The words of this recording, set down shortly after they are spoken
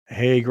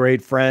Hey,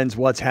 great friends.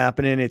 What's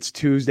happening? It's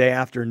Tuesday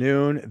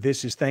afternoon.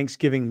 This is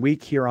Thanksgiving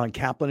week here on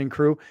Kaplan and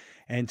Crew.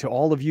 And to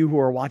all of you who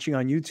are watching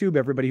on YouTube,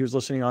 everybody who's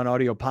listening on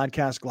audio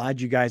podcast,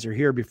 glad you guys are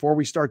here. Before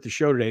we start the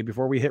show today,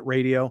 before we hit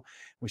radio,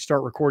 we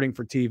start recording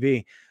for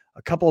TV,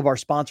 a couple of our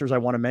sponsors I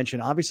want to mention.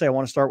 Obviously, I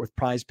want to start with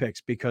Prize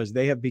Picks because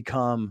they have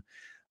become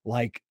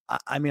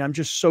I'm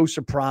just so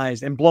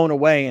surprised and blown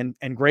away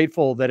and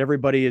grateful that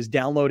everybody is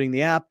downloading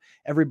the app.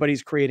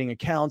 Everybody's creating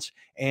accounts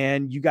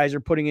and you guys are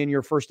putting in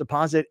your first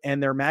deposit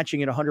and they're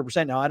matching it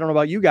 100%. Now, I don't know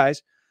about you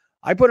guys.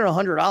 I put in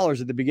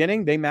 $100 at the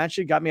beginning. They matched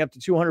it, got me up to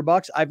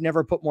 $200. I've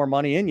never put more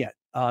money in yet.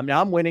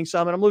 Now I'm winning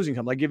some and I'm losing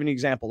some. Like, give you an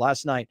example.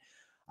 Last night,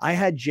 I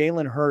had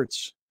Jalen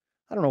Hurts.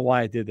 I don't know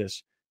why I did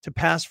this, to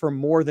pass for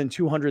more than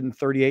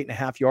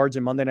 238.5 yards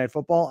in Monday Night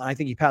Football. And I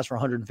think he passed for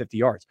 150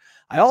 yards.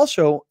 I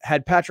also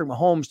had Patrick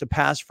Mahomes to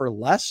pass for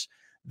less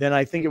than,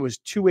 I think it was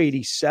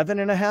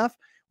 287.5,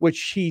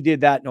 which he did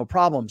that no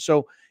problem.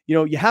 So,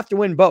 you have to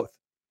win both.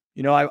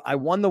 I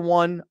won the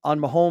one on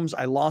Mahomes.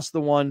 I lost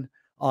the one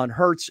on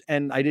Hurts,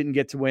 and I didn't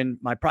get to win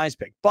my Prize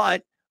Pick.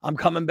 But I'm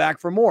coming back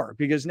for more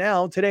because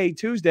now, today,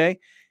 Tuesday,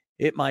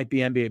 it might be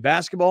NBA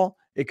basketball.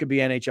 It could be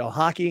NHL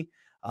hockey.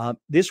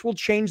 This will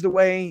change the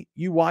way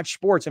you watch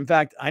sports. In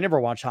fact, I never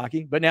watched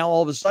hockey, but now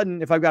all of a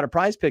sudden, if I've got a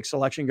Prize Pick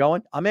selection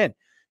going, I'm in.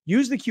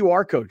 Use the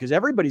QR code because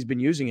everybody's been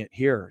using it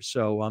here.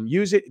 So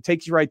use it. It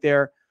takes you right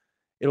there.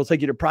 It'll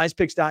take you to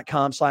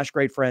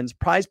prizepicks.com/greatfriends,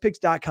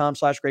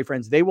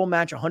 prizepicks.com/greatfriends. They will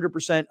match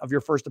 100% of your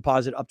first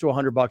deposit up to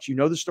 $100. You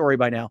know the story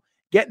by now.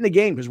 Get in the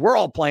game because we're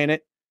all playing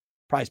it.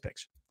 Prize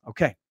Picks.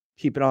 Okay.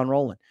 Keep it on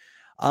rolling.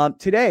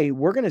 Today,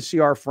 we're going to see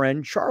our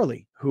friend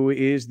Charlie, who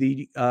is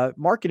the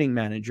marketing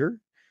manager,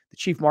 the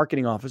chief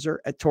marketing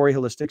officer at Torrey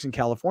Holistics and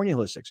California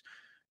Holistics.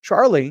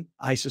 Charlie,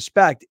 I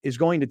suspect, is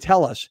going to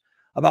tell us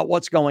about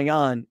what's going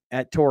on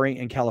at Torrey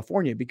and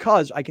California,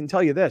 because I can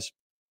tell you this.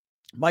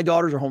 My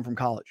daughters are home from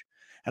college,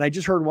 and I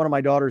just heard one of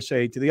my daughters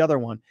say to the other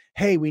one,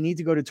 hey, we need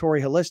to go to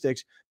Torrey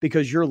Holistics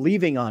because you're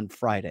leaving on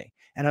Friday,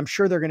 and I'm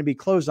sure they're going to be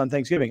closed on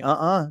Thanksgiving.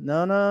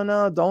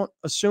 No. Don't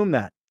assume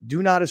that.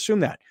 Do not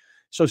assume that.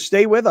 So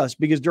stay with us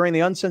because during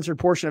the uncensored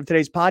portion of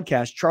today's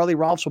podcast, Charlie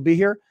Rolfs will be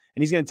here.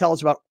 And he's going to tell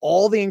us about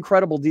all the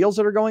incredible deals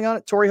that are going on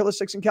at Torrey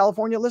Holistics and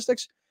California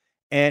Holistics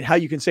and how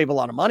you can save a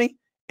lot of money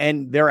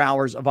and their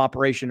hours of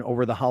operation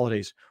over the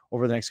holidays,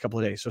 over the next couple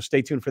of days. So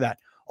stay tuned for that.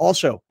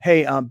 Also,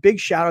 hey, big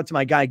shout out to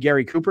my guy,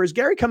 Gary Cooper. Is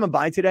Gary coming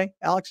by today,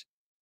 Alex?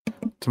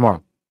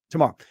 Tomorrow.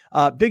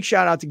 Big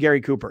shout out to Gary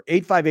Cooper,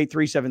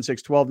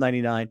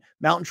 858-376-1299,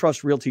 Mountain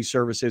Trust Realty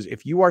Services.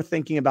 If you are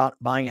thinking about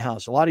buying a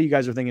house, a lot of you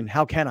guys are thinking,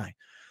 how can I?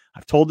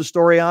 I've told the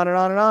story on and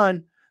on and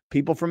on.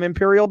 People from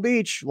Imperial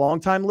Beach,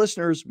 longtime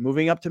listeners,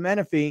 moving up to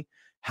Menifee.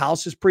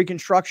 House is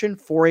pre-construction,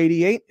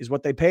 $488 is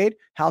what they paid.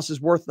 House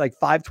is worth like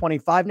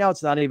 $525 now.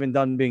 It's not even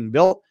done being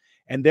built.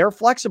 And they're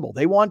flexible.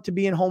 They want to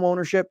be in home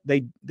ownership.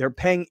 They're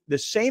paying the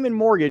same in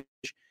mortgage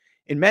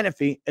in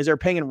Menifee as they're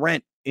paying in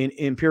rent in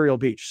Imperial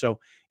Beach. So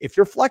if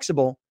you're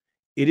flexible,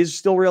 it is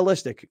still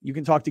realistic. You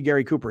can talk to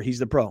Gary Cooper. He's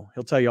the pro.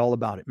 He'll tell you all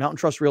about it. Mountain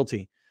Trust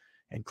Realty.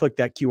 And click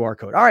that QR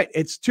code. All right,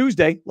 it's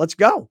Tuesday. Let's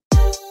go.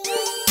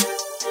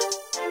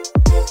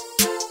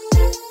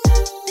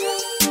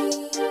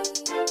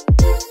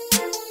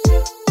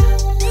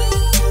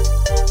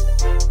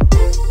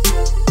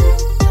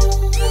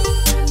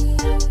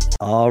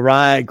 All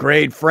right,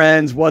 great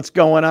friends. What's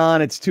going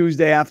on? It's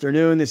Tuesday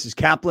afternoon. This is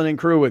Kaplan and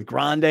Crew with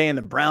Grande and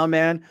the Brown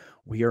Man.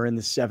 We are in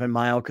the 7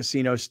 Mile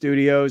Casino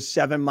studios,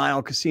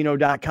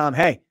 7milecasino.com.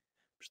 Hey,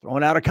 just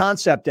throwing out a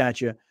concept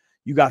at you.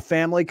 You got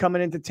family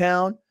coming into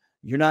town.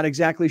 You're not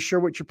exactly sure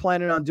what you're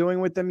planning on doing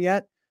with them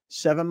yet.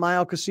 7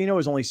 Mile Casino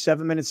is only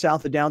 7 minutes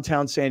south of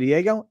downtown San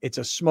Diego. It's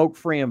a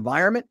smoke-free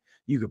environment.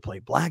 You could play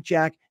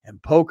blackjack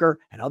and poker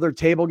and other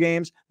table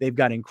games. They've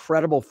got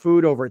incredible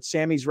food over at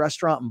Sammy's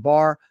Restaurant and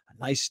Bar, a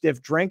nice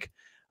stiff drink,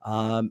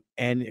 and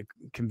a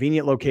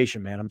convenient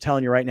location, man. I'm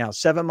telling you right now,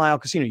 7 Mile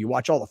Casino. You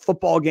watch all the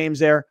football games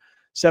there,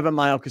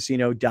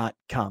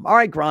 7milecasino.com. All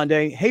right,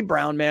 Grande. Hey,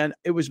 Brown Man.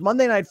 It was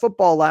Monday Night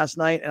Football last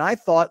night, and I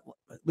thought,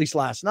 at least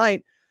last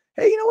night,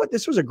 hey, you know what?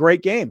 This was a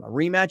great game, a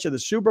rematch of the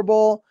Super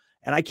Bowl,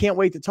 and I can't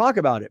wait to talk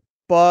about it.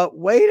 But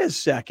wait a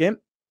second.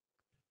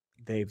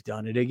 They've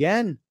done it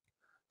again.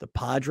 The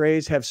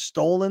Padres have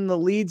stolen the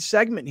lead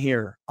segment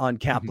here on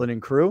Kaplan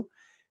and Crew.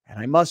 And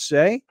I must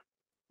say,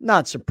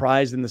 not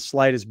surprised in the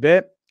slightest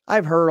bit.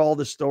 I've heard all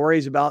the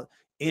stories about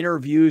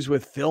interviews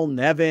with Phil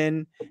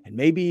Nevin and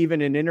maybe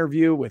even an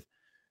interview with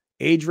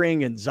Adrian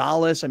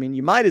Gonzalez. I mean,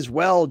 you might as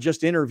well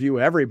just interview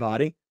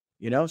everybody,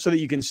 so that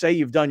you can say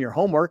you've done your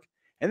homework.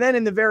 And then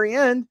in the very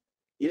end,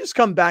 you just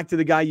come back to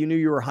the guy you knew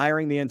you were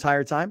hiring the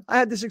entire time. I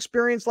had this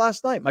experience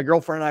last night. My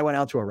girlfriend and I went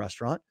out to a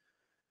restaurant.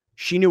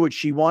 She knew what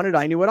she wanted.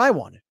 I knew what I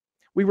wanted.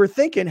 We were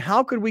thinking,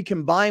 how could we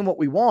combine what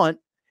we want?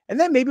 And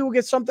then maybe we'll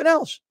get something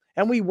else.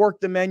 And we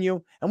worked the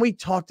menu and we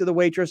talked to the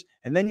waitress.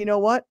 And then you know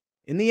what?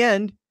 In the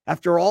end,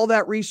 after all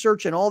that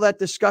research and all that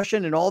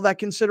discussion and all that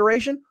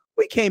consideration,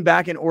 we came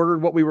back and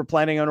ordered what we were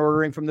planning on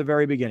ordering from the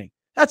very beginning.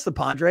 That's the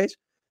Padres.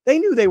 They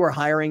knew they were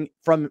hiring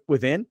from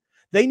within.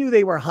 They knew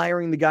they were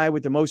hiring the guy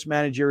with the most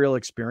managerial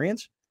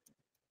experience.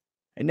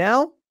 And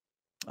now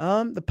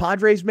the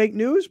Padres make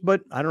news,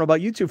 but I don't know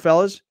about you two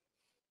fellas.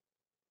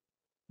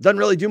 Doesn't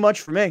really do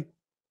much for me.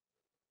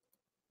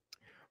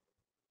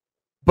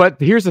 But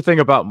here's the thing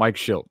about Mike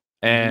Shildt.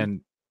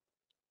 And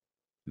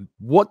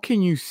what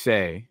can you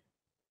say?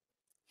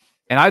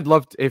 And I'd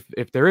love to,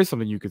 if there is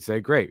something you could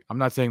say, great. I'm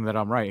not saying that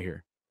I'm right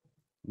here.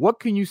 What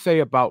can you say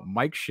about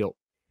Mike Shildt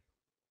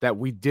that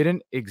we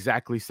didn't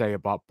exactly say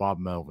about Bob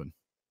Melvin?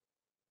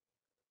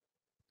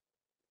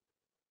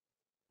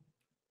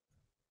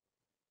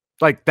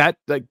 Like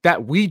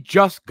that we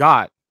just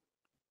got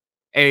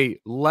a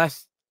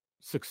less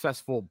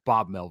successful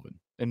Bob Melvin,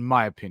 in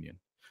my opinion.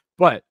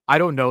 But I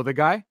don't know the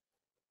guy.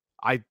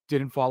 I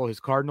didn't follow his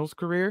Cardinals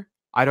career.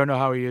 I don't know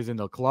how he is in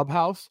the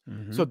clubhouse.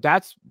 So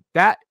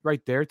that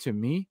right there to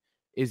me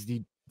is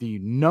the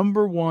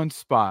number one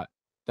spot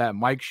that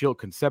Mike Shildt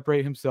can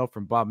separate himself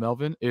from Bob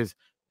Melvin is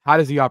how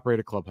does he operate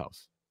a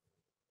clubhouse?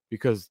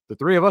 Because the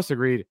three of us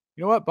agreed,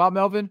 you know what, Bob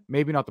Melvin,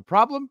 maybe not the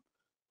problem,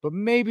 but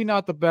maybe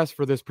not the best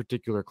for this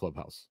particular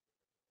clubhouse.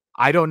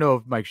 I don't know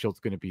if Mike Shildt's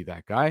going to be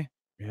that guy.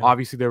 Yeah.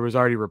 Obviously, there was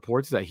already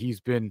reports that he's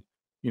been,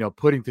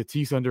 putting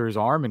Tatis under his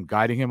arm and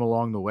guiding him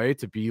along the way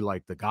to be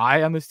like the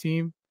guy on this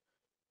team.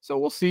 So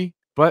we'll see.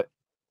 But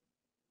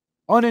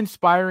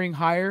uninspiring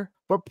hire,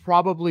 but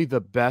probably the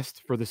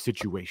best for the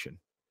situation.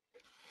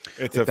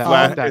 It's a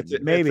flat hire.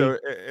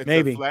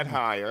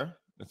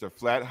 It's a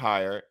flat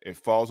hire. It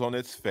falls on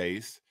its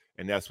face,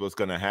 and that's what's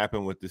going to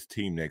happen with this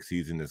team next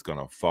season. It's going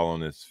to fall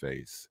on its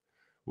face.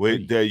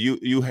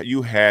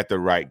 You had the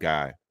right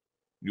guy.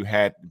 You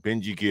had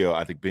Benji Gill.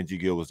 I think Benji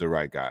Gill was the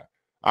right guy.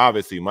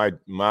 Obviously, my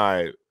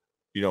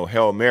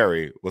Hail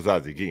Mary was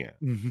us again.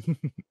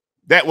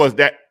 that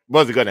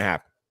wasn't going to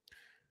happen.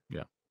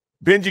 Yeah,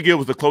 Benji Gill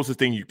was the closest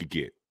thing you could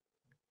get,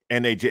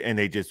 and they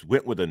just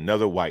went with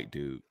another white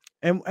dude.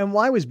 And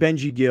why was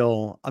Benji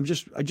Gill? I'm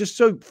just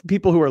so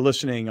people who are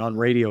listening on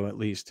radio, at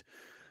least,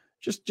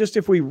 just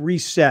if we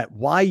reset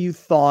why you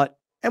thought,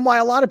 and why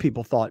a lot of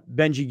people thought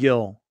Benji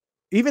Gill,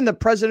 even the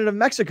president of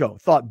Mexico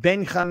thought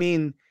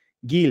Benjamin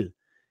Gil.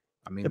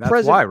 I mean,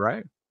 that's why,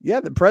 right? Yeah,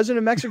 the president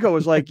of Mexico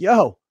was like,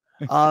 yo,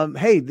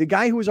 hey, the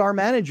guy who was our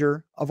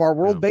manager of our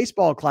World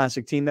Baseball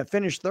Classic team that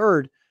finished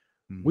third,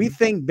 we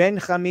think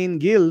Benjamin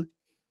Gil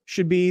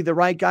should be the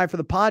right guy for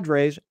the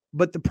Padres.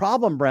 But the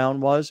problem,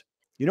 Brown, was,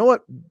 you know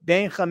what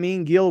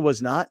Benjamin Gil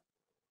was not?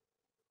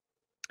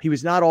 He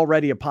was not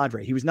already a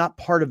Padre. He was not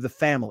part of the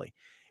family.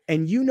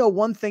 And you know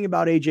one thing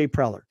about AJ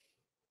Preller.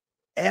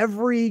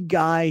 Every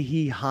guy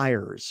he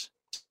hires.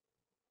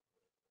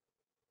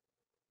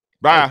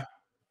 Bye.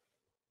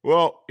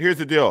 Well, here's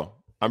the deal.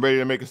 I'm ready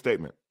to make a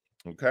statement.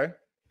 Okay?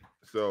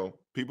 So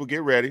people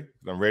get ready.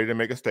 I'm ready to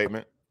make a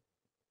statement.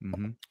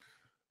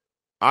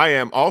 I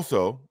am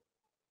also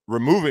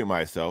removing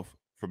myself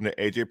from the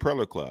AJ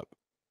Preller Club.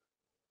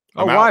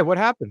 Why? What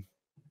happened?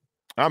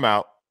 I'm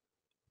out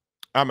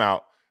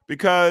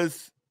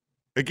because,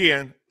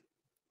 again,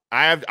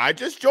 I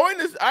just joined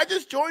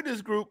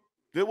this group.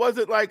 It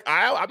wasn't like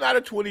I'm not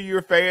a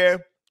 20-year fan.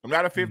 I'm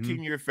not a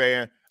 15-year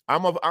fan.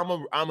 I'm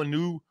a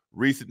new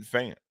recent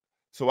fan.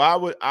 So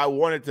I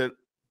wanted to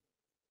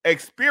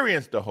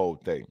experience the whole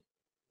thing.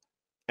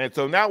 And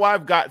so now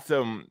I've got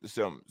some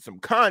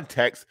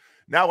context.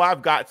 Now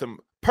I've got some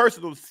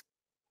personal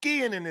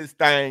skin in this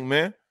thing,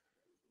 man.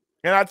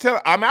 And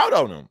I'm out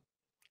on him.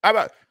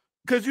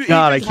 Because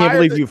God, I can't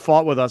believe you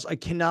fought with us. I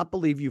cannot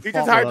believe you fought with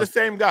us. He just hired the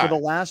same guy. For the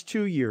last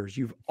 2 years,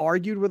 you've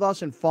argued with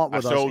us and fought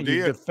with us. And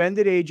you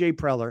defended AJ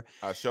Preller.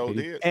 I sure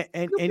did.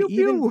 And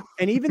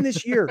even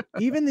this year,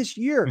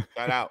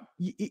 Shout out.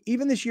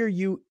 Even this year,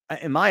 you,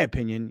 in my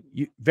opinion,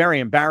 you very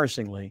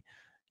embarrassingly,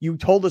 you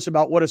told us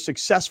about what a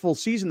successful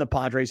season the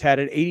Padres had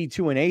at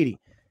 82-80.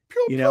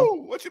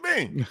 What you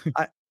mean?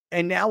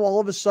 And now all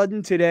of a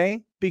sudden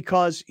today,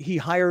 because he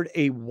hired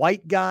a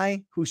white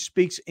guy who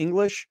speaks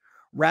English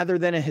rather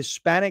than a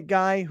Hispanic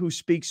guy who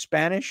speaks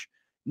Spanish,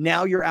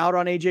 now you're out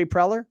on AJ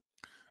Preller?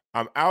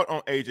 I'm out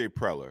on AJ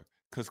Preller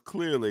because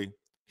clearly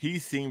he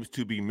seems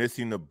to be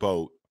missing the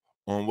boat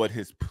on what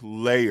his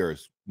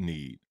players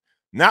need.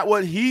 Not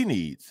what he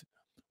needs,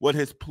 what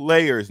his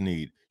players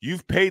need.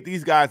 You've paid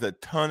these guys a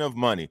ton of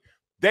money.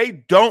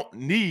 They don't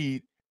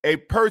need a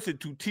person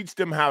to teach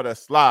them how to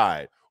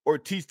slide or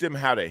teach them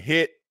how to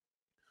hit,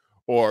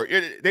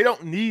 they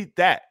don't need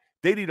that.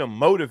 They need a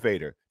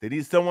motivator. They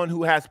need someone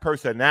who has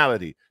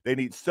personality. They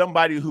need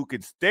somebody who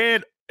can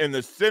stand in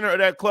the center of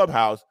that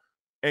clubhouse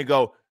and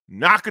go,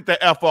 knock it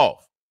the F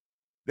off.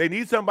 They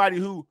need somebody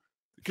who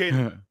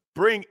can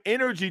bring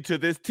energy to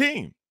this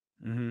team.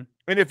 And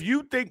if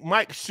you think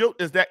Mike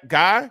Shildt is that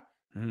guy,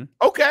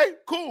 okay,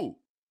 cool.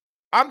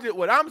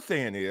 What I'm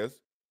saying is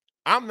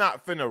I'm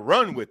not finna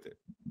run with it.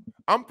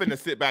 I'm finna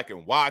sit back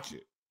and watch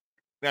it.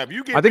 Now, if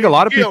you get, I think a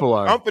lot of people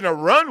are. I'm finna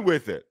run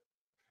with it.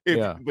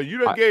 But you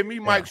done gave me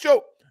Mike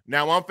Shildt.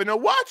 Now I'm finna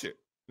watch it.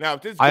 Now,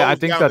 if this goes I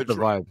think down that's the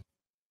vibe.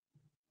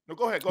 No,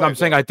 go ahead. I'm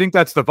saying I think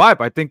that's the vibe.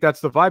 I think that's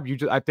the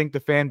vibe. I think the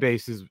fan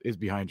base is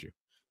behind you.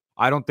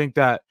 I don't think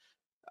that.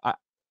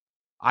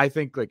 I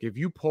think like if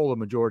you poll a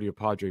majority of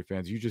Padre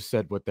fans, you just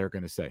said what they're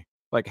going to say.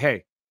 Like,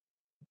 hey,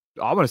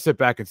 I'm going to sit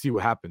back and see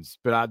what happens.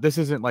 But this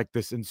isn't like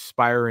this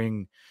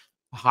inspiring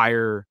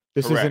hire.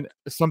 This isn't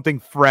something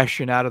fresh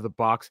and out of the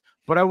box.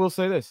 But I will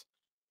say this.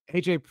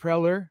 AJ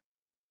Preller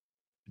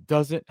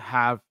doesn't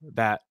have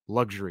that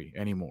luxury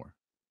anymore.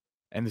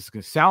 And this is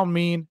going to sound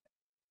mean,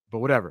 but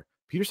whatever.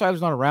 Peter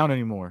Siler's not around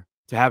anymore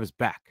to have his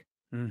back.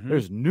 Mm-hmm.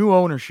 There's new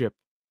ownership.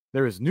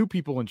 There is new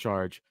people in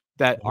charge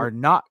that are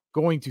not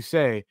going to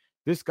say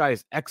this guy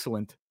is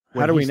excellent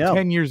when How do we he's know?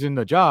 10 years in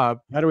the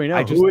job. How do we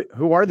know?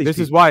 Who are these This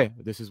people?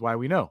 This is why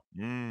we know.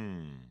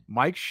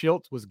 Mike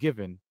Shildt was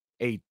given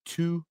a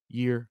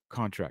 2-year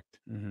contract.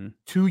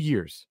 2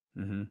 years.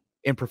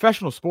 In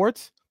professional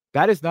sports,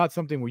 that is not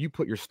something where you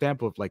put your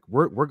stamp of like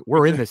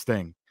we're in this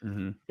thing.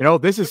 You know,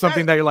 this is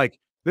something that you're like,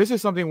 this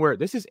is something where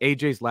this is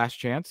AJ's last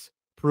chance.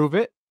 Prove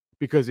it,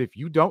 because if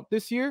you don't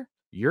this year,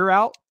 you're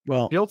out.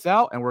 Well, Shilt's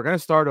out, and we're going to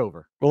start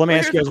over. Well, let me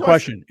ask you guys a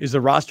question. Is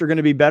the roster going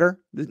to be better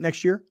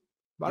next year?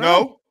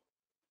 No.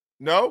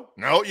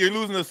 You're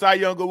losing the Cy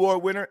Young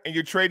Award winner, and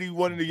you're trading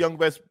one of the young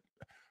best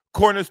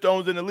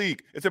cornerstones in the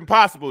league. It's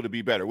impossible to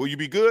be better. Will you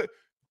be good?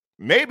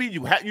 Maybe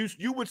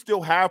you would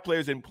still have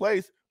players in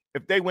place.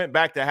 If they went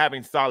back to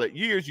having solid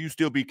years, you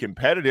still be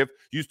competitive.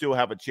 You still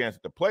have a chance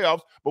at the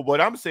playoffs. But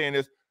what I'm saying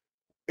is,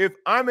 if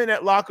I'm in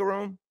that locker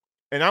room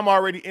and I'm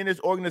already in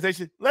this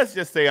organization, let's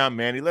just say I'm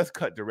Manny. Let's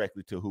cut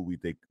directly to who we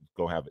think is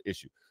going to have an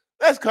issue.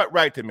 Let's cut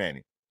right to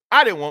Manny.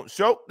 I didn't want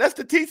Shildt. That's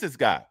Tatis's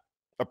guy,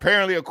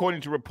 apparently,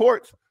 according to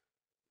reports.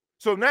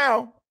 So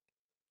now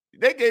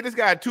they gave this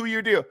guy a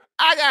 2-year deal.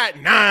 I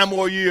got 9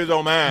 more years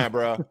on mine,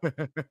 bro.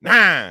 9.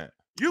 I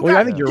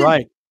think you're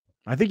right.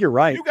 I think you're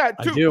right. You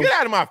got 2. Get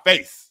out of my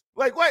face.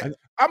 Like, what?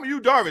 I'm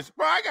you, Darvish.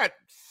 Bro, I got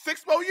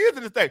 6 more years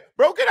in this thing.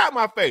 Bro, get out of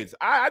my face.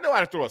 I know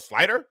how to throw a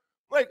slider.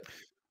 Like,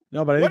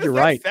 no, but I think you're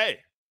right. Say?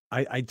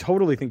 I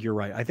totally think you're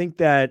right. I think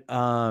that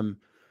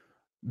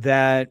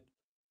that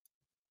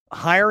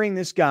hiring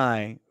this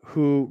guy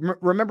who,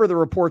 remember the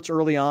reports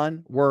early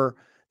on were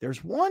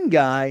there's one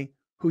guy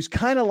who's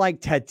kind of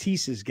like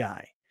Tatis's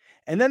guy.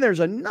 And then there's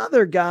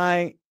another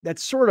guy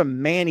that's sort of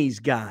Manny's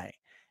guy.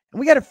 And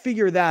we got to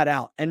figure that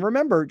out. And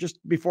remember, just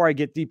before I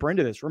get deeper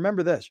into this,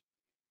 remember this.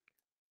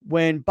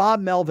 When Bob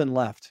Melvin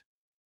left,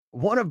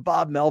 one of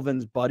Bob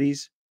Melvin's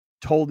buddies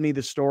told me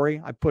the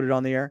story. I put it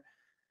on the air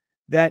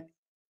that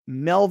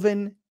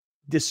Melvin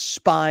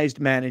despised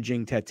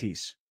managing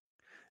Tatis.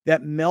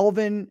 That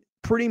Melvin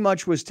pretty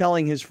much was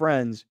telling his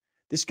friends,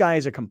 this guy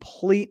is a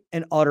complete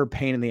and utter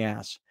pain in the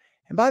ass.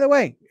 And by the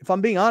way, if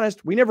I'm being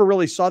honest, we never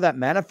really saw that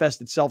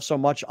manifest itself so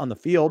much on the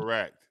field.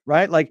 Correct.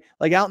 Right? Like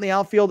out in the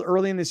outfield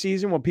early in the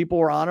season when people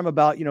were on him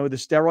about, the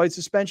steroid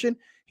suspension,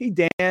 he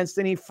danced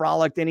and he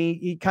frolicked and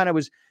he kind of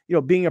was,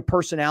 being a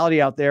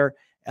personality out there.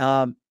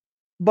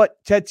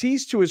 But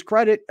Tatis, to his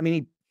credit, I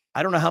mean,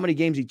 I don't know how many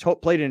games he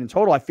played in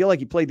total. I feel like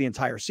he played the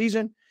entire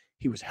season.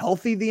 He was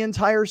healthy the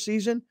entire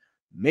season,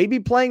 maybe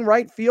playing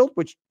right field,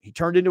 which he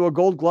turned into a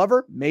Gold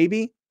Glover.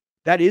 Maybe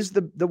that is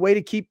the way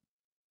to keep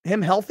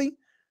him healthy,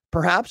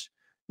 perhaps.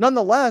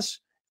 Nonetheless,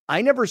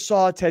 I never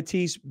saw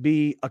Tatis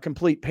be a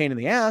complete pain in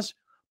the ass,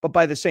 but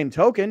by the same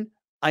token,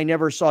 I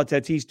never saw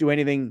Tatis do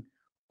anything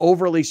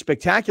overly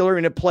spectacular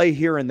in a play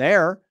here and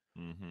there.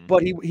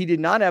 But he did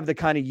not have the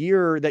kind of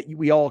year that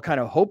we all kind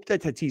of hoped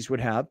that Tatis would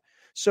have.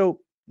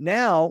 So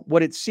now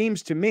what it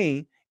seems to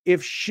me,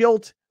 if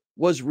Shildt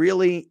was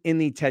really in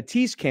the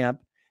Tatis camp,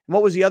 and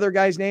what was the other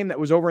guy's name that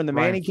was over in the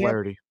Manny camp?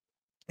 Flaherty.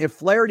 If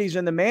Flaherty's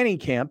in the Manny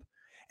camp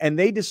and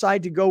they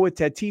decide to go with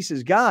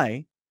Tatis's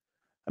guy,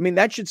 I mean,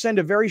 that should send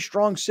a very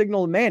strong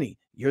signal to Manny.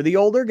 You're the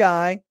older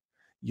guy.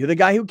 You're the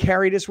guy who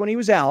carried us when he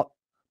was out,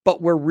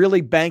 but we're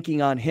really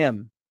banking on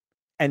him.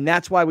 And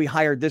that's why we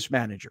hired this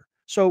manager.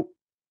 So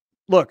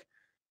look,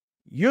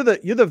 you're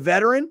the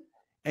veteran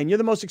and you're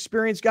the most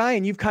experienced guy,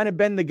 and you've kind of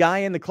been the guy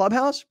in the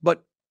clubhouse,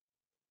 but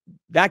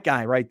that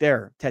guy right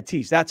there,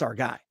 Tatis, that's our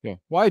guy. Yeah.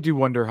 Well, I do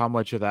wonder how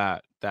much of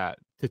that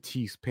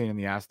Tatis pain in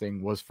the ass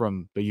thing was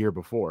from the year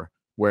before,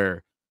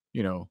 where,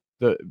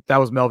 that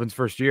was Melvin's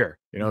first year,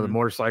 the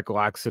motorcycle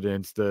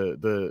accidents, the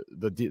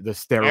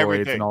steroids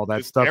everything, and all that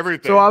just stuff.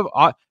 everything. So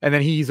and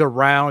then he's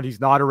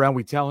not around.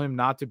 We tell him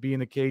not to be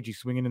in the cage. He's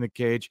swinging in the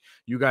cage.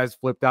 You guys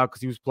flipped out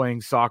because he was playing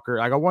soccer.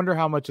 I wonder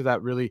how much of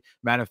that really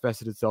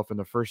manifested itself in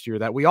the first year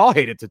that we all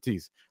hated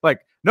Tatis.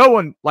 Like no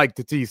one liked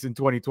Tatis in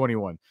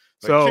 2021.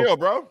 So chill,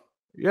 bro.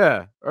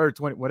 Yeah. Or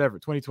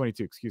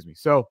 2022, excuse me.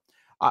 So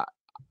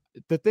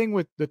the thing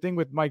with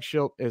Mike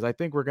Shildt is I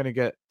think we're going to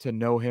get to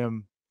know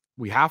him.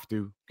 We have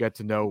to get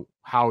to know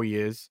how he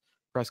is.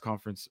 Press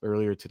conference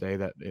earlier today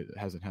that it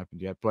hasn't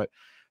happened yet, but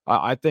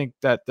I think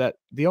that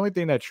the only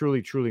thing that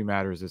truly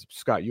matters is,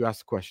 Scott, you asked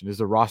the question, is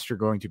the roster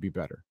going to be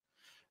better?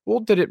 Well,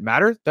 did it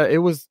matter that it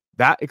was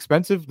that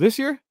expensive this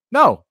year?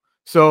 No.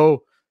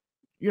 So,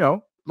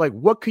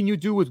 what can you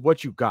do with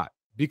what you got?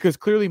 Because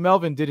clearly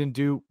Melvin didn't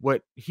do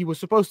what he was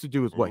supposed to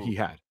do with what he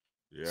had.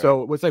 Yeah.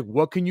 So it's like,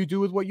 what can you do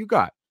with what you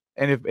got?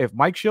 And if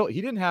Mike Shildt, he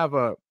didn't have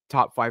a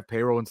top 5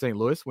 payroll in St.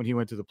 Louis when he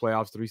went to the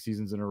playoffs 3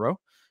 seasons in a row,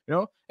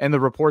 and the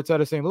reports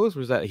out of St. Louis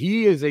was that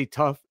he is a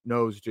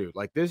tough-nosed dude.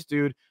 Like, this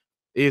dude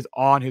is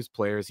on his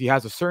players. He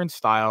has a certain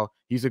style.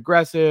 He's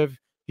aggressive.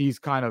 He's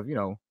kind of,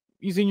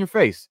 he's in your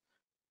face.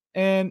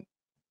 And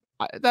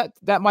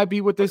that might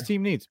be what this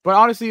team needs. But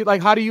honestly,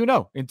 like, how do you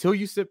know? Until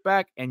you sit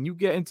back and you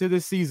get into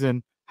this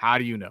season, how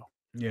do you know?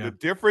 Yeah. The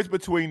difference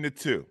between the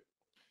two,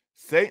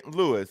 St.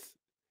 Louis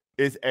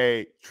is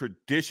a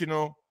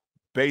traditional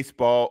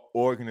baseball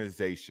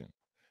organization.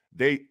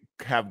 They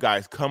have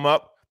guys come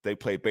up, they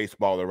play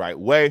baseball the right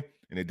way,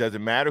 and it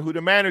doesn't matter who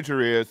the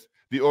manager is.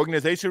 The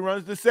organization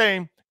runs the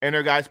same, and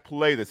their guys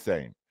play the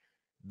same.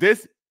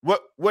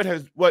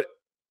 What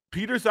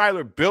Peter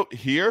Seidler built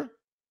here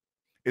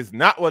is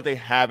not what they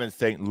have in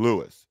St.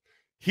 Louis.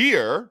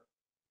 Here,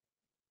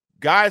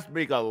 guys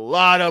make a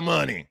lot of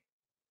money.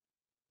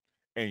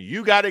 And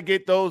you got to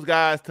get those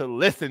guys to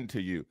listen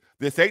to you.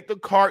 This ain't the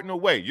Cardinal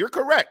way. You're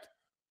correct.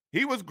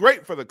 He was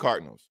great for the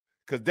Cardinals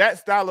because that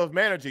style of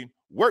managing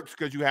works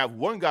because you have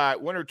one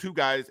or two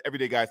guys,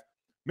 everyday guys,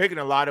 making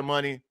a lot of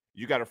money.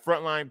 You got a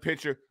frontline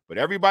pitcher, but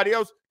everybody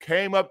else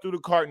came up through the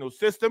Cardinal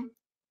system,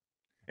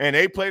 and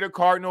they play the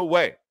Cardinal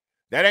way.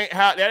 That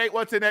ain't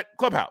what's in that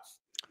clubhouse.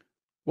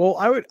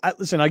 Well,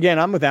 listen, again,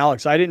 I'm with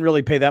Alex. I didn't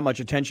really pay that much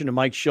attention to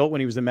Mike Shildt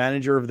when he was the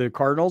manager of the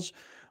Cardinals.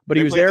 But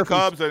he was there the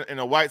Cubs and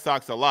the White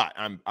Sox a lot.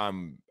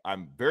 I'm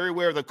very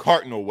aware of the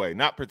Cardinal way,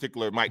 not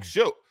particular Mike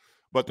Shildt,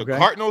 but the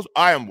Cardinals.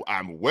 I'm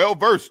well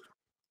versed.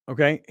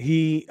 Okay,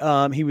 he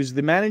was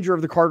the manager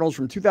of the Cardinals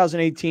from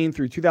 2018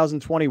 through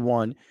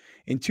 2021.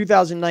 In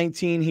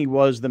 2019, he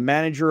was the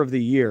manager of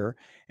the year,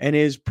 and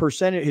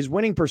his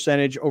winning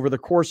percentage over the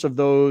course of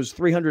those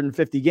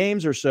 350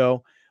 games or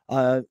so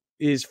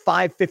is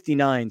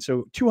 .559.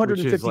 So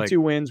 252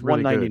 wins,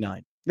 really 199.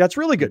 Good. That's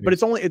really good, but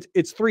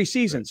it's 3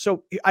 seasons.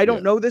 So I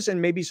don't know this,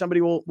 and maybe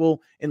somebody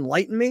will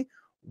enlighten me.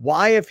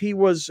 Why, if he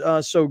was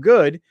so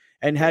good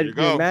and had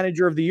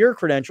manager of the year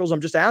credentials, I'm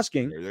just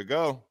asking. There you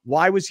go.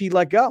 Why was he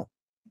let go?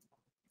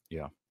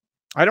 Yeah,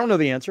 I don't know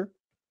the answer.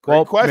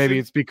 Well, maybe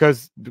it's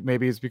because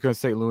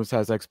St. Louis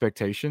has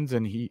expectations,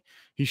 and he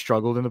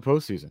struggled in the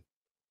postseason.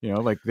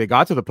 Like they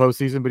got to the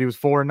postseason, but he was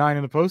 4-9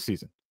 in the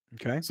postseason.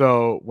 Okay.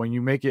 So when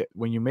you make it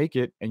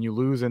and you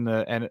lose in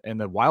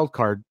the wild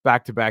card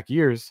back-to-back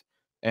years,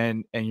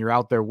 and you're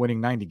out there winning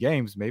 90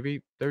 games,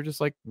 maybe they're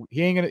just like,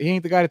 he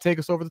ain't the guy to take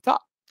us over the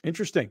top.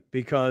 Interesting,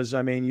 because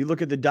I mean, you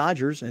look at the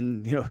Dodgers,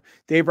 and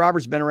Dave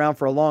Roberts been around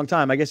for a long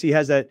time. I guess he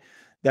has that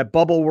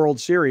bubble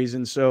World Series,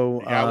 and so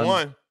he got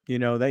one.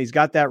 That he's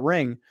got that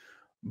ring.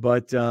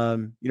 But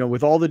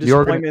with all the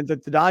disappointment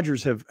that the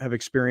Dodgers have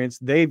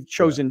experienced, they've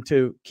chosen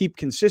to keep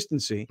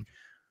consistency.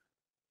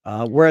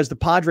 Whereas the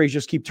Padres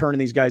just keep turning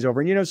these guys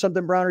over. And you know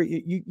something, Browner,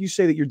 you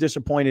say that you're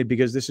disappointed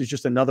because this is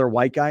just another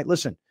white guy.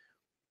 Listen,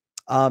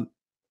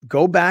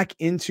 go back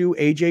into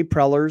AJ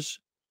Preller's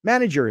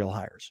managerial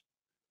hires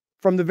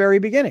from the very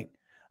beginning.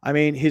 I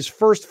mean, his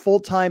first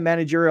full-time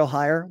managerial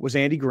hire was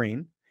Andy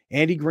Green.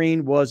 Andy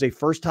Green was a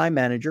first-time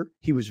manager.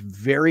 He was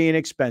very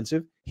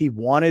inexpensive. He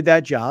wanted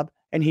that job,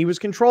 and he was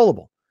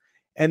controllable.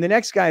 And the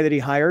next guy that he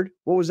hired,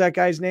 what was that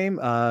guy's name?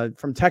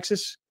 From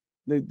Texas?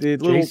 The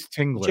little Jace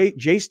Tingler.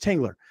 Jace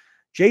Tingler.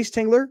 Jace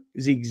Tingler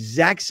is the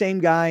exact same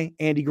guy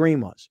Andy Green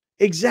was.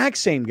 Exact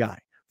same guy.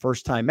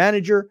 First-time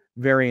manager,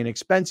 very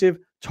inexpensive,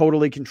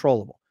 totally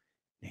controllable.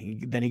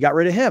 Then he got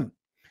rid of him.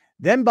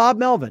 Then Bob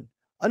Melvin,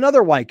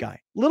 another white guy,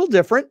 a little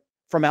different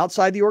from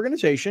outside the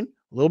organization,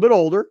 a little bit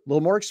older, a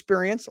little more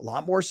experience, a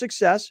lot more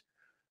success.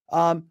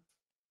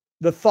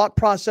 The thought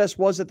process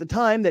was at the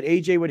time that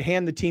AJ would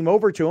hand the team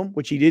over to him,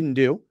 which he didn't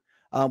do.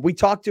 We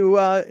talked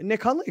to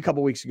Nick Hundley a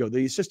couple weeks ago,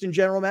 the assistant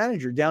general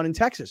manager down in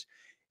Texas.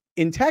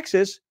 In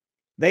Texas,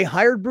 they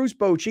hired Bruce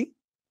Bochy,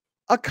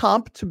 a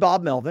comp to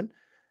Bob Melvin.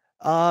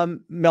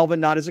 Melvin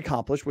not as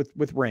accomplished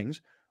with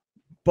rings,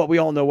 but we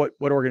all know what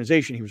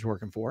organization he was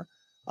working for.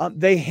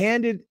 They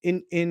handed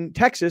in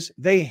Texas,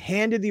 they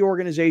handed the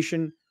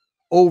organization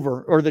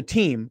over, or the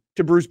team,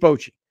 to Bruce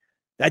Bochy.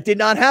 That did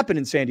not happen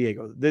in San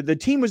Diego. The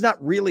team was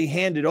not really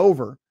handed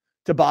over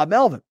to Bob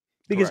Melvin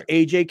because Correct.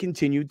 AJ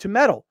continued to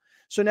meddle.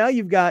 So now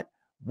you've got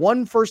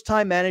one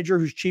first-time manager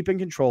who's cheap and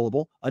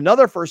controllable,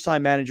 another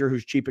first-time manager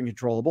who's cheap and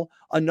controllable,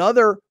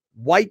 another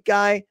white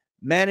guy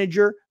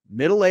manager,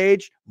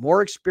 middle-aged,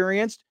 more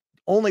experienced,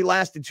 only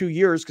lasted 2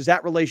 years because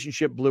that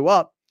relationship blew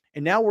up.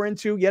 And now we're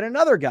into yet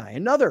another guy,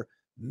 another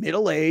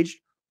middle-aged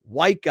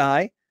white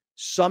guy,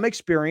 some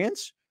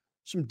experience,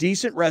 some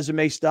decent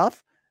resume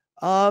stuff.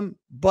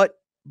 But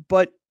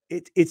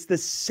it's the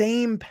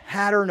same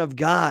pattern of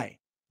guy,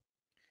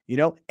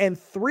 and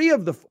three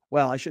of the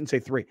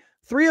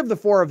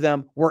 4 of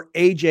them were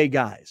AJ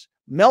guys.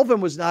 Melvin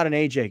was not an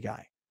AJ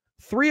guy.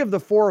 3 of the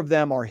 4 of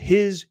them are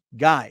his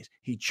guys.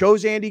 He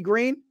chose Andy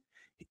Green.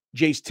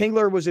 Jace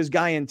Tingler was his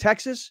guy in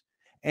Texas.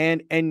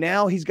 And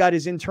now he's got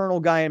his internal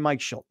guy in Mike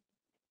Shildt.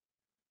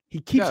 He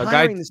keeps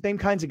hiring the same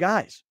kinds of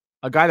guys.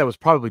 A guy that was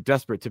probably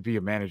desperate to be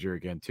a manager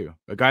again, too.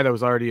 A guy that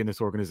was already in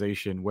this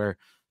organization where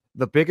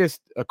the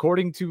biggest,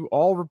 according to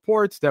all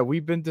reports that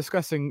we've been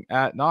discussing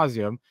ad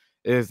nauseum,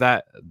 is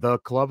that the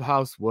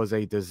clubhouse was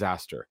a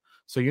disaster.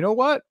 So you know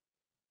what?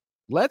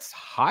 Let's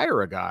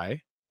hire a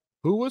guy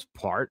who was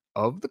part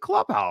of the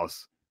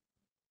clubhouse.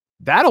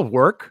 That'll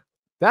work.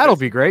 That'll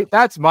be great.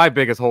 That's my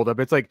biggest holdup.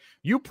 It's like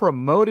you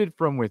promoted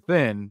from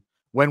within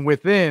when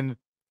within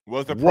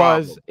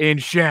was in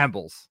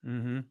shambles.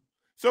 Mm-hmm.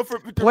 So for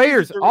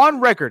players on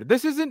record,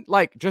 this isn't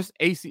like just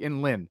AC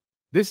and Lynn.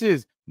 This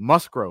is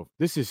Musgrove.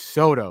 This is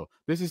Soto.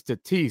 This is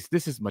Tatis.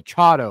 This is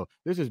Machado.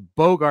 This is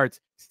Bogarts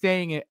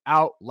saying it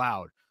out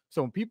loud.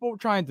 So when people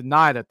try and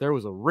deny that there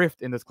was a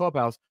rift in this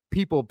clubhouse,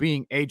 people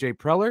being AJ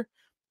Preller,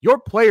 your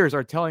players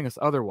are telling us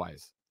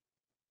otherwise.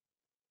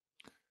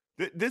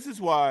 This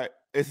is why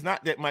it's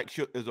not that Mike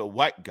Shildt is a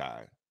white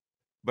guy,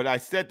 but I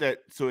said that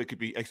so it could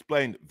be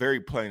explained very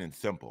plain and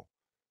simple.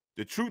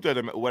 The truth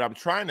of what I'm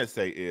trying to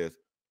say is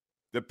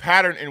the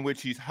pattern in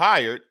which he's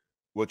hired,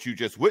 what you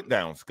just went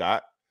down,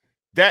 Scott,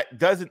 that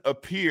doesn't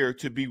appear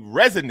to be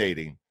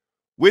resonating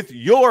with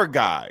your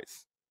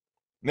guys.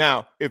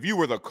 Now, if you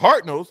were the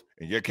Cardinals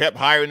and you kept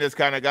hiring this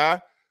kind of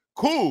guy,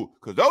 cool,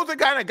 because those are the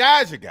kind of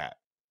guys you got.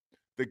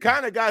 The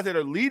kind of guys that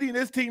are leading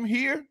this team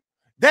here,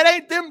 that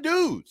ain't them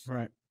dudes.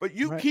 Right. But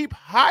you keep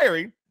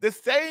hiring the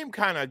same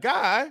kind of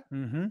guy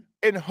mm-hmm.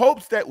 in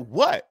hopes that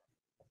what?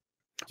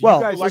 Do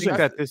you guys think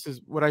that this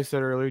is what I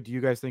said earlier? Do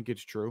you guys think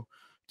it's true?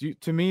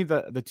 To me,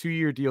 the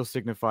 2-year deal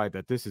signified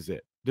that this is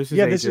it. This is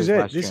this is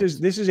it.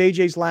 This is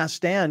AJ's last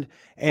stand.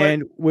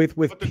 And with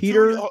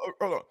Peter,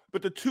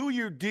 but the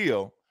 2-year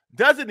deal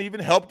doesn't even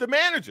help the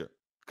manager.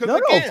 No,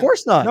 of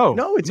course not.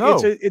 No,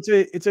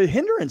 it's a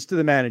hindrance to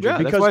the manager. Yeah,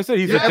 because that's why I said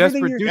he's a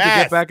desperate dude to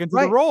get back into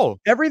the role.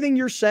 Everything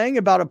you're saying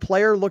about a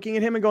player looking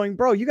at him and going,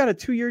 bro, you got a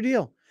 2-year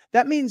deal.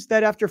 That means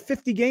that after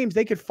 50 games,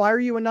 they could fire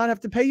you and not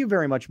have to pay you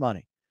very much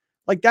money.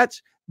 Like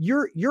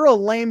you're a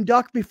lame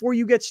duck before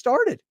you get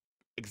started.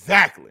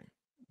 Exactly.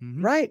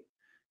 Mm-hmm. Right.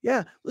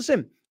 Yeah.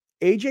 Listen,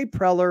 AJ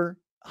Preller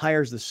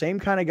hires the same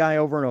kind of guy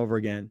over and over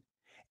again.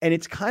 And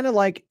it's kind of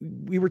like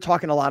we were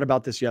talking a lot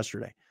about this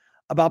yesterday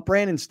about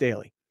Brandon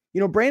Staley.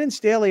 You know, Brandon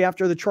Staley,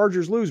 after the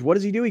Chargers lose, what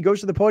does he do? He goes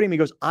to the podium. He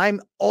goes, I'm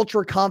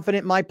ultra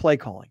confident in my play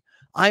calling.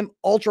 I'm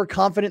ultra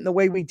confident in the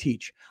way we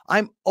teach.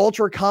 I'm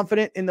ultra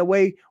confident in the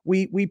way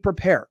we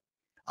prepare.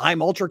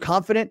 I'm ultra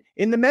confident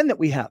in the men that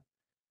we have.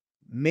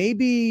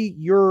 Maybe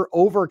you're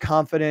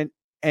overconfident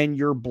and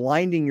you're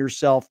blinding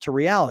yourself to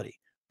reality.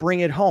 Bring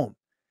it home.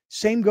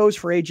 Same goes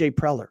for AJ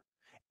Preller.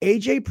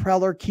 AJ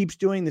Preller keeps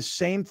doing the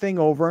same thing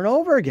over and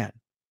over again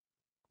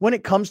when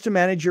it comes to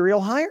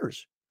managerial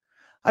hires.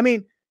 I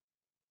mean,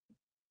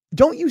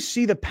 don't you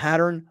see the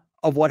pattern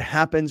of what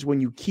happens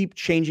when you keep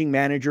changing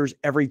managers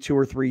every 2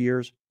 or 3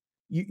 years?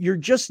 You're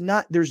just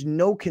not, there's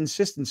no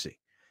consistency.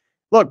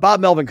 Look, Bob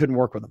Melvin couldn't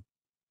work with him.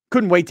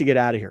 Couldn't wait to get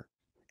out of here.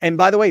 And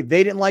by the way,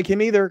 they didn't like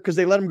him either because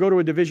they let him go to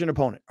a division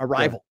opponent, a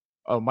rival.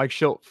 Oh, Mike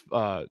Shildt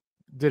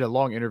did a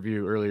long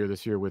interview earlier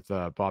this year with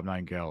Bob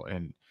Nightingale,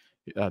 and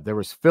there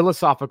was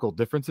philosophical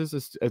differences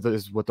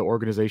is what the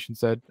organization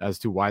said as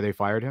to why they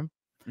fired him.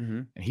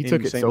 Mm-hmm. And he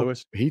took it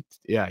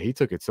he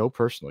took it so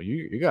personal.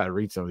 You got to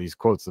read some of these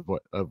quotes of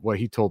what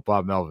he told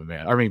Bob Melvin,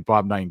 man. I mean,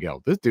 Bob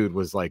Nightingale. This dude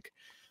was like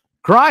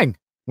crying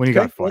when he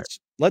got fired.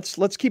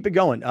 Let's keep it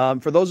going.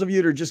 For those of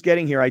you that are just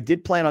getting here, I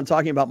did plan on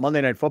talking about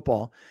Monday Night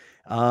Football.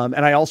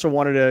 And I also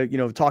wanted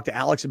to, talk to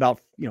Alex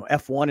about,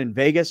 F1 in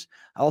Vegas.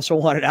 I also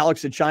wanted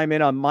Alex to chime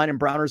in on mine and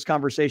Browner's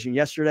conversation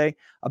yesterday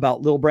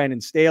about Lil Brandon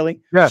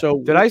Staley. Yeah.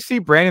 So did I see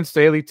Brandon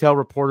Staley tell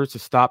reporters to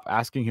stop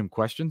asking him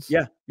questions?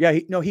 Yeah. Yeah.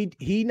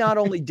 He not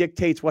only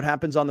dictates what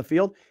happens on the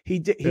field,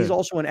 he's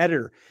also an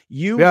editor.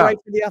 You write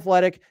for The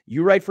Athletic,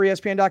 you write for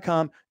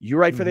ESPN.com, you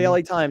write for the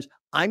LA Times.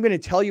 I'm going to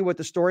tell you what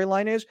the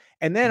storyline is.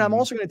 And then I'm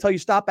also going to tell you,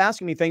 stop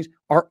asking me things.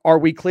 Are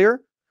we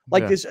clear?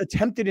 Like this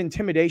attempted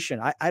intimidation.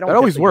 I don't. It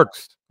always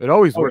works. It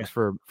always works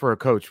for a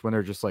coach when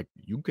they're just like,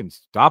 you can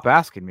stop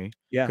asking me.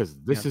 Yeah. Because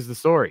this is the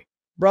story.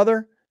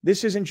 Brother,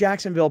 this isn't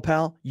Jacksonville,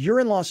 pal. You're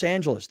in Los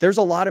Angeles. There's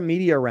a lot of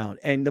media around.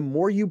 And the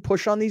more you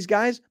push on these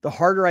guys, the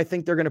harder I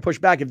think they're going to push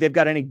back if they've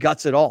got any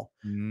guts at all.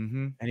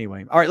 Mm-hmm.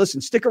 Anyway. All right, listen,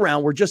 stick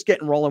around. We're just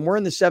getting rolling. We're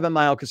in the 7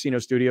 Mile Casino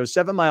Studios,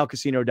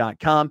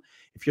 7milecasino.com.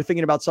 If you're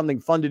thinking about something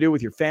fun to do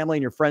with your family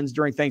and your friends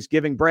during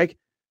Thanksgiving break,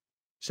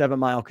 7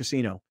 Mile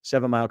Casino,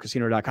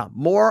 7milecasino.com.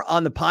 More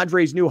on the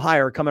Padres' new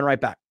hire coming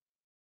right back.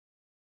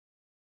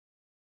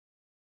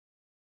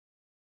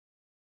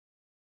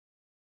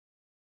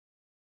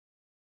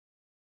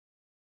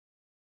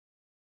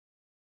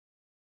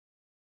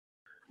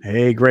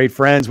 Hey, great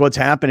friends. What's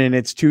happening?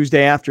 It's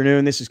Tuesday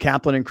afternoon. This is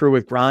Kaplan and Crew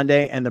with Grande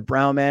and the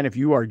Brown Man. If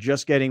you are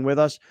just getting with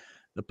us,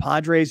 the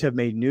Padres have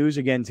made news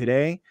again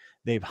today.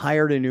 They've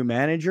hired a new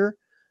manager.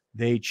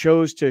 They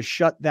chose to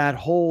shut that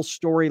whole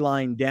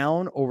storyline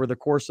down over the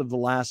course of the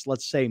last,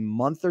 let's say,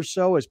 month or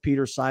so, as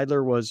Peter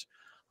Seidler was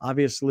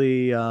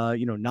obviously,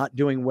 not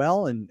doing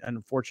well. And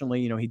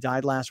unfortunately, he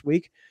died last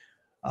week.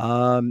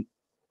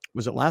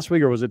 Was it last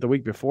week or was it the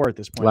week before at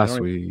this point?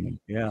 Last week.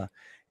 Yeah.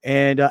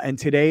 And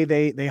today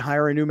they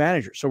hire a new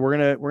manager. So we're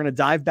gonna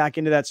dive back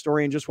into that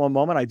story in just one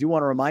moment. I do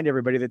want to remind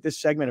everybody that this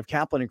segment of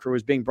Kaplan and Crew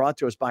is being brought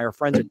to us by our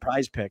friends at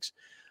Prize Picks.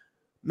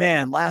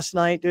 Man, last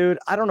night, dude,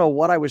 I don't know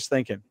what I was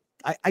thinking.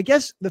 I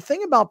guess the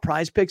thing about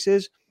Prize Picks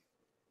is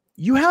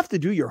you have to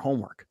do your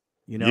homework.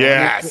 You know,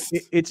 Yes. I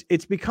mean,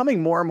 it's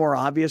becoming more and more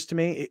obvious to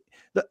me.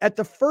 At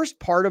the first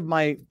part of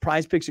my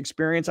Prize Picks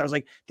experience, I was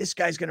like, this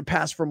guy's going to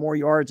pass for more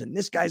yards and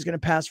this guy's going to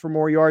pass for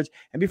more yards.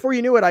 And before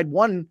you knew it, I'd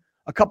won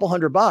a couple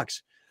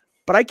 $100.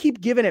 But I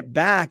keep giving it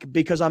back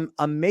because I'm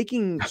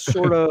making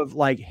sort of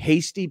like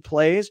hasty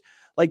plays.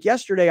 Like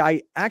yesterday,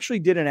 I actually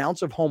did an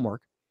ounce of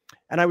homework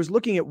and I was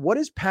looking at what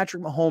is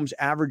Patrick Mahomes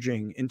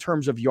averaging in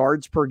terms of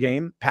yards per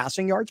game,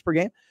 passing yards per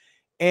game.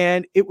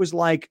 And it was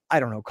like, I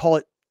don't know, call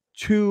it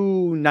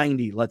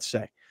 290, let's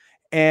say.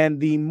 And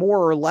the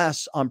more or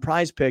less on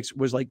Prize Picks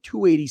was like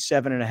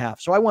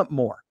 287.5. So I went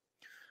more.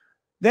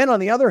 Then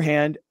on the other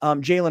hand,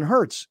 Jalen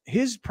Hurts,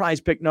 his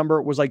Prize Pick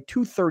number was like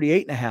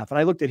 238.5. And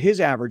I looked at his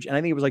average and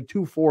I think it was like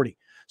 240.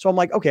 So I'm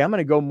like, okay, I'm going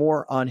to go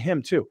more on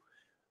him too.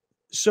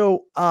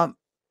 So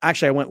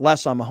actually I went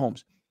less on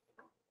Mahomes.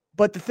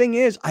 But the thing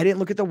is, I didn't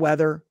look at the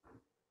weather.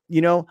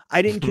 You know,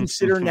 I didn't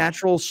consider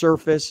natural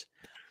surface.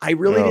 I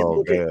really didn't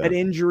look at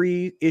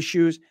injury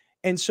issues.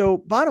 And so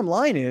bottom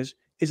line is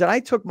that I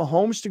took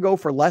Mahomes to go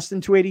for less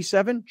than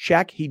 287.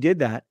 Check. He did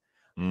that.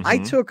 I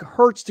took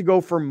Hurts to go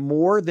for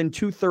more than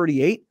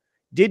 238.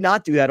 Did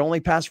not do that.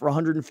 Only passed for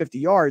 150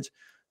 yards.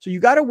 So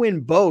you got to win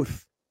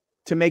both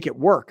to make it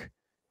work,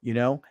 you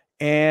know?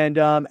 And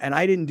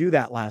I didn't do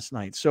that last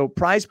night. So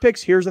Prize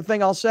Picks, here's the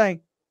thing I'll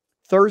say.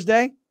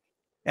 Thursday,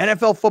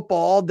 NFL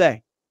football all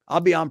day. I'll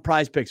be on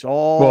Prize Picks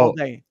all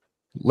day.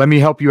 Let me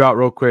help you out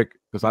real quick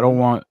because I don't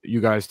want you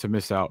guys to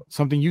miss out.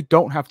 Something you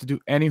don't have to do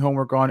any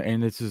homework on,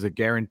 and this is a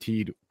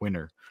guaranteed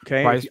winner.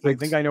 Okay, I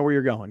think I know where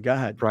you're going. Go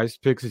ahead. Prize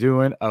Picks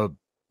doing a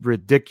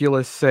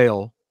ridiculous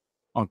sale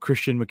on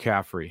Christian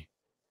McCaffrey.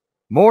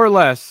 More or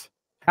less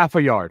half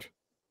a yard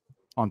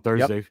on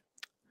Thursday. Yep.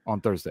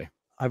 On Thursday.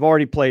 I've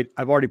already played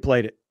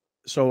it.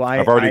 So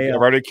I've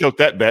already killed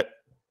that bet.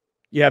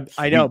 Yeah, sweet.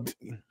 I know.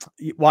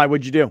 Why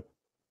would you do?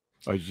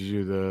 Oh, did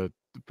you do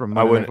from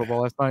Monday Night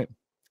Football last night?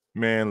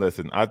 Man,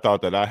 listen, I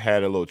thought that I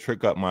had a little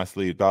trick up my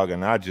sleeve, dog,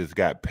 and I just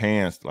got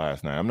pantsed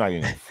last night. I'm not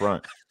even going to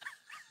front.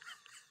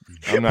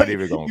 I'm not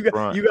even going to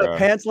front. You got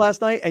pants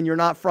last night, and you're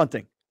not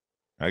fronting.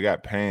 I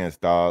got pants,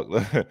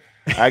 dog.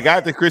 I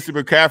got the Christian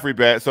McCaffrey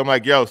bet, so I'm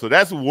like, yo, so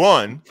that's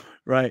one.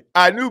 Right.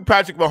 I knew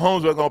Patrick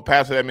Mahomes wasn't going to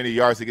pass for that many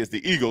yards against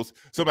the Eagles,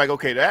 so I'm like,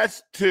 okay,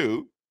 that's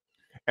two.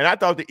 And I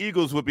thought the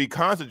Eagles would be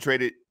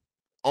concentrated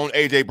on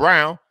A.J.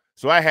 Brown,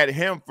 so I had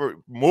him for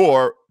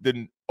more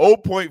than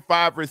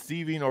 0.5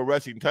 receiving or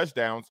rushing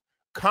touchdowns,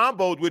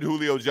 comboed with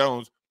Julio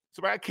Jones.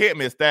 So I can't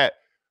miss that.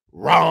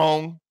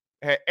 Wrong.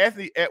 I had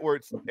Anthony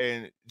Edwards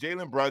and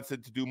Jalen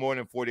Brunson to do more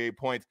than 48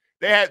 points.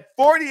 They had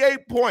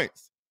 48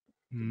 points.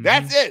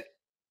 That's it.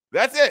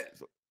 That's it.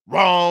 So,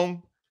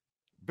 wrong.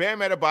 Bam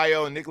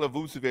Adebayo and Nikola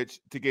Vucevic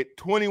to get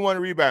 21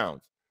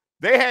 rebounds.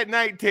 They had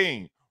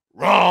 19.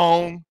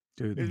 Wrong.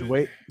 Dude,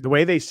 the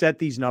way they set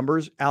these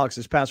numbers, Alex,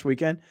 this past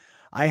weekend,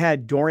 I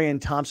had Dorian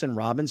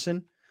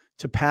Thompson-Robinson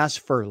to pass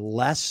for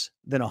less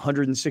than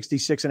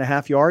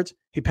 166.5 yards.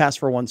 He passed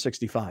for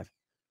 165.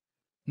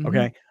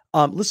 Okay.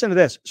 Listen to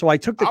this. So I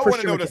took the Christian. I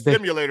want to know the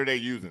simulator they're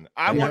using.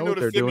 I want to know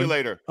the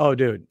simulator. Doing. Oh,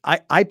 dude.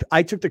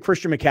 I took the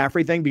Christian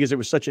McCaffrey thing because it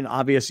was such an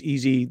obvious,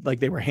 easy, like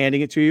they were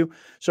handing it to you.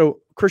 So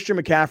Christian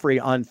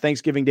McCaffrey on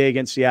Thanksgiving Day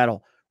against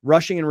Seattle,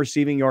 rushing and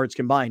receiving yards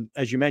combined,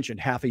 as you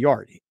mentioned, half a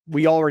yard.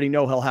 We already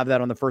know he'll have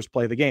that on the first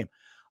play of the game.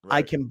 Right.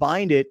 I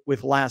combined it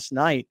with last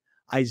night,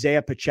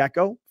 Isaiah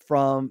Pacheco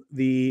from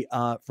the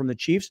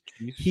Chiefs.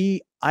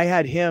 I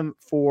had him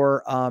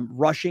for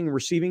rushing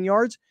receiving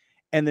yards,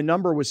 and the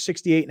number was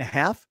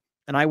 68.5,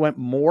 and I went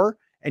more,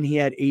 and he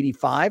had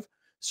 85.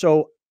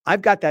 So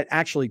I've got that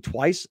actually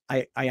twice.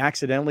 I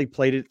accidentally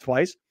played it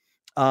twice.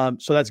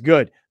 So that's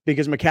good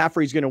because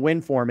McCaffrey's going to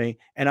win for me,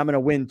 and I'm going to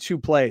win 2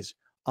 plays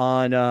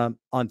on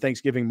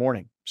Thanksgiving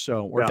morning.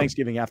 So, or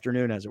Thanksgiving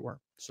afternoon, as it were.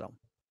 So,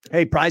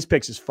 hey, Prize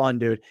Picks is fun,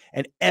 dude.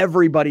 And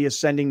everybody is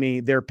sending me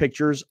their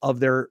pictures of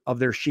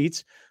their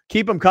sheets.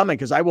 Keep them coming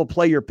because I will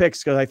play your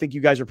picks because I think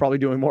you guys are probably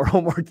doing more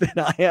homework than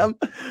I am.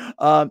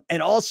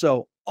 And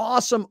also,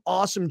 awesome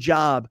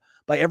job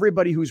by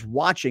everybody who's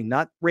watching,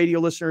 not radio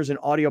listeners and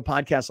audio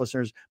podcast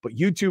listeners, but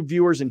YouTube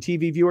viewers and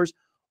TV viewers.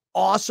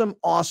 Awesome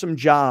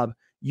job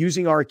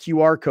using our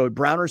QR code.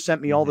 Browner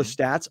sent me all the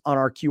stats on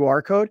our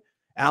QR code.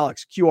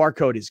 Alex, QR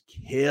code is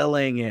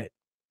killing it.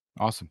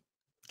 Awesome.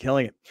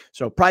 Killing it.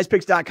 So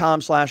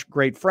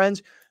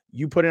prizepicks.com/greatfriends.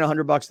 You put in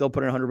 $100, they'll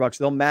put in $100.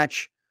 They'll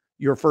match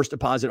your first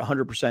deposit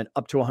 100%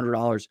 up to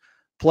 $100.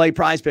 Play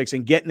Prize Picks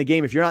and get in the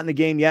game. If you're not in the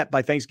game yet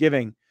by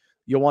Thanksgiving,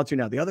 you'll want to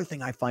now. The other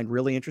thing I find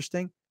really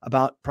interesting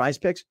about Prize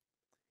Picks,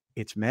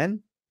 it's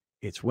men,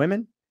 it's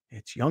women,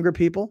 it's younger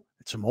people,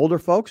 it's some older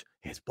folks,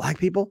 it's black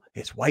people,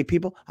 it's white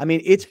people. I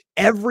mean, it's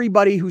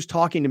everybody who's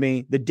talking to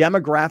me. The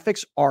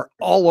demographics are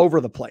all over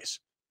the place.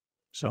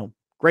 So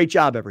great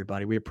job,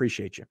 everybody. We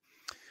appreciate you.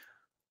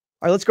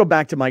 All right, let's go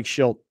back to Mike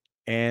Shildt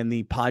and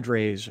the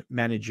Padres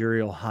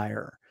managerial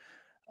hire.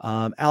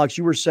 Alex,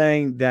 you were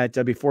saying that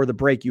before the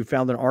break, you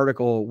found an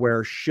article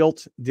where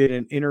Shildt did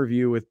an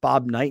interview with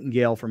Bob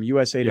Nightingale from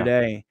USA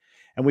Today.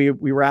 And we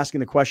were asking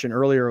the question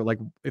earlier, like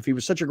if he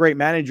was such a great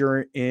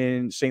manager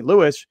in St.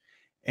 Louis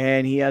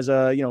and he has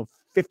a,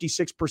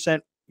 56%,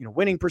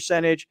 winning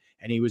percentage,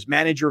 and he was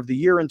manager of the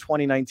year in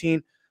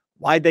 2019,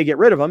 why'd they get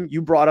rid of him?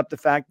 You brought up the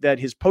fact that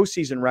his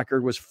postseason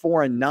record was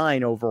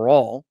 4-9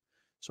 overall.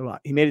 So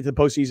he made it to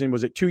the postseason.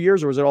 Was it 2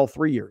 years or was it all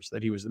 3 years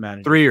that he was the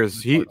manager? 3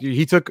 years.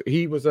 He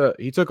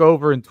took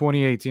over in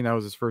 2018. That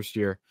was his first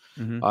year.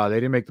 Mm-hmm. They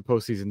didn't make the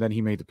postseason. Then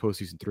he made the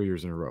postseason 3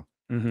 years in a row.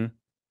 Mm-hmm.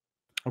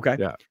 Okay.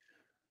 Yeah.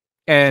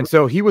 And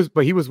so he was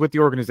with the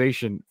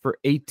organization for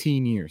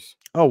 18 years.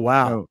 Oh,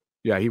 wow. So,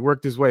 yeah. He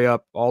worked his way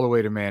up all the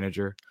way to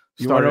manager.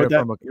 You want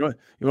to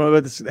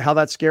know how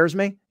that scares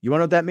me? You want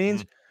to know what that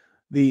means?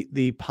 Mm-hmm.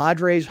 The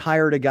Padres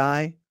hired a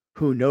guy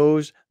who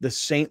knows the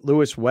St.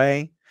 Louis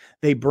way.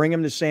 They bring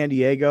him to San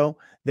Diego.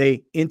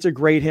 They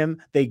integrate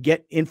him. They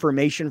get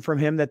information from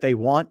him that they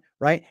want,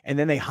 right? And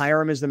then they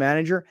hire him as the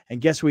manager. And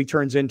guess who he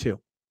turns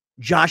into?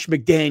 Josh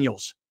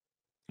McDaniels.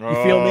 You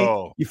feel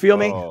me? You feel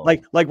me?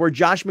 Like where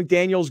Josh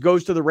McDaniels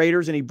goes to the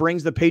Raiders and he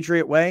brings the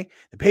Patriot way.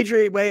 The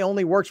Patriot way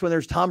only works when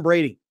there's Tom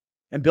Brady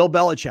and Bill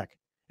Belichick.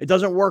 It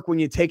doesn't work when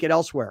you take it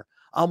elsewhere.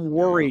 I'm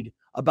worried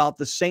about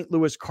the St.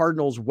 Louis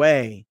Cardinals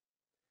way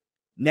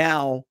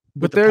now.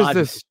 But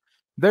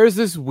there's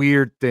this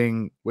weird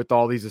thing with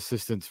all these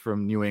assistants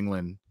from New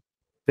England.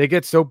 They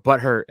get so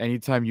butthurt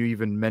anytime you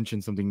even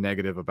mention something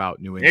negative about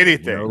New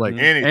England.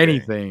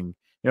 Anything.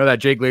 That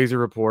Jay Glazer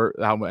report,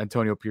 how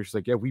Antonio Pierce is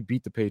like, yeah, we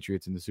beat the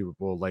Patriots in the Super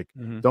Bowl. Like,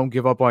 don't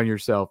give up on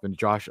yourself. And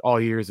Josh, all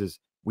he hears is,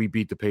 we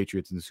beat the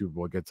Patriots in the Super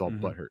Bowl. It gets all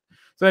butthurt.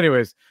 So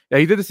anyways,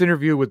 he did this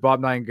interview with Bob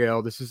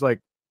Nightingale. This is right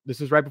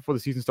before the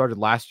season started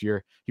last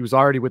year. He was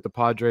already with the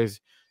Padres.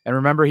 And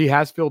remember, he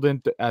has filled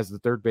in as the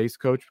third base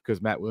coach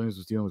because Matt Williams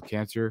was dealing with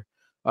cancer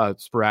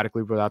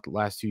sporadically throughout the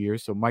last 2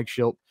 years. So Mike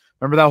Shildt,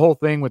 remember that whole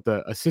thing with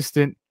the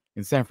assistant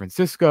in San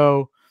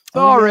Francisco?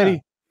 So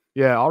already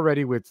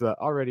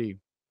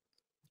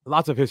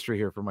lots of history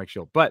here for Mike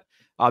Shildt. But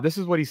this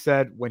is what he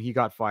said when he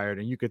got fired,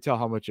 and you could tell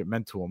how much it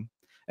meant to him.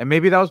 And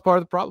maybe that was part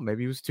of the problem.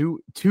 Maybe he was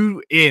too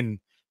in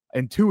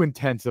and too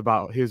intense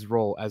about his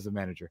role as a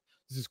manager.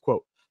 This is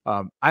quote,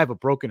 I have a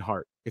broken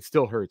heart. It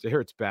still hurts. It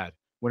hurts bad.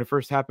 When it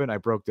first happened, I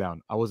broke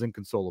down. I was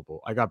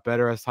inconsolable. I got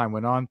better as time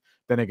went on.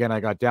 Then again,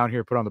 I got down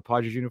here, put on the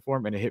Padres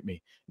uniform, and it hit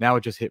me. Now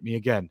it just hit me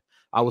again.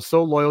 I was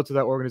so loyal to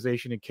that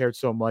organization and cared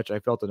so much. I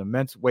felt an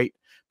immense weight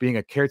being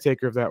a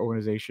caretaker of that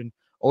organization.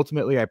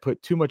 Ultimately, I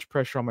put too much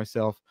pressure on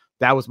myself.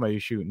 That was my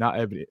issue,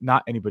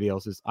 not anybody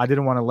else's. I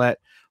didn't want to let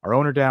our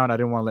owner down. I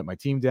didn't want to let my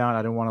team down.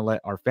 I didn't want to let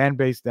our fan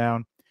base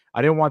down.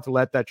 I didn't want to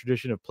let that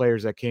tradition of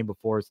players that came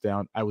before us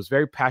down. I was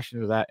very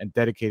passionate of that and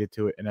dedicated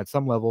to it. And at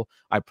some level,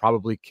 I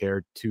probably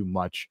cared too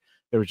much.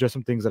 There was just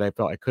some things that I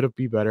felt I could have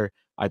been better.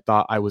 I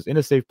thought I was in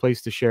a safe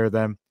place to share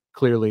them.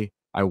 Clearly,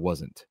 I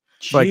wasn't.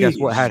 So I guess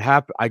what had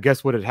happened. I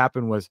guess what had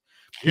happened was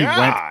he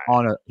went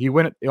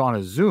on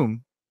a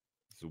Zoom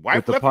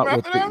with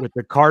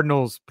the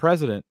Cardinals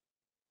president,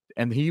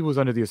 and he was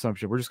under the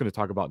assumption we're just going to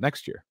talk about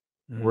next year.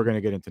 We're going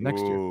to get into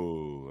next year.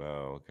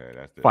 Oh, okay.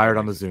 That's fired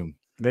on the Zoom.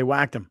 They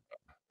whacked him.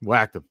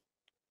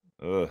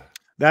 Ugh.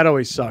 That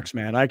always sucks,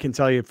 man. I can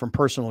tell you from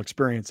personal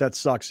experience that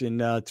sucks. In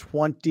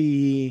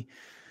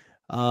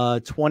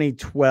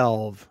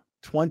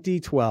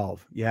 2012.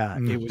 Yeah,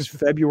 it was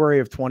February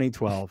of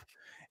 2012,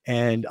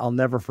 and I'll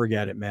never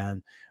forget it,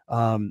 man.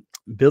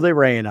 Billy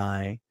Ray and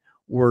I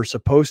were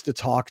supposed to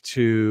talk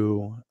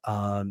to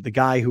the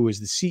guy who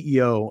was the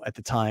CEO at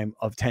the time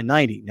of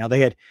 1090. Now they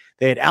had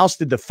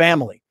ousted the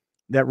family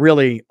that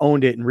really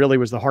owned it and really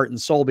was the heart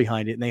and soul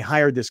behind it. And they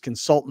hired this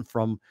consultant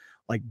from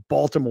like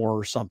Baltimore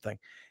or something.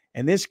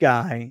 And this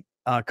guy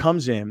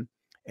comes in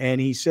and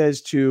he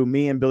says to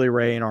me and Billy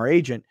Ray and our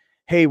agent,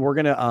 hey, we're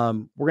going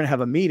to have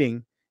a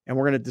meeting and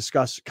we're going to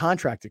discuss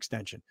contract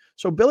extension.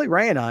 So Billy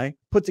Ray and I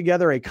put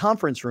together a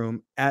conference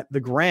room at the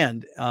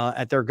Grand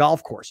at their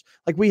golf course.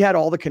 Like we had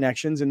all the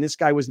connections and this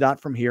guy was not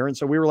from here. And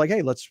so we were like,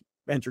 hey, let's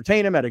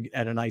entertain him at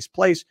a nice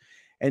place.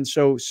 And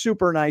so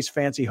super nice,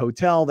 fancy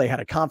hotel. They had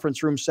a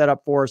conference room set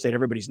up for us. They had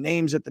everybody's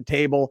names at the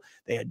table.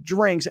 They had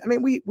drinks. I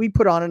mean, we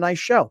put on a nice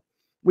show.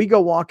 We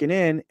go walking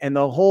in and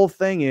the whole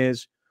thing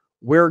is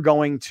we're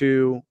going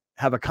to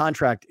have a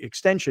contract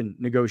extension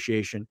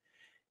negotiation.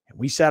 And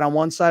we sat on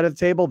one side of the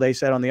table. They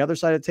sat on the other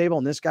side of the table.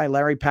 And this guy,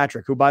 Larry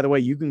Patrick, who, by the way,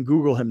 you can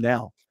Google him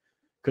now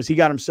because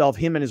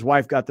him and his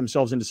wife got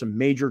themselves into some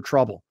major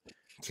trouble.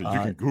 So you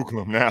can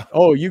Google him now.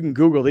 Oh, you can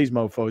Google these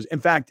mofos. In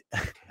fact,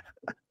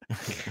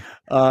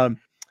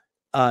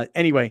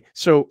 anyway,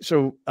 so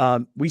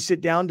we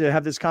sit down to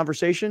have this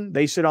conversation.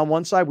 They sit on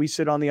one side, we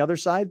sit on the other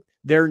side.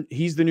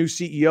 He's the new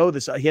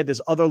CEO. He had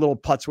this other little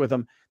putz with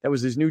him that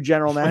was his new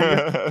general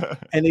manager.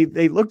 And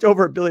they looked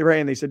over at Billy Ray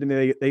and they said to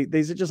me,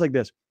 they said just like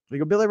this. They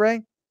go, Billy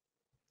Ray,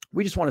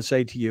 we just want to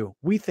say to you,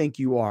 we think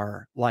you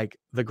are like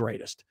the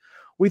greatest.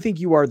 We think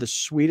you are the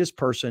sweetest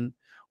person.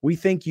 We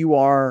think you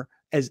are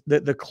as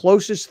the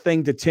closest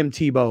thing to Tim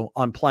Tebow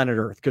on planet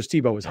Earth, because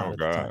Tebow was hot at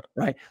the time, God.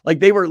 right? Like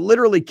they were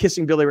literally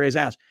kissing Billy Ray's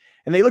ass.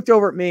 And they looked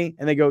over at me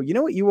and they go, you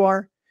know what you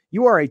are?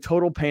 You are a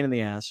total pain in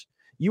the ass.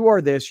 You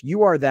are this,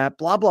 you are that,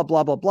 blah, blah,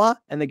 blah, blah, blah.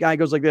 And the guy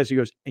goes like this. He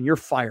goes, and you're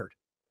fired.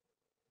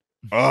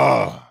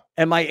 Oh.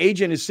 And my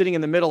agent is sitting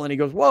in the middle and he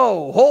goes,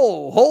 whoa,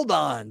 hold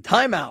on,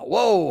 timeout.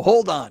 Whoa,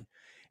 hold on.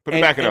 Put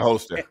it back in the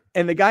holster.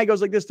 And the guy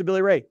goes like this to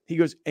Billy Ray. He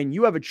goes, and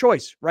you have a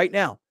choice right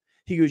now.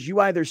 He goes, you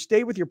either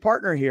stay with your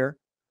partner here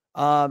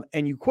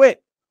and you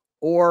quit,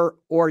 or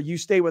you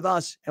stay with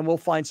us and we'll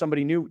find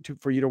somebody new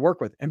for you to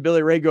work with. And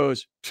Billy Ray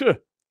goes,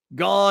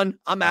 gone.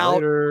 I'm out.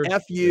 Later.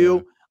 F you.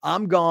 Yeah.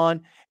 I'm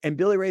gone. And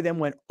Billy Ray then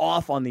went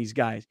off on these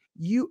guys.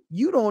 You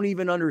don't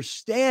even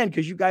understand,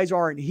 because you guys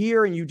aren't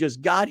here and you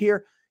just got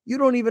here. You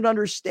don't even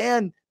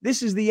understand.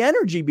 This is the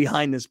energy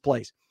behind this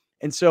place.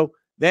 And so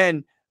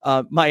then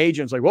my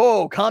agent's like,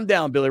 whoa, calm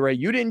down, Billy Ray.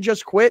 You didn't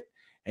just quit.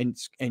 And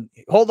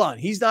hold on,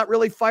 he's not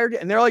really fired.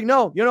 And they're like,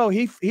 no,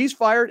 he's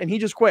fired and he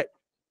just quit.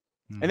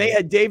 Mm-hmm. And they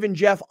had Dave and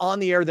Jeff on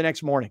the air the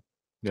next morning.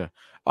 Yeah.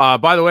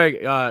 By the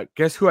way,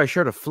 guess who I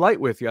shared a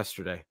flight with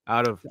yesterday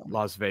out of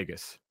Las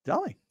Vegas?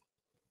 Tell me.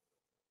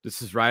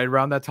 This is right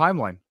around that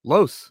timeline.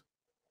 Los.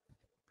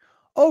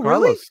 Oh,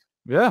 Carlos.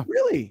 Really? Yeah.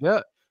 Really?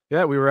 Yeah.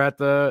 Yeah. We were at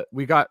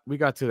we got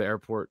to the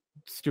airport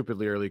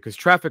stupidly early because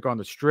traffic on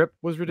the strip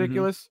was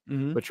ridiculous,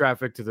 but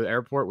traffic to the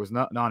airport was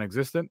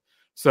non-existent.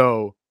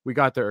 So we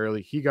got there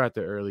early. He got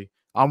there early.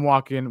 I'm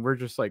walking. We're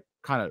just like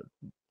kind of,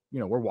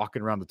 we're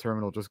walking around the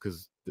terminal just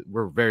because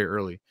we're very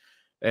early.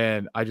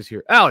 And I just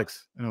hear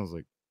Alex. And I was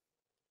like,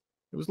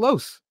 it was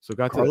Los. So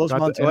Carlos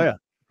Montoya.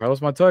 Carlos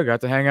Montoya,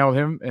 got to hang out with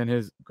him and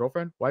his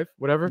girlfriend, wife,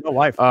 whatever. No,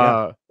 wife.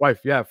 Wife,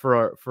 yeah,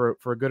 for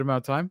a good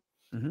amount of time.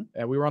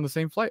 And we were on the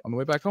same flight on the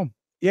way back home.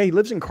 Yeah, he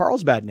lives in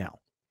Carlsbad now.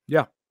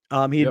 Yeah.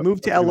 He had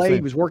moved to LA. He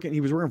was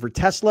working for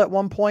Tesla at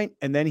one point,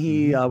 and then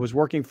he was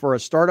working for a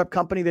startup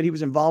company that he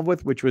was involved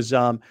with, which was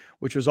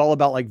all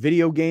about like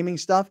video gaming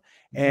stuff.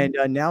 And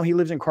now he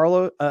lives in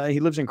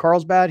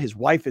Carlsbad. His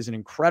wife is an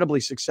incredibly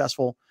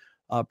successful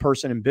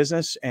person in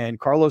business, and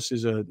Carlos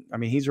is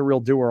he's a real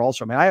doer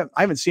also. I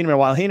haven't seen him in a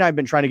while. He and I have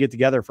been trying to get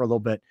together for a little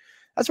bit.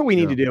 That's what we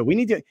need to do. We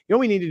need to, what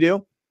we need to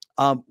do?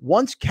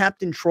 Once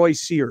Captain Troy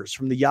Sears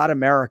from the Yacht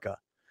America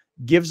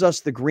gives us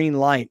the green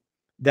light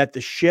that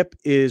the ship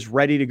is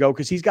ready to go,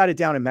 because he's got it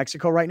down in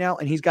Mexico right now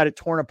and he's got it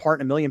torn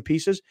apart in a million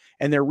pieces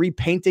and they're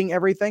repainting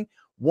everything.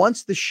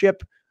 Once the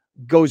ship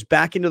goes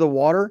back into the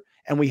water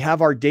and we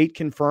have our date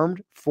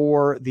confirmed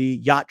for the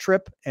yacht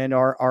trip and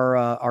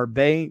our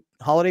Bay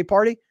holiday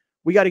party,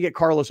 we got to get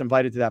Carlos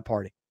invited to that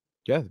party.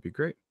 Yeah, that'd be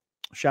great.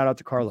 Shout out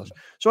to Carlos.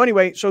 So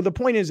anyway, so the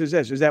point is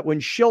that when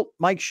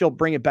Mike Shildt,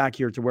 bring it back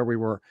here to where we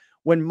were,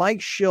 when Mike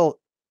Shildt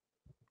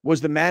was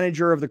the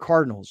manager of the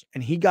Cardinals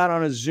and he got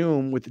on a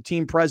Zoom with the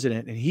team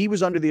president and he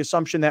was under the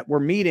assumption that we're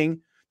meeting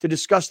to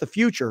discuss the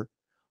future,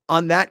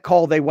 on that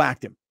call, they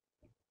whacked him.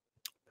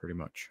 Pretty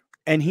much.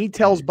 And he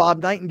tells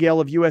Bob Nightingale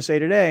of USA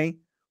Today,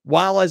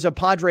 while as a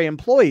Padre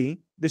employee,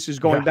 this is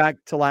going back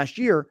to last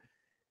year,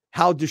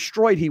 how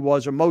destroyed he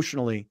was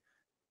emotionally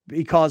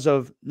because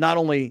of not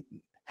only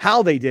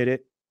how they did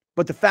it,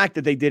 but the fact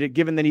that they did it,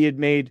 given that he had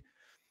made,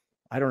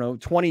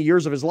 20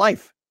 years of his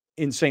life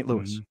in St.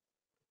 Louis.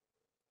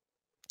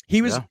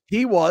 He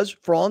was,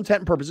 for all intent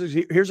and purposes,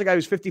 here's a guy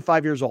who's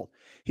 55 years old.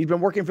 He's been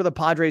working for the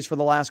Padres for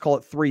the last, call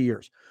it 3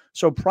 years.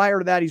 So prior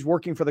to that, he's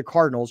working for the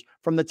Cardinals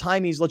from the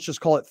time he's, let's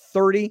just call it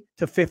 30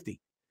 to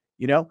 50.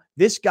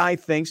 This guy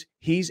thinks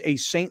he's a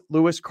St.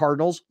 Louis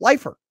Cardinals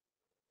lifer.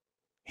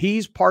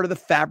 He's part of the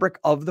fabric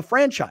of the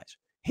franchise.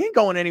 He ain't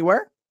going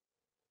anywhere.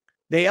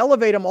 They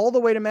elevate him all the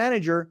way to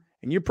manager,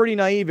 and you're pretty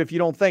naive if you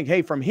don't think,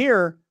 hey, from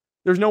here,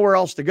 there's nowhere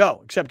else to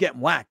go except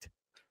getting whacked.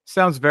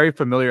 Sounds very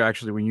familiar,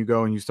 actually, when you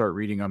go and you start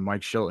reading on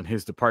Mike Shildt and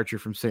his departure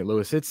from St.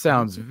 Louis. It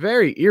sounds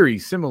very eerie,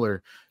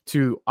 similar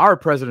to our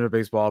president of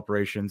baseball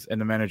operations and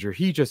the manager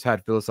he just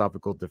had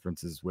philosophical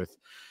differences with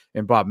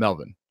in Bob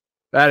Melvin.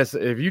 That is,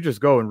 if you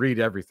just go and read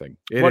everything.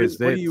 What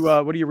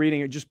are you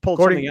reading? Just pulled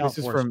something out.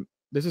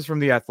 This is from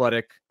The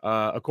Athletic.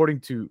 According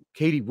to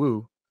Katie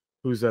Wu,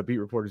 who's a beat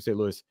reporter in St.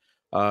 Louis,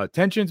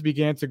 tensions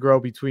began to grow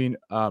between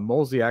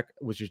Mozeliak,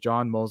 which is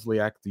John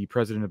Mozeliak, the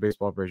president of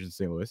baseball operations in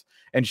St. Louis,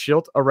 and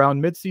Shildt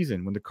around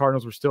midseason when the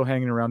Cardinals were still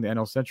hanging around the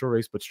NL Central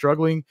race, but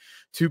struggling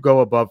to go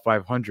above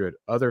 500.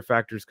 Other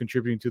factors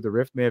contributing to the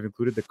rift may have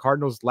included the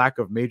Cardinals' lack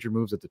of major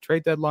moves at the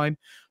trade deadline,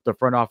 the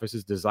front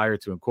office's desire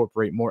to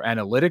incorporate more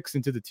analytics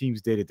into the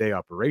team's day-to-day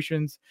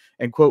operations,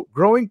 and, quote,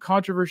 growing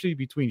controversy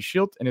between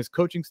Shildt and his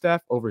coaching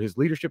staff over his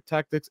leadership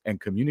tactics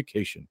and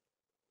communication.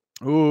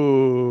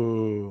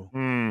 Ooh.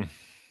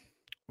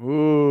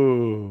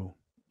 Ooh,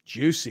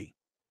 juicy.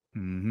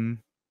 I'm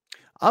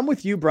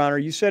with you, Browner.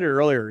 You said it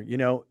earlier.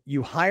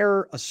 You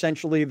hire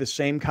essentially the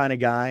same kind of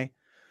guy.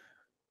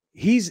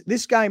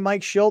 This guy,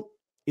 Mike Shildt,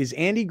 is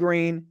Andy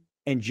Green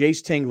and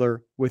Jace Tingler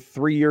with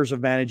 3 years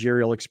of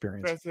managerial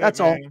experience. That's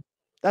all.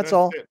 That's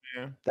all.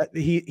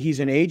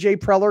 He's an AJ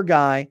Preller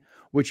guy,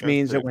 which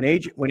means that when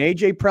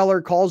AJ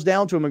Preller calls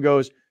down to him and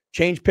goes,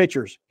 change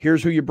pitchers,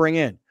 here's who you bring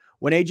in.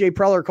 when AJ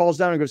Preller calls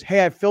down and goes,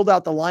 "Hey, I filled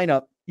out the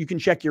lineup. You can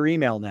check your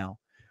email now."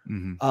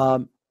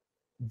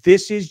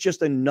 This is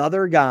just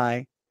another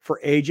guy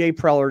for AJ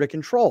Preller to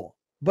control.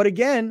 But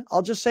again,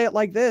 I'll just say it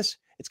like this.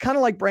 It's kind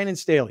of like Brandon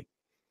Staley.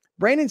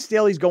 Brandon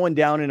Staley's going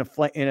down in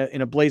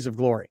a blaze of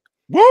glory.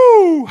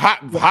 Woo!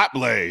 Hot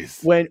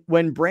blaze.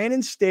 When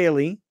Brandon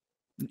Staley,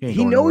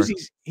 he knows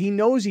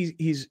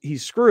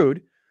he's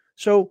screwed.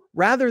 So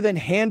rather than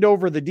hand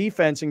over the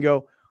defense and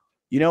go,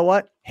 you know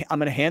what? I'm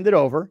going to hand it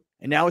over.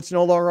 And now it's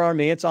no longer on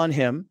me. It's on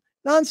him.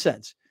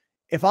 Nonsense.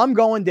 If I'm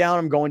going down,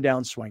 I'm going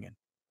down swinging.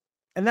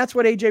 And that's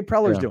what AJ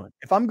Preller's doing.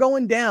 If I'm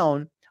going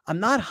down, I'm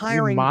not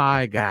hiring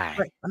my guy.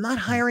 Right, I'm not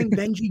hiring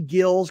Benji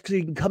Gills because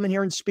he can come in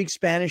here and speak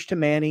Spanish to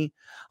Manny.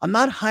 I'm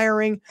not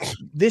hiring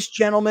this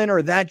gentleman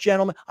or that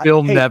gentleman.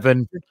 Phil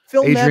Nevin,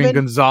 Adrian Nevin.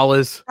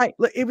 Gonzalez. Right.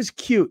 It was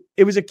cute.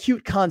 It was a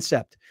cute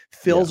concept.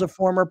 Phil's a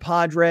former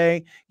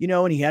Padre,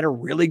 and he had a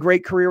really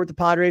great career with the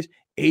Padres.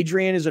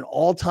 Adrian is an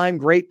all-time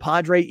great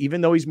Padre,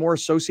 even though he's more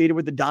associated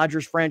with the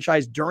Dodgers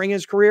franchise during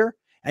his career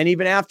and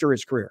even after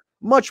his career.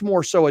 Much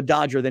more so a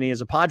Dodger than he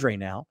is a Padre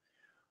now.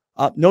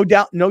 No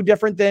doubt, no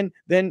different than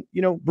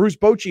Bruce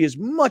Bochy is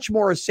much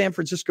more a San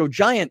Francisco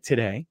Giant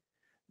today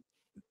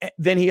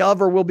than he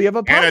ever will be of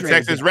a Padre. And a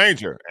Texas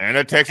Ranger. And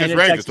a Texas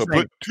Ranger. So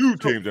put two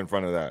teams in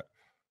front of that.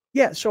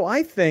 Yeah, so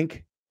I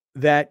think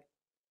that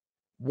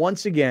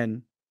once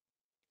again,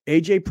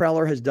 AJ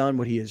Preller has done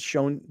what he has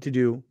shown to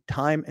do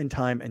time and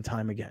time and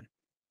time again.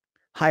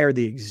 Hire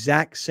the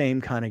exact same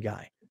kind of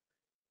guy.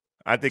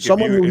 I think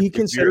someone who he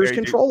considers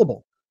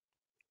controllable.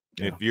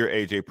 If you're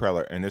AJ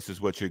Preller and this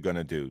is what you're going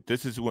to do,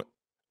 this is what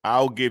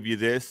I'll give you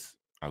this.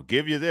 I'll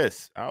give you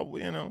this.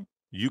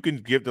 You can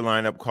give the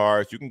lineup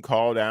cards. You can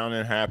call down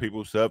and have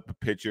people sub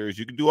pictures.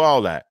 You can do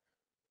all that.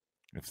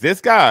 If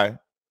this guy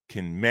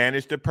can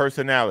manage the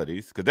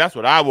personalities, because that's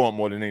what I want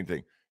more than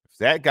anything. If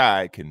that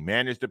guy can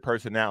manage the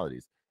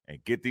personalities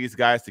and get these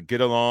guys to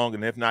get along,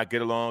 and if not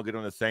get along, get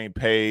on the same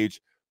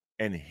page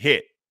and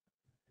hit.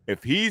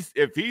 If he's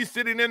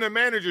sitting in the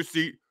manager's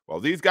seat while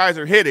these guys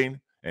are hitting,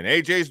 and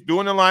AJ's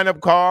doing the lineup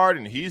card,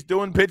 and he's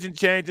doing pitching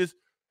changes,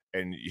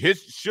 and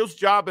Shilt's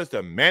job is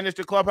to manage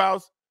the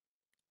clubhouse,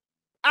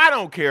 I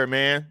don't care,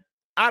 man.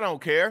 I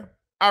don't care.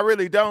 I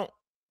really don't.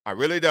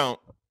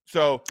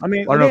 So, I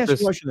mean, I don't know if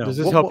does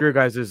this help your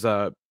guys'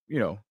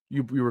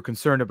 you were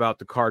concerned about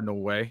the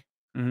Cardinal way.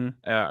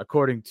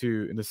 According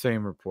to, in the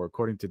same report,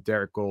 according to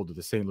Derek Gold of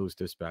the St. Louis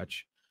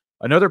Dispatch,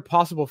 another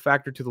possible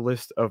factor to the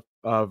list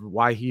of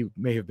why he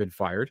may have been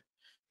fired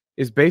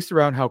is based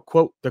around how,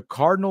 quote, the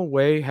Cardinal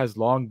way has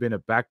long been a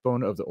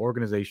backbone of the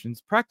organization's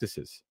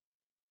practices.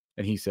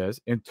 And he says,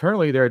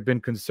 internally, there had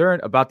been concern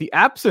about the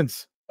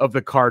absence of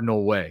the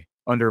Cardinal way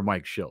under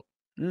Mike Shildt,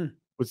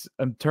 with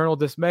internal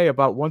dismay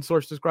about one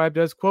source described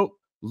as, quote,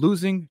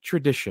 losing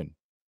tradition.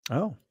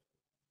 Oh.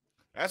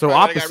 That's so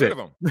opposite.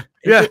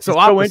 Yeah,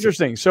 so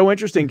interesting. So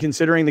interesting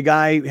considering the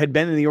guy had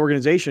been in the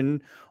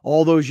organization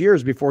all those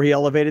years before he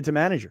elevated to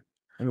manager.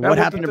 I mean, what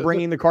happened to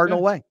bringing the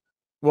Cardinal way?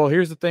 Well,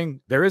 here's the thing.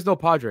 There is no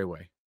Padre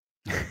way.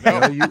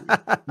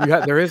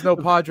 There is no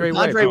Padre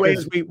way. Padre way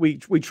is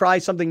we try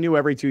something new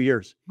every 2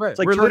 years. Right. It's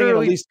like turning in a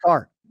leased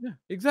car. Yeah,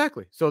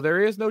 exactly. So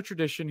there is no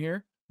tradition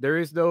here. There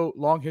is no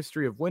long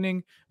history of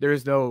winning. There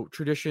is no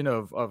tradition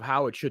of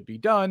how it should be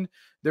done.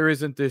 There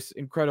isn't this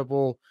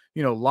incredible,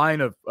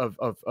 line of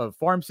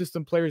farm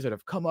system players that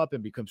have come up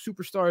and become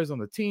superstars on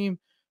the team.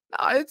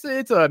 No,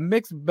 it's a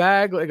mixed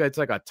bag. It's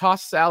like a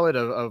tossed salad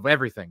of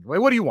everything. Like,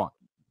 what do you want?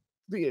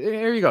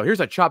 Here you go. Here's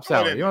a chopped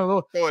salad. You want a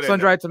little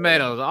sun-dried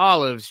tomatoes,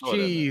 olives,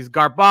 cheese,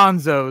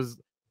 garbanzos,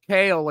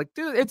 kale. Like,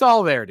 dude, it's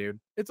all there, dude.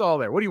 It's all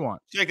there. What do you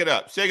want? Shake it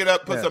up.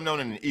 Put something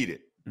on it and eat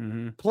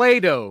it.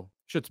 Play-Doh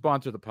should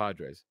sponsor the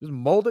Padres. Just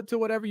mold it to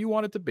whatever you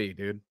want it to be,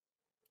 dude.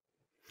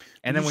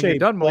 And then when you're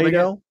done molding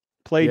it,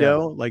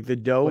 Play-Doh, like the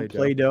dough,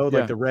 Play-Doh,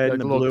 like the red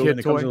and the blue, and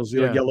it comes in those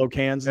yellow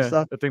cans and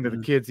stuff. The thing that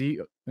the kids eat,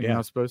 you're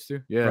not supposed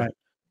to. Yeah, right.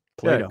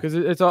 Play-Doh, because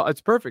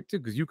it's perfect too,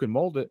 because you can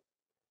mold it.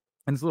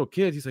 And this little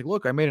kid, he's like,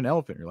 "Look, I made an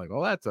elephant." You're like,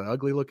 "Oh, that's an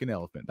ugly looking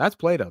elephant." That's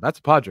Play-Doh. That's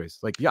Padres.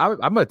 Like, yeah,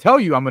 I'm going to tell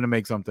you, I'm going to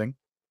make something,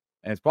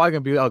 and it's probably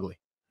going to be ugly.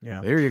 Yeah,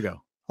 there you go.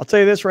 I'll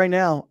tell you this right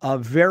now: a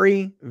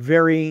very,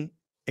 very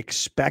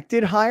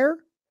expected hire.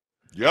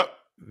 Yep.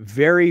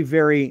 Very,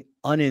 very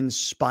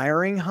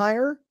uninspiring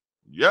hire.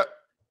 Yep.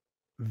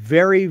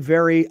 Very,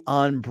 very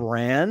on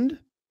brand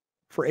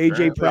for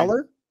AJ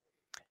Preller.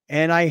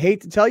 And I hate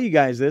to tell you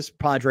guys this,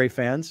 Padre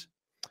fans.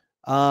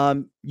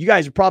 You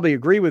guys probably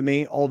agree with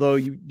me, although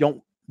you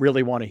don't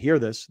really want to hear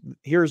this.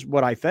 Here's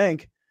what I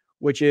think,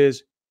 which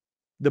is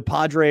the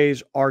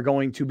Padres are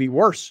going to be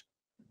worse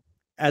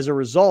as a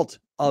result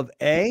of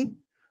A,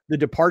 the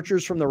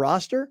departures from the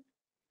roster,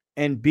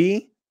 and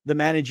B, the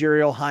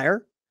managerial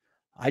hire.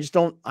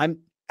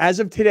 As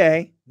of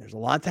today, there's a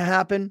lot to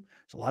happen.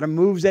 There's a lot of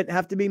moves that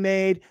have to be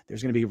made.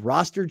 There's going to be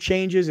roster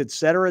changes, et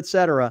cetera, et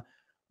cetera.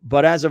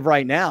 But as of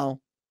right now,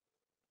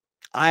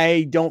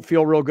 I don't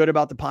feel real good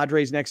about the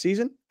Padres next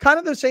season. Kind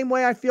of the same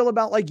way I feel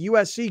about like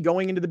USC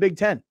going into the Big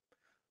Ten.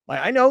 Like,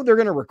 I know they're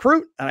going to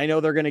recruit, and I know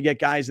they're going to get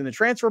guys in the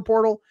transfer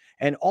portal,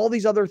 and all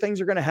these other things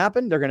are going to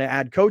happen. They're going to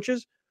add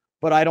coaches,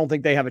 but I don't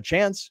think they have a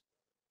chance.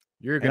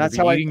 You're going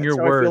to be eating your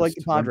words. I feel like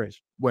the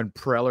Padres. When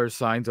Preller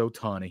signs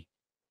Ohtani.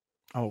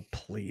 Oh,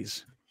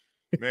 please.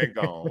 Man,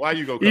 gone. Why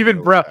you go?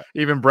 Even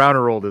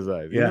Browner rolled his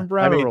eyes. Yeah. Even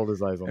Browner rolled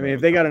his eyes on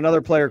if they got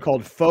another player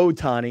called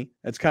Fotani,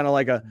 that's kind of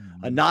like a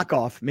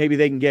knockoff. Maybe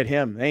they can get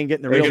him. They ain't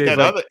getting the real.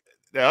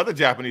 That other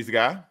Japanese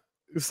guy.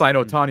 Sign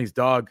Ohtani's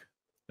dog.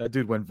 That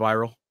dude went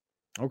viral.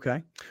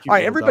 Okay. All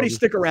right, everybody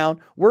stick around.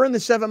 We're in the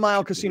 7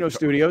 Mile Casino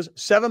studios,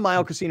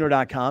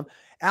 7milecasino.com.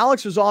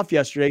 Alex was off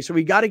yesterday, so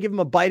we got to give him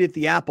a bite at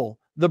the apple,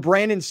 the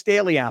Brandon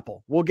Staley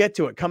apple. We'll get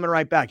to it. Coming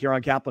right back here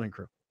on Kaplan and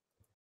Crew.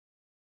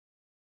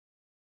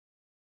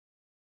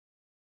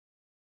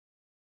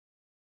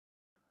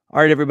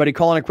 All right, everybody,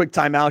 calling a quick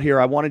timeout here.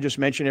 I want to just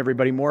mention,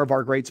 everybody, more of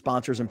our great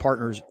sponsors and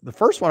partners. The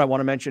first one I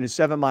want to mention is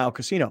 7 Mile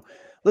Casino.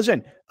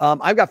 Listen,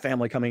 I've got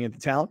family coming into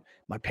town.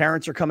 My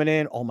parents are coming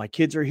in. All my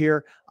kids are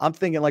here. I'm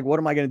thinking, like, what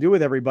am I going to do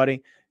with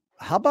everybody?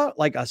 How about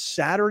like a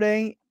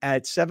Saturday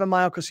at 7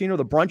 Mile Casino?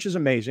 The brunch is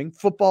amazing.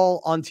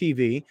 Football on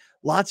TV.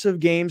 Lots of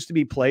games to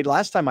be played.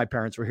 Last time my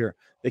parents were here,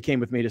 they came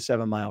with me to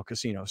 7 Mile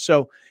Casino.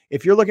 So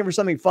if you're looking for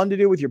something fun to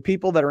do with your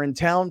people that are in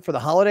town for the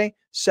holiday,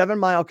 7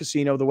 Mile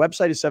Casino. The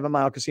website is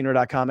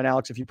 7milecasino.com. And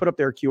Alex, if you put up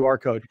their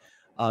QR code,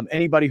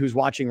 anybody who's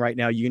watching right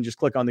now, you can just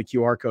click on the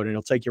QR code and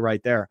it'll take you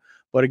right there.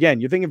 But again,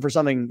 you're thinking for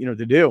something,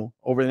 to do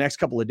over the next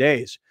couple of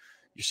days.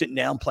 You're sitting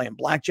down playing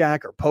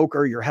blackjack or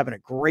poker. You're having a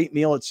great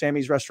meal at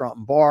Sammy's Restaurant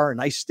and Bar, a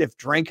nice stiff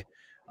drink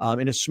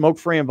in a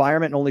smoke-free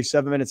environment, and only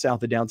 7 minutes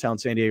south of downtown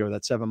San Diego.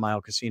 That's 7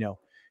 Mile Casino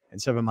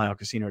and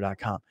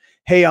 7milecasino.com.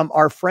 Hey,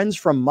 our friends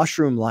from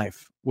Mushroom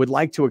Life would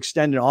like to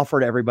extend an offer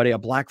to everybody, a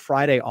Black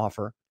Friday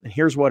offer. And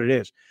here's what it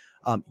is.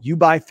 You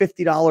buy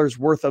 $50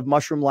 worth of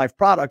Mushroom Life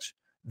products,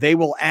 they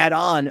will add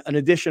on an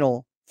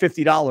additional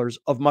 $50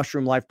 of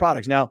Mushroom Life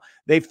products. Now,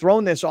 they've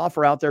thrown this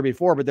offer out there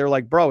before, but they're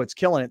like, bro, it's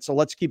killing it. So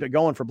let's keep it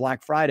going for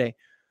Black Friday.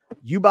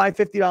 You buy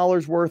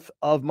 $50 worth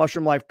of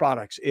Mushroom Life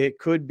products. It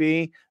could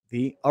be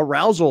the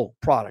arousal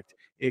product.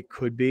 It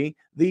could be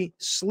the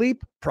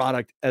sleep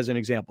product, as an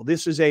example.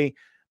 This is a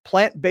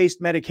plant-based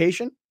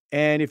medication.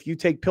 And if you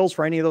take pills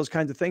for any of those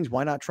kinds of things,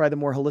 why not try the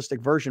more holistic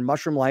version?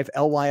 Mushroom Life,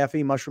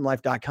 LYFE,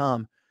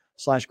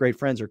 mushroomlife.com/great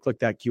friends, or click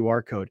that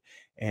QR code.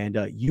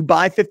 And you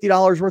buy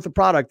 $50 worth of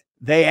product,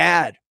 they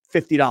add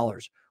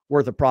 $50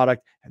 worth of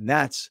product. And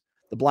that's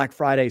the Black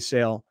Friday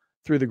sale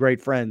through the great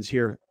friends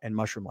here in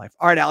Mushroom Life.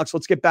 All right, Alex,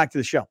 let's get back to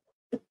the show.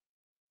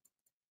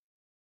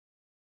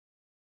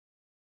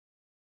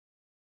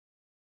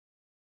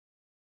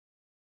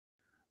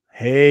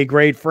 Hey,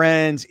 great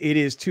friends. It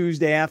is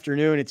Tuesday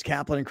afternoon. It's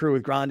Kaplan and Crew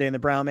with Grande and the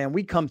Brown Man.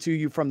 We come to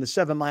you from the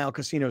 7 Mile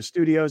Casino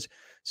studios,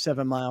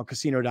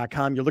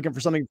 7milecasino.com. You're looking for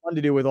something fun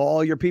to do with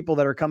all your people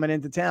that are coming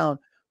into town.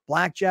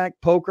 Blackjack,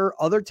 poker,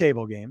 other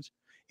table games,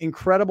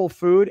 incredible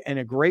food, and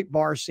a great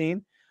bar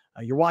scene.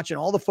 You're watching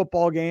all the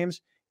football games,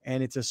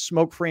 and it's a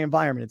smoke-free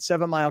environment. It's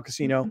 7 Mile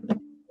Casino,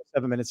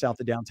 7 minutes south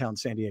of downtown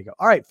San Diego.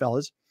 All right,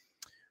 fellas.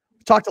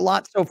 We've talked a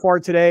lot so far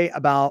today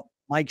about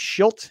Mike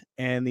Shildt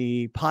and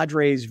the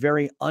Padres'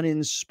 very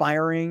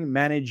uninspiring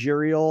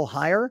managerial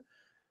hire.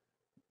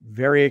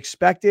 Very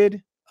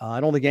expected.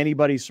 I don't think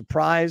anybody's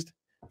surprised.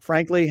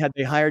 Frankly, had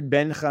they hired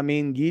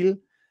Benjamin Gil,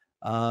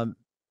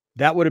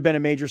 that would have been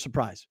a major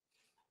surprise.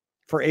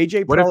 For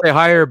AJ, what if they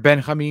hire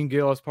Benjamin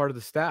Gil as part of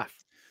the staff?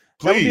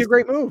 That would be a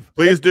great move.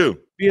 Please do.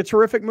 Be a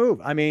terrific move.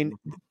 I mean,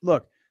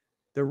 look,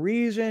 the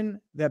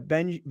reason that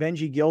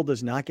Benji Gil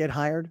does not get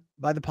hired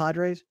by the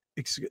Padres,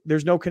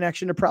 there's no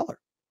connection to Preller.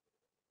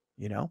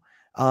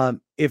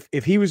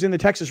 If he was in the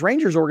Texas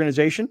Rangers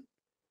organization,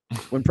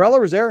 when Preller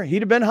was there,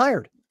 he'd have been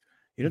hired.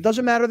 It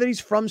doesn't matter that he's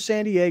from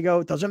San Diego.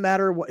 It doesn't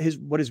matter what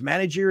his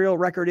managerial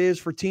record is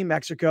for Team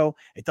Mexico.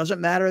 It doesn't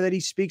matter that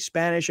he speaks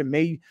Spanish and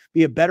may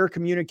be a better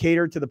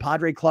communicator to the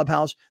Padre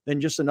clubhouse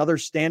than just another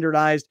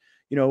standardized,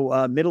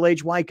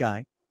 middle-aged white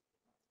guy.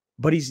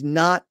 But he's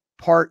not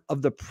part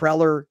of the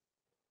Preller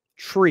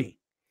tree.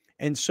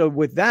 And so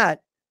with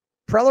that,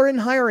 Preller isn't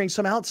hiring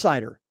some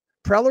outsider.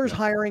 Preller's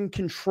hiring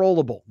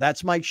controllable.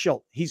 That's Mike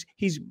Shildt. He's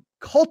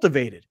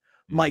cultivated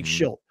Mike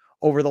Shildt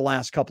over the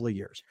last couple of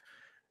years.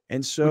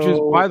 And so, which is,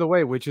 by the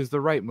way, the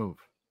right move.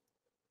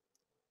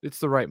 It's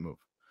the right move.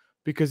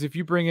 Because if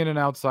you bring in an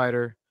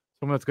outsider,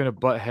 someone that's going to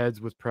butt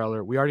heads with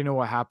Preller, we already know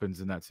what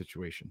happens in that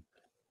situation.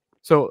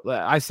 So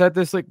I said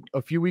this like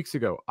a few weeks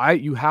ago.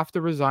 You have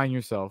to resign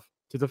yourself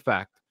to the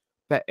fact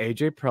that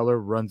AJ Preller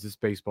runs this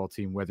baseball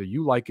team, whether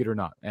you like it or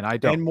not. And I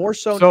don't. And more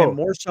so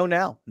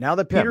now. Now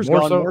that Peter's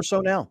gone, more so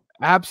now.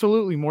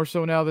 Absolutely, more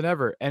so now than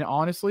ever. And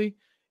honestly,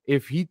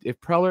 if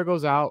Preller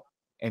goes out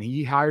and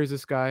he hires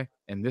this guy,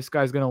 and this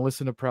guy's going to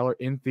listen to Preller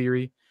in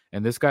theory,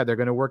 and this guy, they're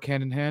going to work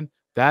hand in hand,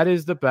 that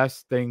is the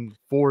best thing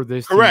for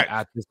this team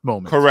at this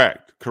moment.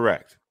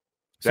 Correct.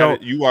 So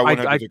you are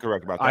 100%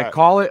 correct about that. I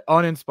call it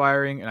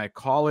uninspiring, and I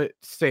call it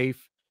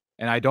safe,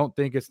 and I don't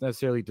think it's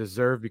necessarily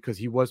deserved because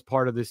he was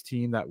part of this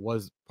team that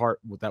was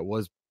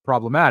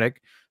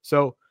problematic.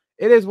 So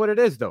it is what it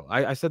is, though.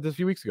 I said this a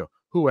few weeks ago.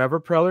 whoever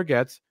Preller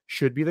gets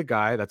should be the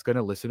guy that's going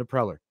to listen to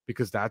Preller,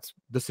 because that's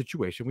the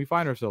situation we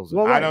find ourselves in.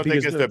 Well, right, I don't think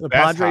because it's the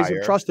best Padres hire.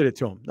 have trusted it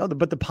to him. No,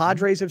 but the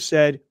Padres have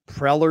said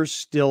Preller's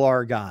still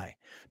our guy.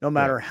 No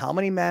matter how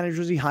many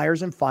managers he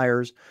hires and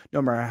fires,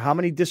 no matter how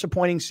many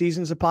disappointing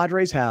seasons the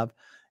Padres have,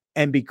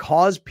 and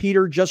because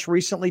Peter just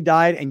recently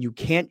died and you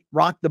can't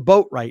rock the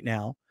boat right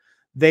now,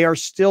 they are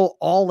still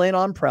all in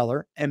on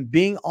Preller. And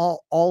being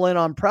all in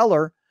on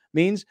Preller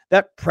means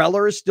that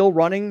Preller is still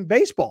running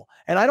baseball.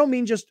 And I don't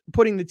mean just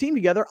putting the team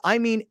together. I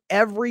mean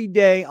every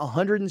day,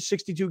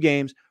 162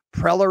 games,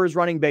 Preller is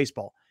running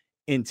baseball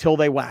until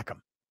they whack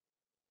him.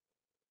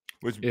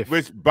 Which,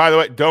 by the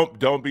way,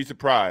 don't be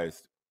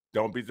surprised.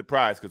 Don't be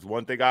surprised, because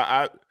one thing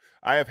I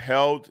have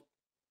held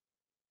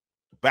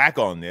back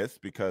on this,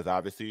 because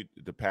obviously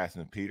the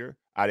passing of Peter,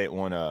 I didn't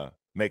want to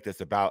make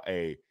this about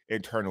a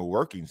internal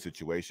working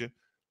situation.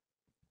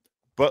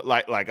 But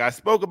like I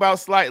spoke about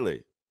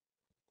slightly,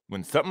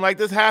 when something like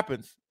this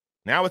happens,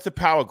 now it's a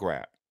power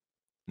grab.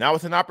 Now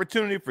it's an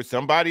opportunity for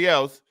somebody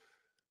else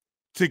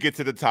to get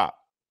to the top.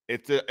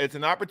 It's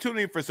an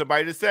opportunity for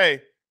somebody to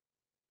say,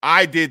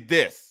 I did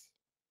this.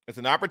 It's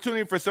an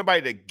opportunity for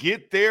somebody to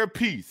get their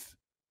piece.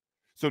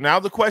 So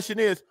now the question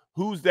is,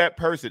 who's that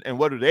person and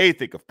what do they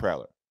think of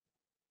Preller?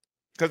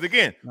 Because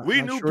again,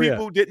 we knew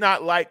people did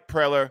not like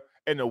Preller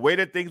and the way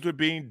that things were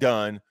being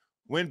done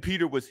when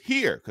Peter was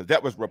here, because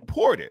that was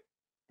reported.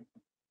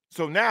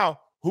 So now,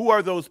 who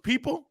are those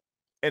people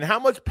and how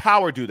much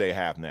power do they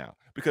have now?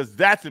 Because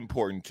that's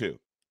important too.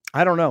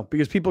 I don't know,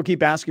 because people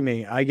keep asking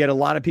me. I get a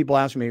lot of people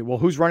asking me, well,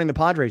 who's running the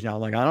Padres now?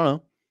 I'm like, I don't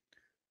know.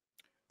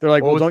 They're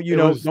like, well, don't you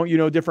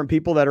know different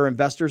people that are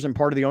investors and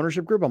part of the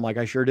ownership group? I'm like,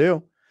 I sure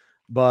do.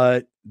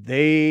 But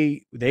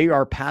they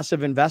are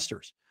passive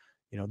investors.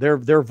 You know,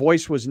 their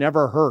voice was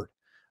never heard.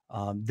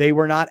 They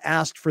were not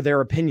asked for their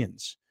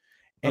opinions.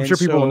 I'm sure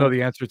people will know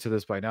the answer to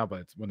this by now,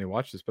 but when they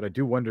watch this. But I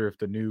do wonder if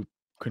the new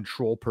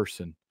control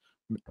person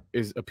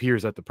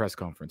appears at the press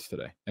conference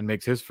today and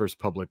makes his first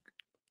public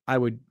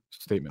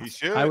statement. He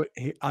should.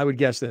 I would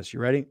guess this. You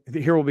ready?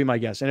 Here will be my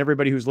guess. And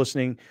everybody who's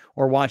listening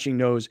or watching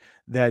knows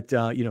that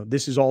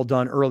this is all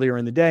done earlier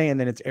in the day and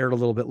then it's aired a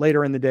little bit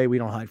later in the day. We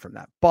don't hide from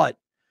that. But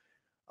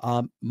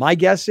my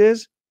guess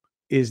is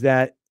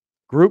that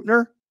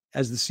Grupner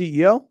as the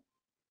CEO,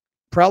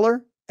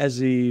 Preller as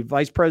the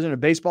vice president of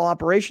baseball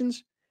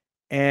operations,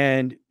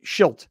 and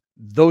Shildt.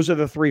 Those are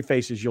the three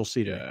faces you'll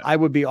see today. I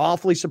would be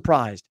awfully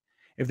surprised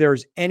if there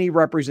is any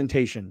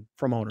representation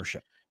from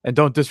ownership. And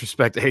don't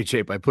disrespect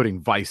AJ by putting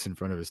vice in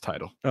front of his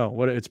title.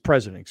 Oh, it's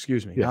president.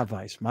 Excuse me, not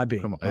vice. My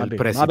bad. Come on,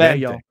 my bad,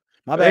 y'all.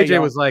 My bad,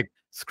 AJ was like,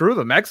 screw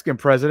the Mexican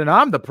president.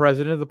 I'm the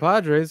president of the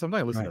Padres. I'm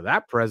not listening to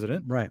that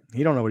president. Right.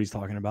 He don't know what he's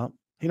talking about.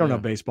 He don't know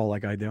baseball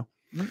like I do.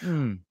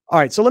 All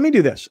right. So let me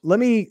do this. Let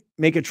me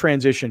make a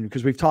transition,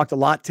 because we've talked a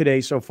lot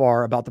today so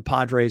far about the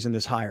Padres and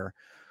this hire.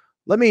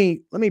 Let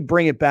me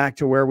bring it back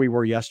to where we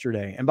were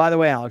yesterday. And by the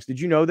way, Alex, did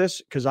you know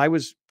this? Because I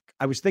was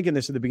thinking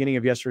this at the beginning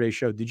of yesterday's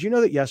show. Did you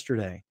know that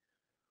yesterday,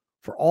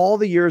 for all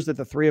the years that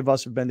the three of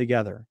us have been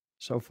together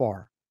so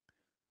far,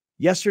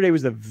 yesterday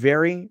was the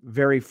very,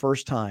 very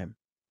first time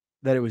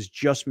that it was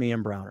just me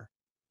and Browner?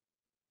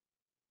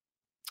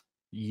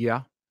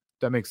 Yeah,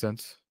 that makes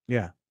sense.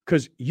 Yeah.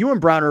 Because you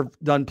and Browner have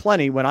done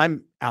plenty when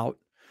I'm out.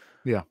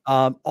 Yeah.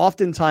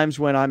 Oftentimes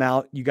when I'm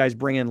out, you guys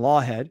bring in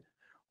Lawhead.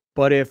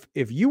 But if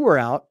you were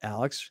out,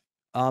 Alex,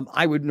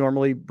 I would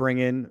normally bring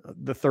in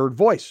the third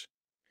voice.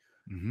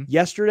 Mm-hmm.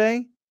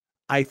 Yesterday,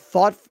 I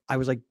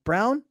was like,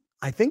 Brown,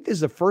 I think this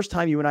is the first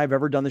time you and I have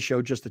ever done the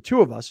show, just the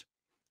two of us.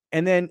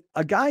 And then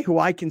a guy who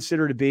I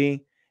consider to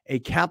be a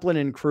Kaplan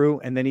and crew,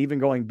 and then even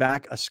going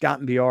back, a Scott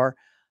and BR,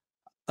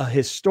 a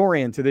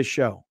historian to this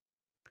show,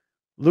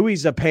 Louis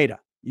Zapata.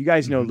 You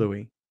guys know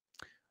Louis.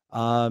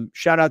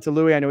 Shout out to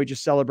Louis. I know he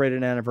just celebrated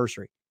an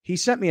anniversary. He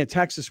sent me a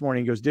text this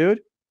morning. He goes,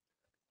 dude,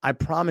 I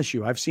promise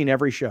you, I've seen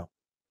every show.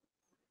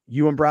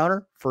 You and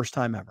Browner, first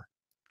time ever.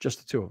 Just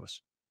the two of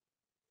us.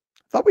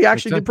 Thought we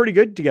actually did pretty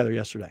good together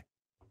yesterday.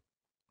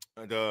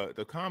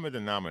 The common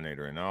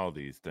denominator in all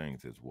these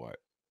things is what?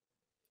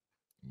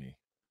 Me.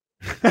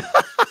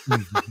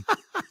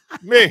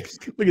 Me.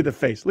 Look at the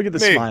face. Look at the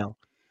smile.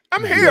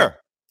 I'm here.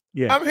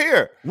 Yeah. I'm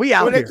here. We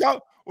out here.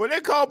 When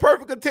they call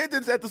perfect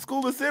attendance at the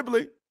school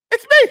assembly,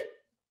 it's me.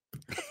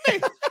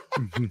 It's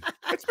me.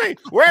 It's me.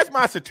 Where's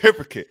my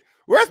certificate?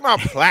 Where's my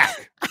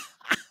plaque?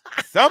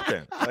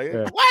 Something.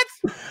 What?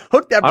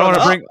 Hook that. I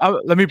want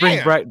to let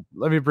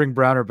me bring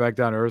Browner back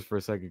down to earth for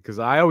a second, because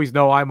I always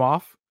know I'm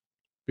off,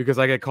 because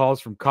I get calls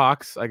from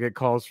Cox, I get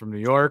calls from New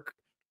York.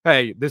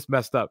 Hey, this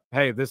messed up.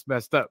 Hey, this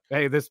messed up.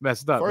 Hey, this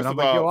messed up. And I'm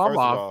like, yo, I'm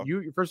off.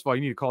 First of all,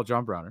 you need to call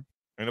John Browner.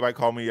 Anybody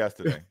called me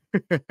yesterday?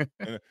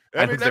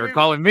 They were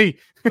calling me.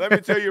 Let me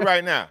tell you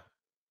right now,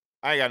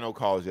 I ain't got no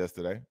calls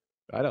yesterday.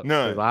 I don't.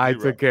 None. I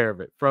took care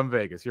of it from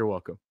Vegas. You're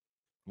welcome.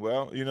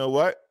 Well, you know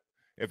what?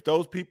 If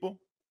those people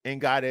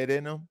ain't got it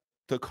in them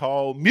to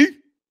call me,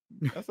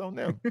 that's on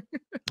them.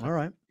 All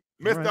right.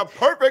 Mr.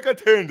 Perfect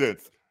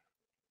Attendance.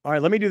 All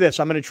right, let me do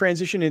this. I'm going to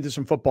transition into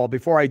some football.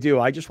 Before I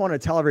do, I just want to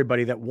tell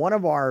everybody that one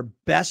of our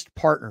best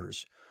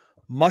partners,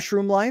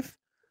 Mushroom Life,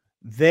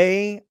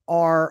 They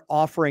are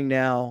offering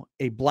now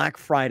a Black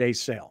Friday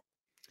sale.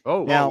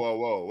 Oh, now,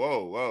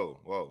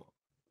 whoa.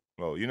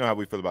 You know how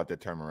we feel about that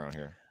term around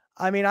here.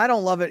 I mean, I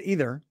don't love it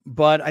either,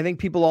 but I think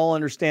people all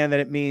understand that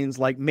it means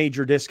like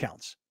major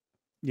discounts.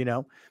 You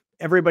know,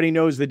 everybody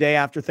knows the day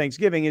after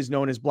Thanksgiving is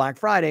known as Black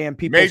Friday, and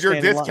people major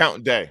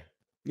discount day.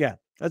 Yeah,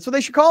 that's what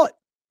they should call it.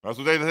 That's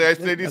what they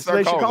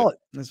should call it.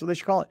 That's what they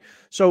should call it.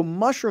 So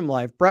Mushroom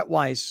Life, Brett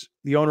Weiss,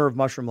 the owner of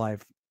Mushroom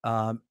Life,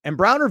 and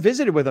Browner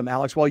visited with him,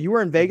 Alex, while you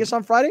were in Vegas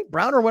on Friday.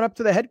 Browner went up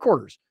to the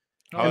headquarters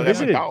and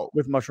visited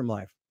with Mushroom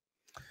Life.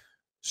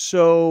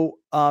 So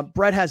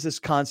Brett has this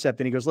concept,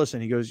 and he goes, listen,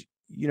 he goes,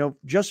 you know,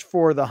 just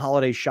for the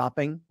holiday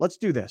shopping, let's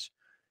do this.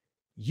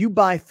 You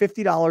buy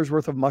 $50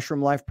 worth of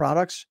Mushroom Life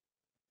products,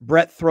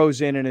 Brett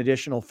throws in an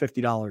additional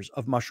 $50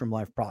 of Mushroom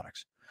Life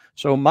products.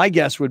 So my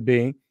guess would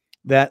be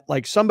that,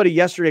 like, somebody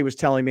yesterday was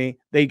telling me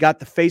they got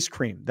the face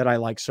cream that I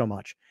like so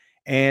much.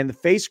 And the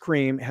face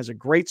cream has a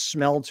great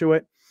smell to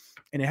it,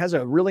 and it has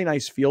a really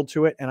nice feel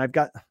to it. And I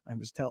got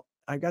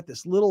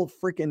this little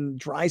freaking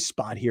dry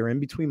spot here in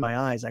between my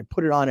eyes. I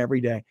put it on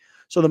every day.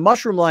 So the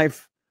Mushroom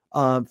Life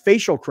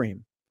facial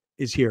cream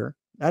is here.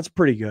 That's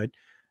pretty good.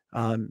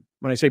 When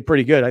I say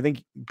pretty good, I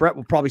think Brett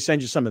will probably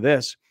send you some of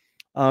this.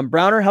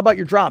 Browner, how about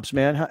your drops,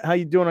 man? How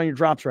you doing on your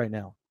drops right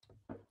now?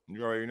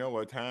 You already know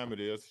what time it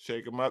is.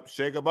 Shake them up,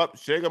 shake them up,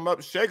 shake them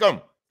up, shake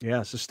them.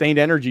 Yeah, sustained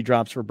energy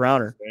drops for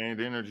Browner.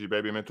 Sustained energy,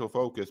 baby. Mental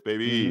focus,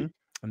 baby. Mm-hmm.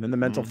 And then the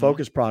mental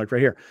focus product right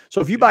here. So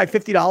if you buy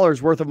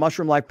 $50 worth of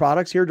Mushroom Life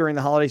products here during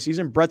the holiday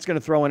season, Brett's going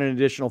to throw in an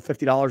additional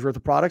 $50 worth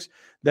of products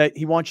that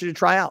he wants you to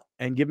try out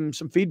and give him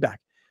some feedback.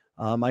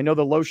 I know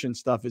the lotion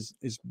stuff is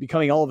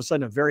becoming all of a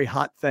sudden a very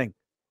hot thing.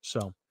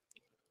 So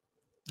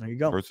there you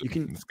go. First you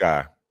can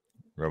sky.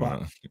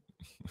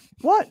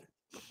 What?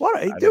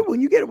 What, dude?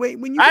 When you get away,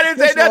 when you I didn't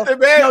say nothing,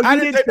 man. No,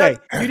 you did say.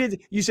 You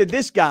did. You said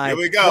this guy. Here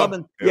we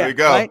go. Here we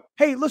go. Right?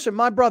 Hey, listen,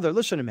 my brother.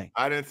 Listen to me.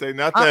 I didn't say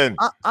nothing.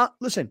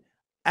 Listen.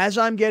 As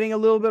I'm getting a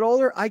little bit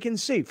older, I can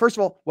see. First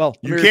of all, well,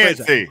 you can't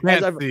see.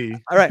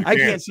 All right, I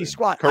can't see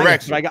squat.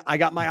 Correct. I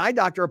got my eye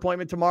doctor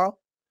appointment tomorrow.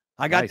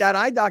 I got that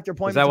eye doctor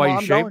appointment. Is that tomorrow. why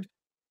you shaved?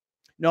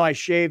 No, I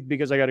shaved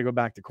because I got to go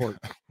back to court.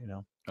 You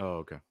know. Oh,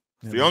 okay.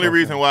 It's the only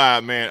reason why,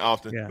 man,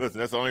 Austin. Yeah. Listen,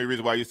 that's the only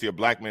reason why you see a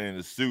black man in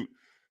a suit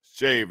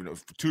shaved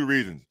for two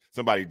reasons: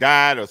 somebody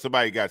died or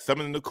somebody got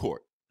summoned in the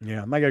court.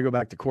 Yeah, I might got to go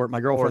back to court.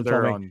 My girlfriend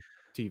told me on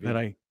TV that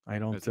I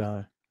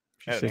don't.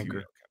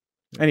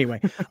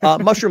 Anyway,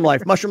 Mushroom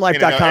Life,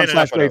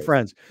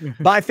 mushroomlife.com/great-friends.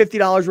 Buy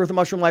 $50 worth of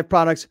Mushroom Life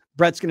products.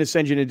 Brett's going to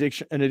send you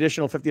an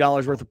additional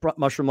 $50 worth of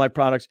Mushroom Life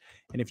products.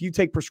 And if you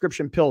take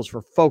prescription pills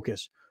for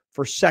focus,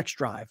 for sex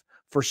drive,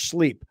 for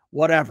sleep,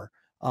 whatever,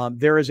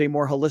 there is a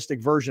more holistic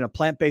version of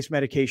plant-based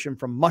medication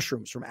from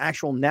mushrooms, from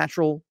actual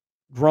natural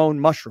grown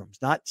mushrooms,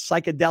 not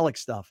psychedelic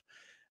stuff.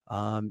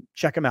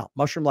 Check them out.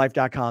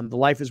 Mushroomlife.com. The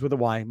life is with a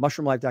Y.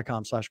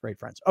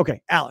 Mushroomlife.com/great-friends.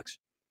 Okay, Alex.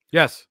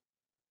 Yes.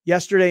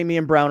 Yesterday, me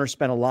and Browner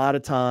spent a lot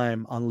of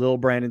time on Lil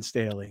Brandon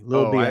Staley.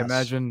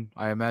 BS.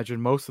 I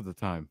imagine most of the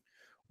time.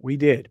 We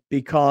did,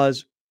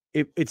 because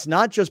it's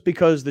not just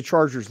because the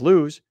Chargers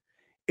lose.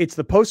 It's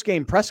the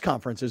post-game press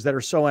conferences that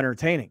are so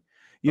entertaining.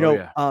 You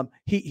know,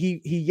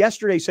 he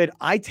yesterday said,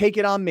 I take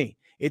it on me.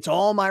 It's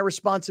all my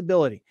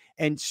responsibility.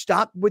 And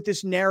stop with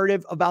this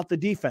narrative about the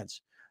defense.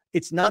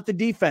 It's not the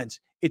defense.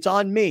 It's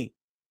on me.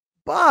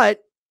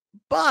 But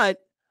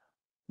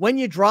when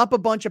you drop a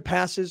bunch of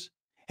passes,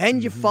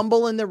 and you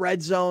fumble in the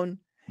red zone,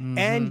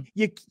 and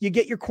you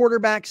get your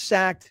quarterback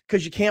sacked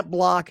because you can't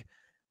block,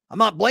 I'm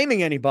not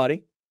blaming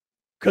anybody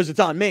because it's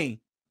on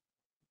me.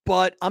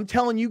 But I'm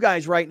telling you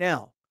guys right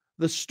now,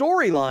 the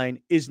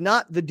storyline is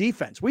not the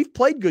defense. We've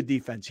played good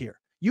defense here.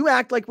 You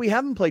act like we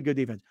haven't played good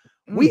defense.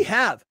 We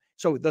have.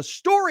 So the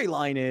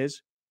storyline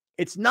is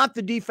it's not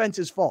the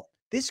defense's fault.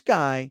 This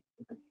guy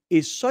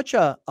is such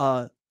a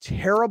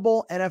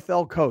terrible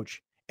NFL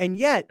coach. And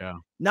yet,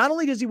 not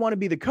only does he want to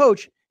be the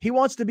coach, he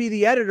wants to be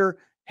the editor.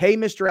 Hey,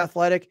 Mr.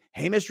 Athletic.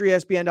 Hey, Mr.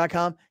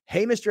 ESPN.com.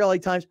 Hey, Mr. LA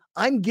Times.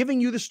 I'm giving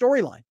you the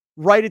storyline.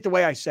 Write it the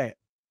way I say it.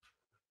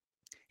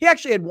 He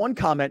actually had one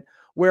comment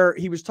where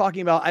he was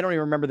talking about, I don't even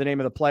remember the name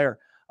of the player.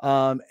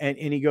 And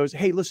he goes,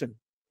 hey, listen,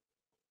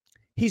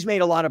 he's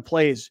made a lot of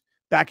plays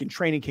back in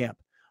training camp.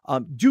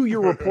 Do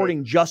your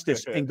reporting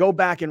justice and go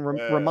back and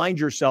remind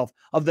yourself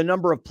of the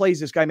number of plays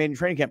this guy made in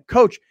training camp.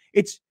 Coach,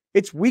 it's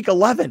week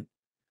 11.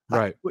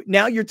 Right.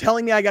 Now you're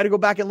telling me I got to go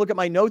back and look at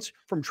my notes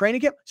from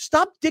training camp?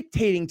 Stop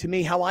dictating to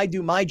me how I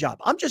do my job.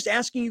 I'm just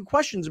asking you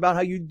questions about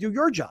how you do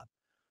your job.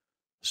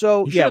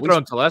 So, you should have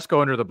thrown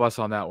Telesco under the bus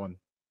on that one,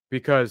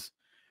 because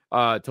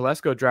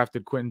Telesco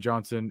drafted Quentin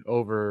Johnson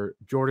over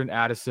Jordan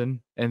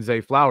Addison and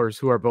Zay Flowers,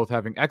 who are both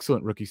having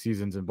excellent rookie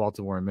seasons in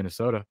Baltimore and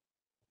Minnesota.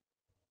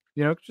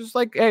 You know, just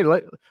like, hey,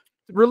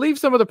 relieve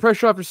some of the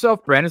pressure off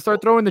yourself, Brandon.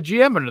 Start throwing the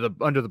GM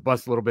under the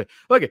bus a little bit.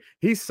 Look,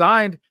 he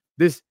signed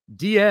this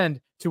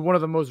D-end to one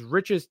of the most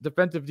richest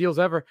defensive deals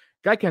ever.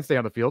 Guy can't stay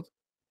on the field.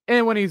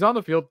 And when he's on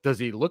the field, does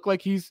he look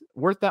like he's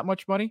worth that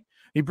much money?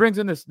 He brings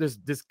in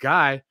this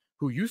guy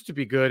who used to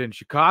be good in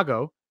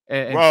Chicago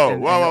and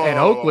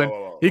Oakland.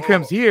 He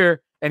comes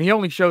here and he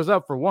only shows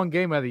up for one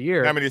game of the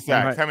year. How many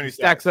sacks? How many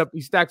stacks up?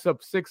 He stacks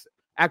up 6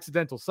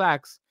 accidental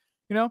sacks.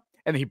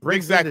 And he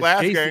brings in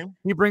this game.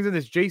 He brings in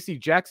this J.C.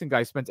 Jackson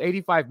guy, spends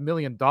 $85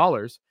 million,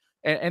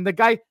 and the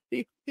guy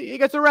he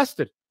gets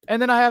arrested,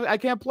 and then I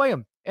can't play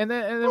him, and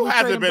then who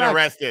hasn't been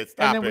arrested?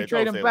 And then we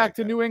trade him back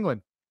to New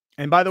England.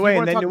 And by the way,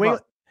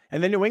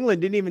 New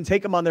England didn't even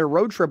take him on their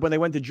road trip when they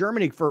went to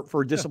Germany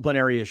for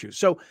disciplinary issues.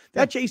 So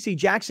that J.C.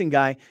 Jackson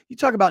guy, you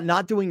talk about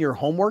not doing your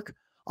homework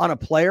on a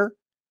player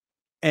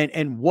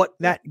and what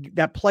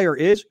that player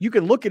is. You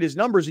can look at his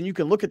numbers and you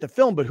can look at the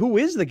film, but who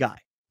is the guy?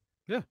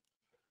 Yeah.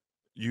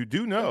 You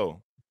do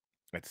know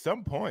at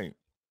some point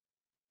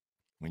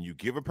when you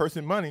give a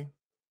person money,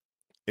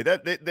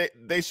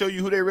 they show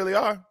you who they really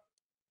are.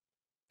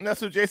 And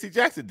that's what J.C.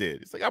 Jackson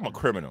did. It's like, I'm a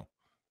criminal.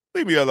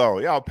 Leave me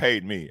alone. Y'all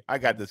paid me. I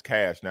got this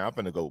cash now. I'm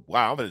going to go,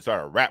 wow, I'm going to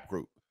start a rap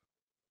group.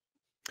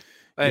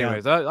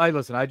 Anyways, I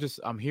listen.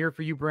 I'm here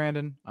for you,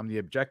 Brandon. I'm the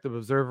objective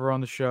observer on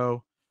the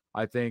show.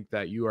 I think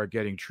that you are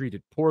getting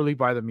treated poorly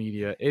by the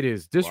media. It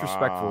is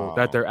disrespectful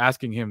that they're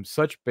asking him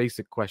such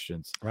basic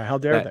questions. Right? How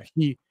dare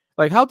they?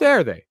 How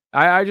dare they?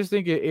 I just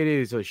think it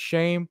is a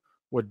shame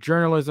what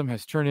journalism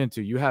has turned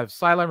into. You have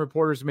sideline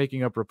reporters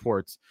making up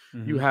reports.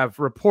 Mm-hmm. You have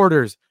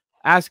reporters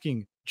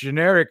asking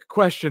generic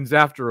questions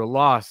after a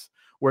loss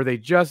where they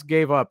just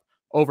gave up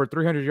over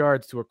 300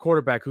 yards to a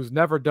quarterback who's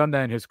never done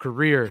that in his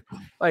career.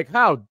 Like,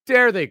 how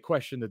dare they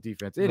question the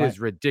defense? It is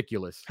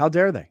ridiculous. How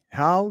dare they?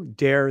 How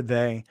dare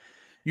they?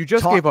 You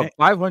just gave up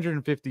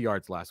 550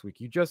 yards last week.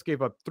 You just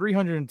gave up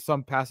 300 and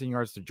some passing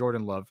yards to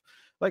Jordan Love.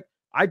 Like,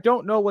 I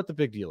don't know what the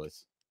big deal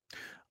is.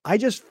 I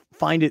just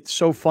find it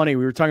so funny.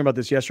 We were talking about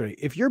this yesterday.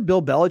 If you're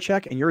Bill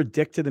Belichick and you're a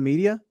dick to the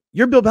media,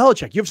 you're Bill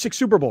Belichick. You have 6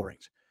 Super Bowl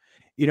rings.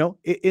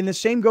 And the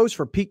same goes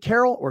for Pete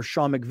Carroll or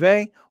Sean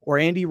McVay or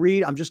Andy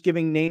Reid. I'm just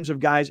giving names of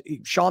guys,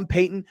 Sean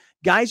Payton,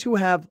 guys who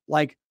have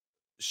like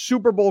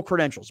Super Bowl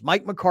credentials,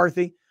 Mike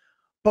McCarthy.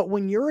 But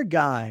when you're a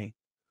guy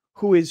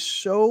who is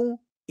so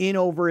in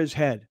over his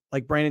head,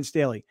 like Brandon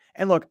Staley,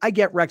 and look, I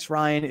get Rex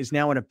Ryan is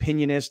now an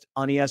opinionist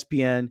on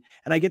ESPN,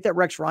 and I get that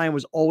Rex Ryan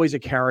was always a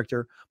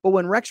character. But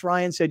when Rex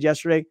Ryan said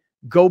yesterday,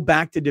 go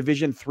back to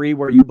Division III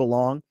where you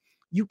belong,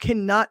 you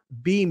cannot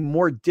be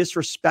more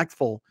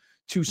disrespectful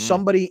to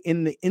somebody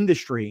in the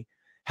industry,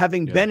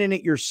 having been in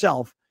it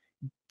yourself,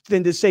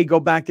 than to say, go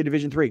back to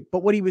Division III.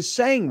 But what he was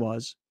saying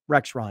was,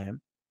 Rex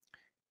Ryan,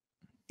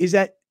 is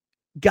that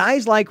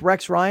guys like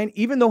Rex Ryan,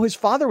 even though his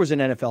father was an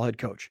NFL head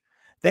coach,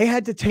 they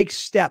had to take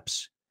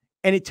steps,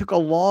 and it took a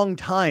long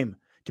time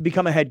to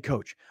become a head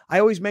coach. I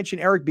always mention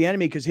Eric Bieniemy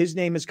because his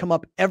name has come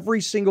up every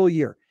single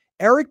year.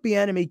 Eric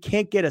Bieniemy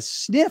can't get a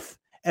sniff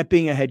at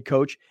being a head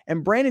coach,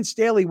 and Brandon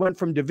Staley went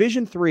from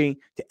Division III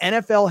to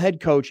NFL head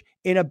coach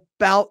in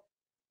about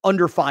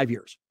under 5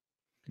 years.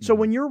 So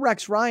when you're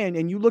Rex Ryan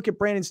and you look at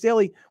Brandon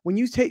Staley, when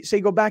you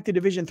say go back to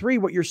Division III,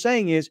 what you're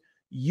saying is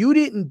you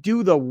didn't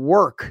do the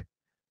work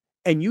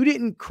and you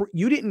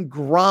didn't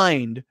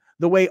grind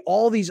the way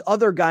all these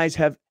other guys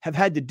have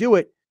had to do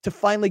it to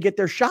finally get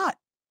their shot.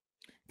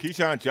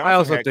 Keyshawn Johnson I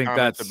also had think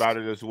comments that's about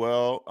it as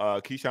well.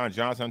 Keyshawn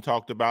Johnson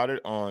talked about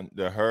it on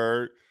the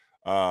Herd.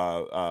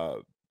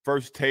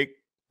 First Take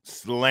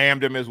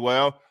slammed him as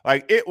well.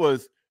 Like, it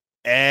was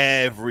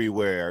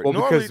everywhere. Well,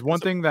 because one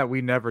thing that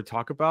we never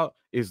talk about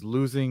is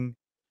losing.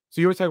 So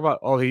you always talk about,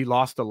 oh, he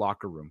lost the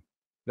locker room.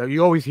 Now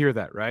you always hear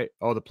that, right?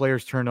 Oh, the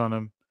players turned on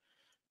him.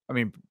 I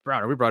mean,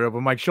 Browner, we brought it up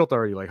with Mike Shildt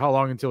already. Like, how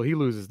long until he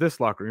loses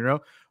this locker room,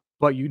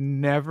 But you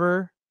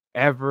never,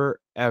 ever,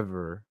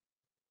 ever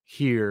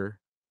hear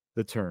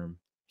the term,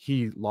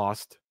 he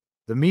lost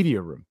the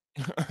media room.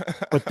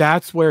 But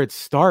that's where it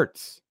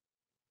starts.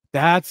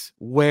 That's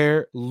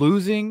where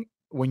losing,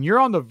 when you're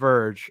on the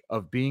verge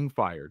of being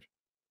fired,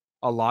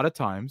 a lot of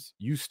times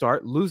you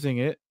start losing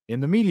it in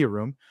the media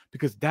room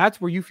because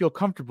that's where you feel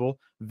comfortable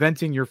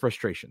venting your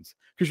frustrations.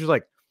 Because you're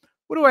like,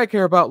 what do I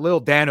care about Lil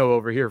Dano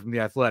over here from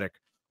The Athletic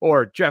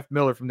or Jeff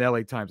Miller from the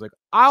LA Times? Like,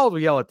 I'll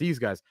yell at these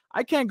guys.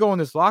 I can't go in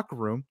this locker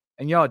room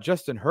and yell at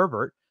Justin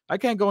Herbert. I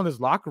can't go in this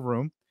locker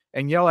room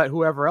and yell at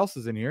whoever else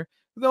is in here.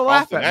 They'll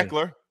laugh at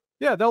Eckler. Me.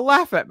 Yeah, they'll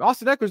laugh at me.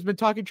 Austin Eckler's been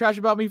talking trash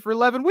about me for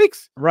 11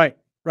 weeks. Right.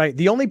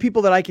 The only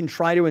people that I can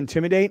try to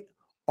intimidate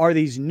are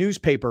these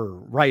newspaper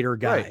writer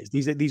guys,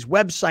 right. These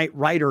website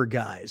writer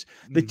guys,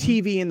 the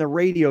TV and the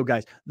radio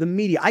guys, the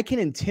media. I can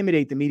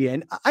intimidate the media.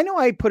 And I know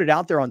I put it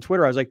out there on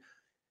Twitter. I was like,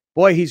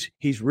 boy,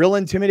 he's real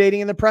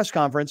intimidating in the press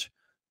conference.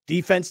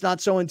 Defense not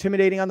so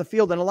intimidating on the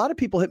field. And a lot of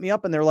people hit me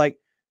up and they're like,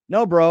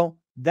 no, bro,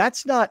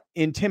 that's not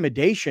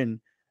intimidation.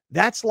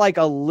 That's like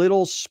a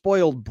little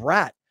spoiled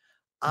brat.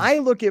 I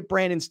look at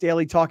Brandon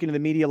Staley talking to the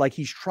media like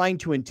he's trying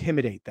to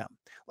intimidate them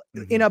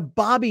in a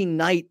Bobby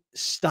Knight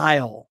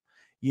style.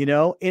 In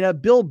a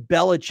Bill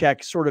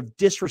Belichick sort of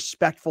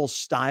disrespectful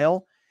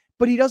style,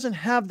 but he doesn't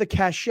have the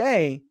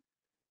cachet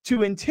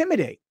to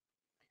intimidate.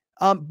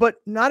 But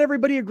not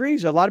everybody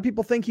agrees. A lot of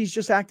people think he's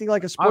just acting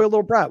like a spoiled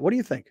little brat. What do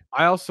you think?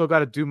 I also got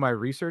to do my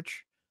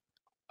research.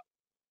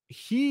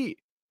 He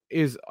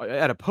is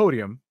at a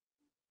podium,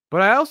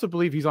 but I also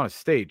believe he's on a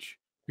stage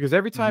because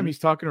every time he's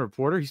talking to a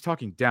reporter, he's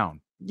talking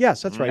down.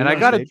 Yes, that's right. And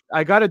You're on stage.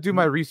 I gotta do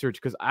my research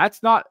because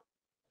that's not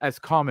as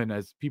common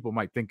as people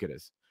might think it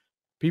is.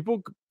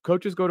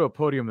 Coaches go to a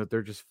podium that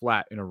they're just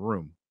flat in a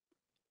room.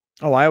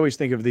 Oh, I always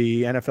think of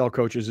the NFL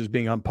coaches as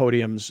being on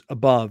podiums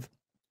above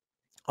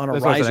on a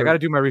That's what I said. I riser. got to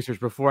do my research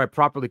before I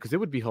properly, because it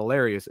would be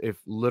hilarious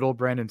if little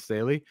Brandon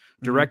Staley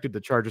directed the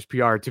Chargers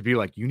PR to be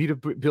like, "You need to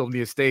build me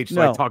a stage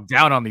so I talk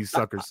down on these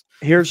suckers."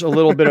 Here's a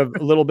little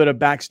bit of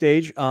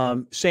backstage.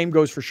 Same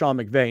goes for Sean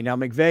McVay. Now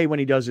McVay, when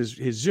he does his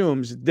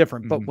Zooms,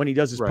 different, but when he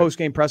does his post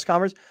game press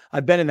conference,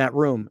 I've been in that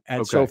room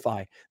at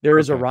SoFi. There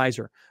is a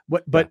riser.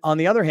 But on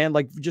the other hand,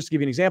 like just to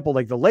give you an example,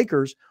 like the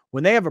Lakers,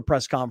 when they have a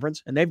press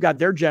conference and they've got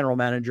their general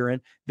manager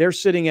in, they're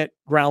sitting at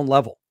ground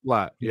level.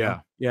 Flat. Yeah.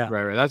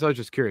 Right. That's why I was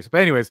just curious.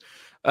 But anyways,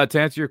 to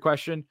answer your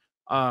question,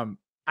 I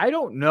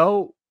don't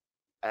know.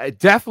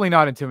 Definitely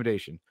not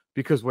intimidation,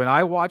 because when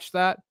I watched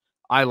that,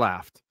 I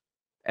laughed.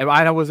 And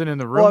I wasn't in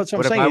the room. Well, that's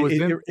what I'm saying.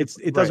 If I was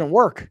it doesn't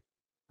work.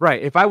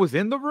 Right. If I was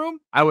in the room,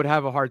 I would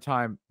have a hard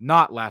time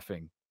not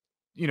laughing.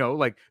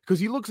 Like, because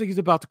he looks like he's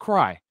about to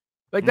cry.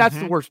 Like, that's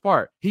the worst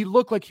part. He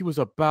looked like he was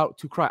about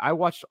to cry. I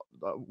watched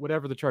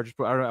whatever the Chargers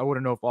put. I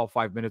wouldn't know if all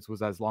 5 minutes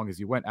was as long as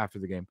he went after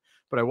the game,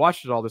 but I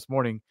watched it all this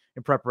morning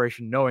in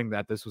preparation, knowing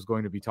that this was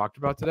going to be talked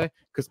about today,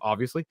 because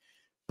obviously,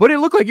 but it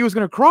looked like he was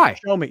going to cry.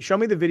 Show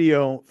me the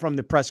video from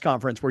the press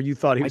conference where you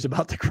thought he was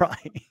about to cry.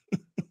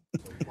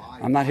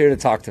 I'm not here to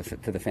talk to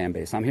the fan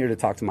base. I'm here to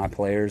talk to my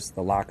players,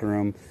 the locker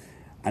room.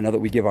 I know that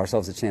we give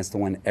ourselves a chance to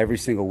win every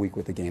single week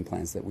with the game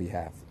plans that we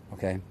have,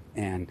 okay?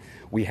 And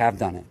we have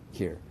done it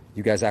here.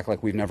 You guys act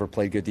like we've never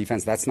played good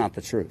defense. That's not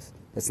the truth.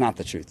 That's not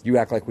the truth. You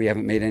act like we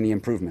haven't made any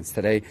improvements.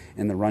 Today,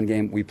 in the run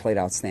game, we played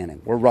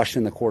outstanding. We're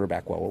rushing the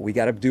quarterback well. What we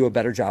got to do a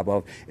better job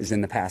of is in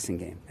the passing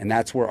game. And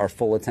that's where our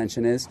full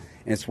attention is,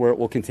 and it's where it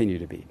will continue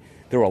to be.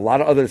 There were a lot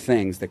of other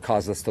things that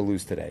caused us to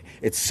lose today.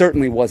 It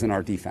certainly wasn't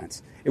our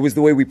defense. It was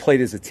the way we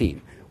played as a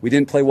team. We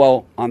didn't play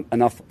well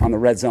enough on the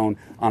red zone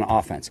on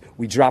offense.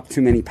 We dropped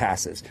too many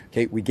passes.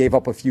 Okay, we gave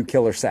up a few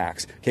killer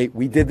sacks. Okay,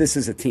 we did this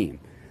as a team.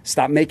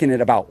 Stop making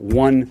it about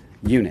one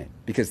unit,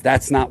 because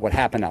that's not what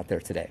happened out there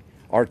today.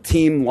 Our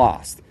team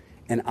lost,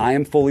 and I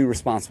am fully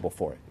responsible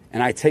for it,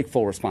 and I take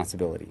full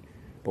responsibility.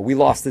 But we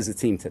lost as a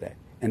team today,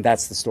 and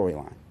that's the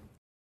storyline.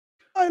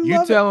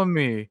 You telling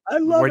me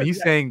when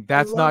he's saying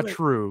that's not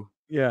true?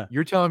 Yeah.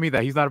 You're telling me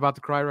that he's not about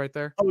to cry right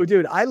there? Oh,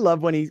 dude, I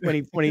love when he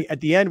at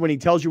the end when he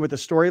tells you what the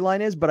storyline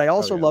is, but I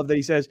also love that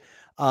he says,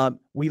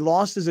 we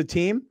lost as a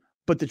team,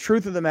 but the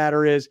truth of the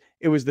matter is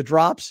it was the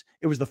drops,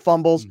 it was the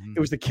fumbles, it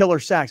was the killer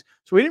sacks.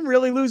 So we didn't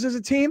really lose as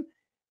a team.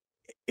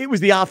 It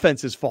was the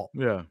offense's fault.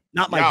 Yeah.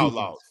 Not my defense.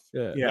 Lost.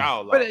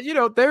 Yeah.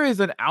 But there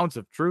is an ounce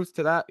of truth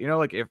to that.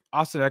 Like if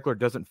Austin Eckler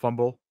doesn't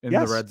fumble in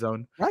the red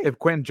zone, if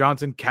Quentin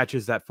Johnson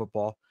catches that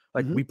football,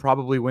 like we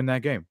probably win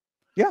that game.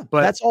 Yeah,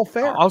 but that's all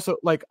fair. Also,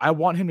 like, I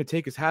want him to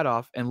take his hat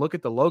off and look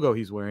at the logo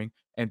he's wearing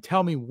and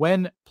tell me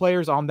when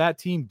players on that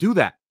team do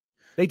that.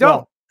 They don't.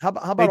 Well, how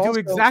about they do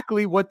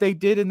exactly what they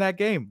did in that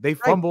game. They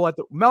fumble at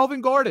the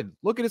Melvin Gordon.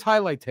 Look at his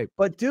highlight tape.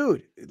 But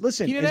dude,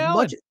 listen, Keenan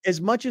as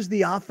much as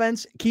the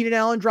offense, Keenan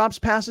Allen drops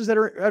passes that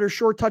are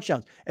short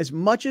touchdowns. As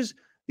much as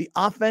the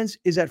offense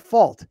is at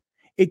fault,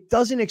 it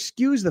doesn't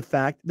excuse the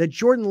fact that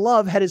Jordan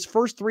Love had his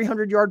first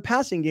 300-yard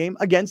passing game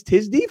against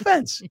his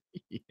defense.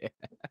 Yeah.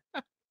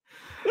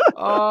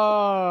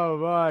 Oh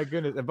my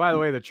goodness. And by the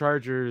way, the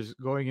Chargers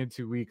going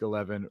into week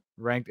 11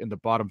 ranked in the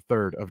bottom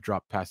third of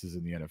drop passes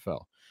in the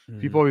NFL.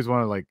 People always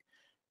want to, like,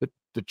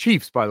 the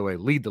Chiefs, by the way,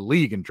 lead the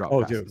league in drop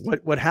passes. Dude,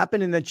 what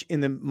happened in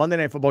the Monday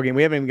Night Football game?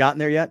 We haven't even gotten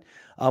there yet.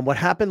 What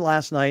happened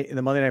last night in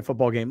the Monday Night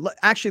Football game?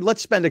 Actually,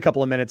 let's spend a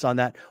couple of minutes on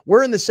that.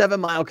 We're in the 7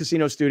 Mile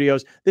Casino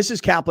Studios. This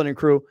is Kaplan and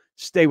crew.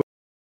 Stay with.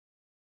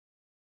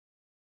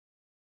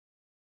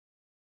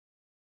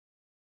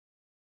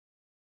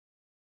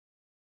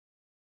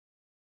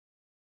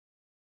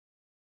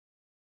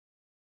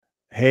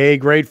 Hey,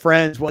 great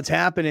friends. What's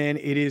happening?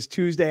 It is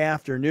Tuesday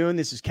afternoon.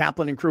 This is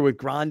Kaplan and crew with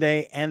Grande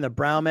and the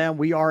Brown Man.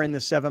 We are in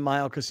the 7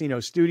 Mile Casino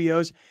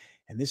Studios,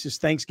 and this is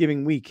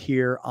Thanksgiving week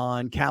here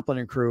on Kaplan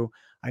and crew.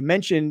 I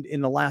mentioned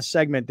in the last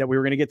segment that we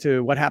were going to get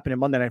to what happened in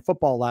Monday Night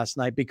Football last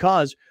night,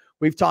 because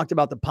we've talked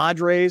about the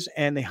Padres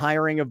and the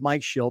hiring of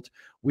Mike Shildt.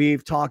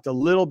 We've talked a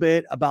little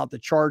bit about the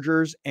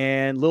Chargers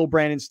and Lil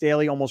Brandon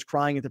Staley almost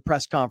crying at the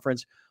press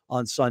conference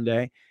on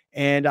Sunday.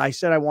 And I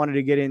said I wanted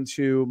to get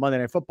into Monday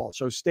Night Football.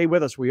 So stay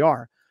with us. We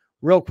are.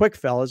 Real quick,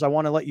 fellas, I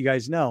want to let you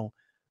guys know,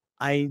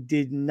 I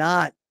did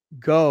not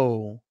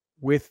go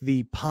with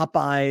the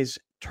Popeyes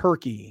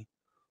turkey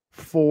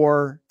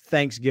for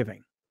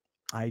Thanksgiving.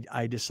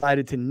 I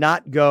decided to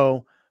not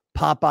go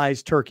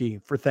Popeyes turkey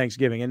for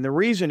Thanksgiving. And the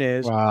reason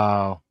is, it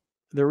was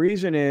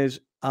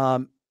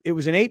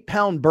an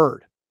 8-pound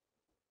bird.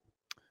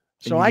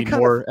 So I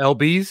kind of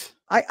LBs.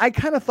 I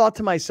kind of thought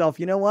to myself,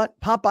 you know what?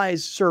 Popeyes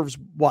serves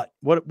what?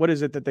 What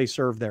is it that they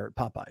serve there at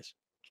Popeyes?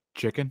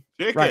 Chicken.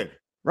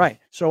 Right.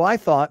 So I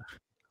thought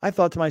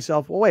to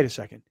myself, well, wait a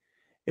second.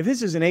 If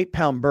this is an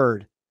 8-pound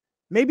bird,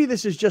 maybe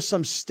this is just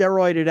some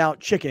steroided out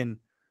chicken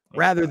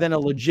rather than a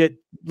legit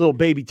little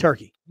baby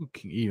turkey. Who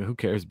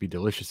cares? It'd be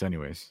delicious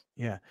anyways.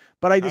 Yeah.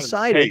 But I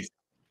decided,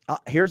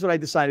 here's what I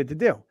decided to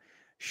do.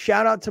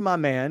 Shout out to my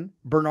man,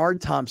 Bernard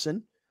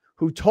Thompson,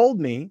 who told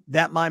me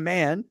that my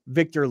man,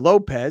 Victor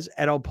Lopez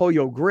at El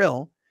Pollo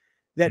Grill,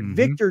 that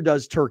Victor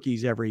does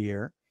turkeys every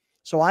year.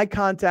 So I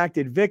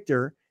contacted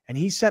Victor and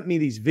he sent me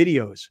these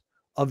videos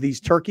of these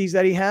turkeys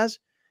that he has.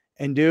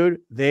 And dude,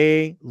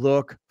 they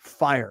look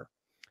fire.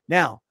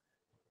 Now,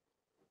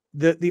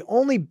 the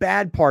only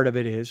bad part of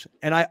it is,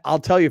 and I'll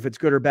tell you if it's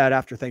good or bad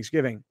after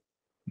Thanksgiving,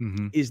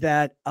 is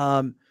that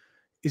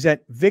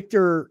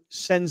Victor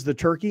sends the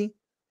turkey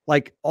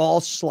like all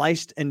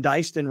sliced and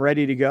diced and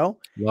ready to go.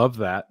 Love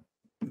that.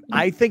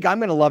 I think I'm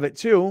going to love it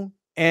too.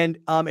 And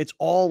it's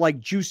all like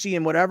juicy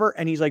and whatever.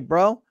 And he's like,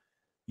 bro,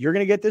 you're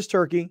going to get this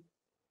turkey.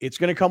 It's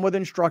going to come with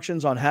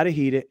instructions on how to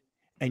heat it.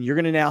 And you're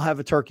going to now have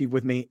a turkey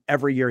with me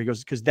every year. He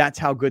goes, because that's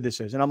how good this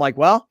is. And I'm like,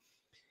 well,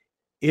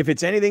 if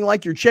it's anything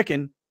like your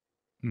chicken,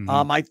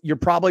 you're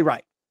probably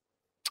right.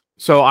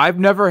 So I've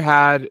never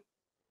had,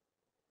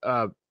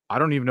 I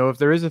don't even know if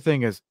there is a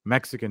thing as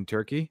Mexican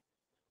turkey,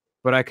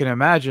 but I can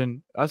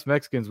imagine us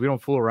Mexicans, we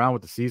don't fool around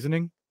with the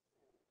seasoning.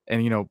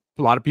 And, a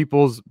lot of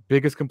people's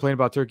biggest complaint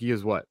about turkey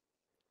is what?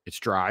 It's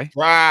dry.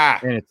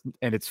 And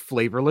it's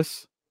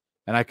flavorless.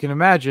 And I can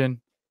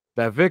imagine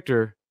that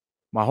Victor,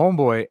 my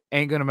homeboy,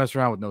 ain't going to mess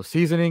around with no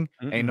seasoning.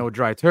 Ain't no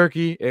dry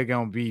turkey. It's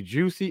going to be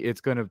juicy.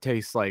 It's going to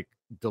taste like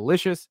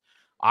delicious.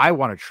 I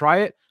want to try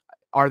it.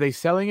 Are they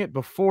selling it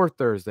before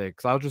Thursday?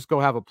 Because I'll just go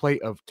have a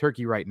plate of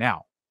turkey right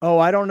now. Oh,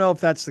 I don't know if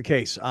that's the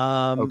case.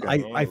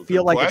 I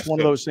feel like it's one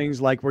of those things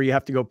like where you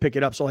have to go pick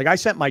it up. So like I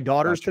sent my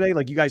daughters today,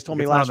 like you guys told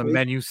me last week. On the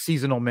menu,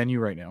 seasonal menu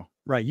right now.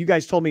 Right. You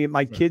guys told me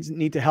my kids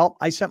need to help.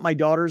 I sent my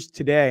daughters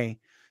today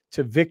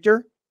to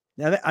Victor.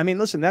 Now, I mean,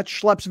 listen, that's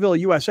Schleppsville,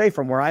 USA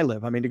from where I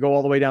live. I mean, to go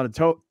all the way down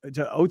to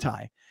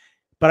Otay.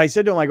 But I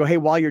said to them, I go, hey,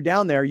 while you're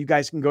down there, you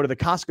guys can go to the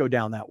Costco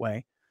down that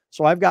way.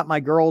 So I've got my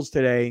girls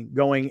today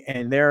going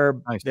and they're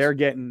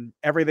getting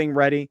everything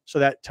ready so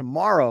that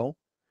tomorrow,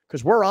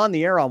 because we're on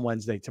the air on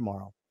Wednesday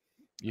tomorrow.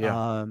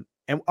 Yeah.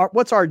 And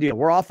what's our deal?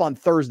 We're off on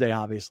Thursday,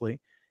 obviously.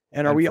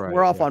 And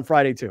we're off on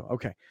Friday too.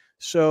 Okay.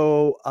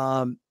 So,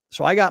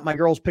 so I got my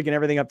girls picking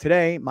everything up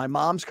today. My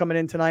mom's coming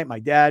in tonight. My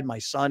dad, my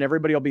son,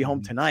 everybody will be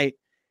home tonight.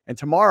 And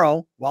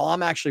tomorrow, while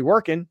I'm actually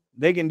working,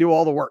 they can do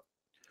all the work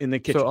in the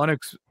kitchen. So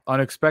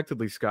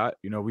unexpectedly, Scott,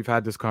 we've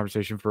had this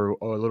conversation for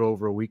a little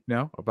over a week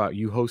now about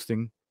you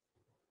hosting.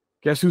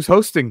 Guess who's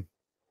hosting?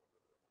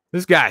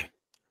 This guy.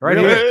 Right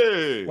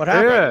here. What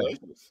happened?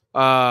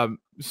 Yeah.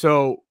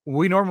 So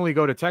we normally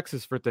go to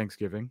Texas for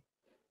Thanksgiving,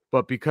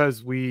 but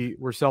because we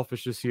were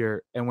selfish this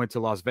year and went to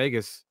Las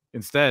Vegas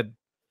instead,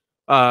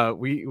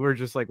 we were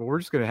just like, well, we're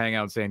just going to hang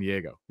out in San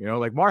Diego.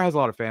 Like Mar has a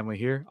lot of family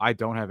here. I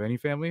don't have any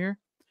family here.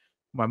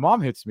 My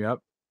mom hits me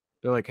up.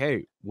 They're like,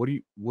 hey,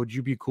 would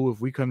you be cool if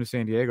we come to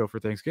San Diego for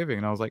Thanksgiving?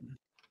 And I was like,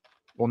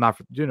 well, not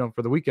for,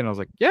 for the weekend. I was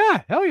like,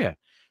 yeah, hell yeah.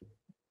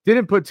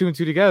 Didn't put two and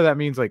two together. That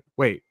means like,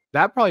 wait,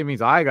 that probably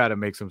means I got to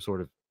make some sort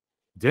of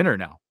dinner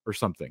now or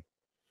something.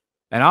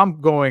 And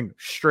I'm going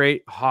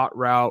straight hot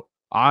route.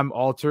 I'm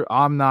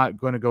not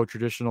going to go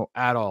traditional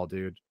at all,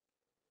 dude.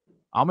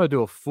 I'm going to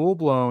do a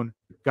full-blown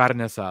carne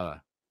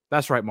asada.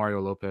 That's right,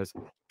 Mario Lopez.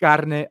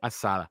 Carne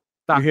asada.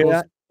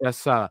 Tacos de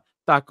asada.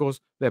 Tacos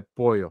de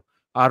pollo.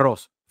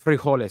 Arroz.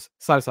 Frijoles.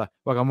 Salsa.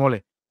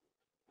 Guacamole.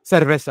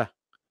 Cerveza.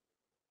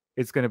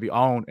 It's going to be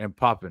on and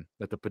popping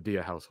at the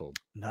Padilla household.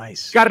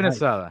 Nice. Carne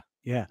asada.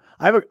 Yeah.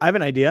 I have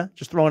an idea.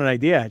 Just throwing an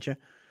idea at you.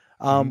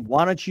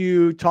 Why don't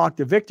you talk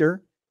to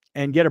Victor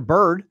and get a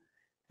bird,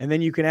 and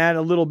then you can add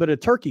a little bit of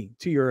turkey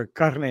to your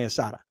carne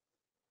asada.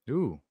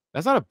 Ooh,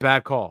 that's not a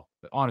bad call.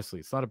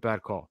 Honestly, it's not a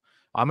bad call.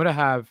 I'm going to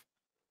have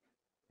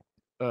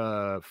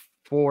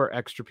 4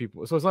 extra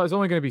people. So it's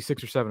only going to be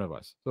 6 or 7 of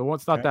us. So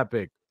it's not that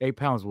big. 8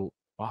 pounds will.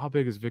 Well, how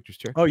big is Victor's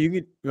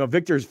turkey? Oh,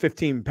 Victor's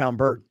 15-pound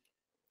bird.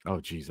 Oh,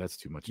 geez, that's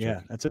too much.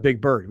 Yeah, that's a big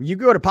bird. You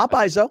go to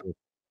Popeyes, though.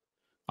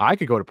 I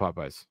could go to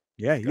Popeyes.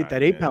 Yeah, you get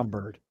that 8-pound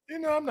bird.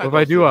 I'm not. What if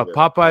I do a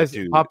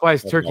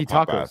Popeyes turkey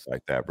tacos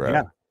like that, bro?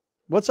 Yeah.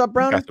 What's up,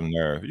 Brownie?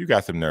 You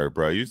got some nerve,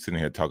 bro. You sitting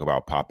here talking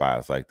about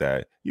Popeyes like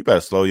that. You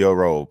better slow your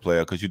roll,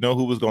 player, because you know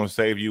who was going to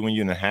save you when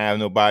you didn't have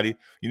nobody.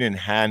 You didn't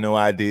have no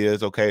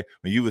ideas, okay?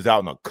 When you was out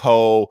in the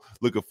cold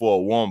looking for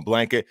a warm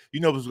blanket, you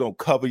know what was going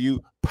to cover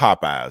you?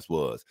 Popeyes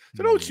was.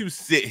 So don't you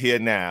sit here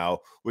now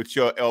with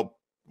your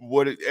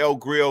El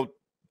Grill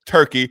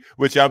turkey,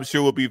 which I'm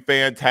sure will be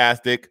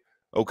fantastic,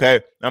 okay?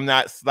 I'm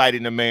not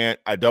slighting the man.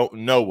 I don't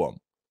know him.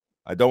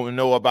 I don't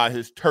know about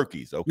his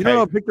turkeys, okay? You don't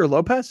know Victor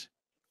Lopez?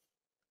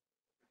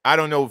 I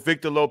don't know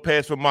Victor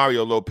Lopez from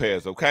Mario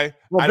Lopez, okay?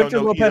 Well,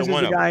 Victor Lopez is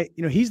the guy,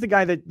 them. he's the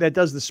guy that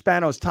does the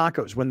Spanos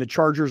tacos. When the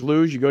Chargers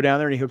lose, you go down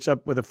there and he hooks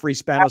up with a free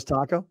Spanos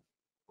taco.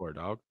 Poor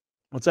dog.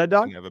 What's that,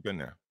 dog? I've never been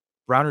there.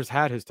 Browner's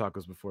had his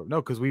tacos before.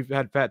 No, because we've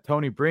had Fat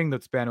Tony bring the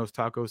Spanos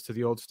tacos to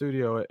the old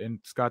studio in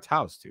Scott's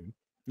house, dude.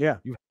 Yeah.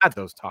 You've had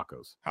those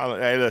tacos.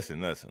 Hey,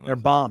 listen. They're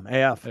bomb,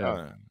 AF.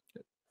 Hey,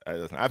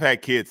 listen, I've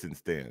had kids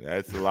since then.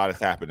 That's a lot has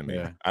happened to me.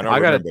 Yeah. I don't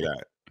remember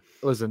that.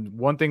 listen,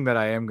 one thing that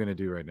I am going to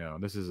do right now,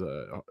 and this is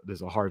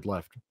a hard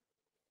left,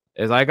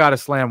 is I got to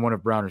slam one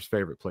of Browner's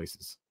favorite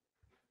places.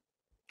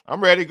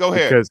 I'm ready. Go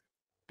ahead.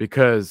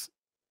 Because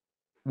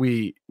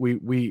we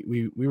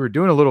were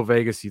doing a little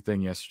Vegas-y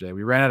thing yesterday.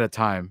 We ran out of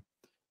time,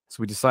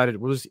 so we decided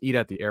we'll just eat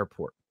at the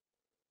airport.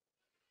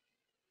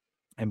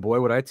 And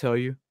boy, would I tell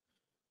you,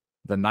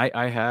 the night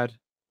I had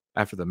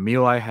after the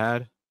meal I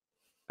had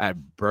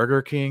at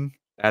Burger King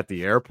at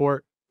the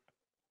airport,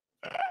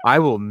 I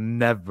will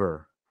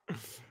never,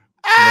 unless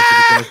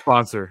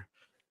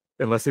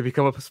they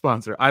become a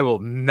sponsor, I will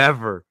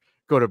never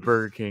go to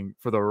Burger King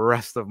for the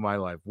rest of my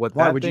life. What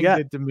that thing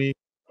did to me,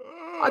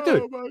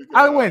 dude,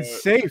 I went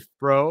safe,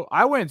 bro.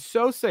 I went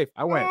so safe.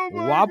 I went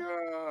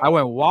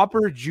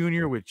Whopper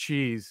Jr. with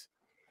cheese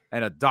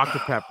and a Dr.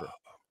 Pepper.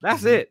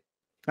 That's it.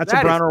 That's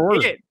a Browner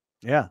order.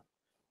 Yeah.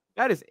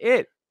 That is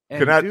it.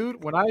 And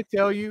dude, when I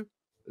tell you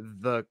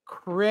the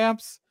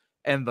cramps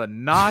and the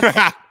knots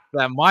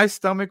that my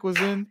stomach was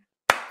in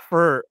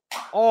for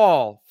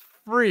all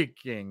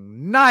freaking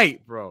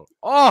night, bro.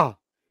 Oh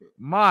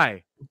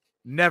my,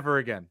 never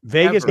again.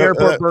 Vegas Never.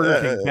 Airport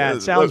Burger King.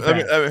 Bad. Sounds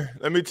bad.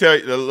 Let me tell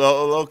you.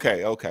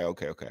 Okay.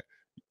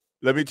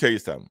 Let me tell you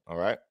something. All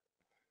right.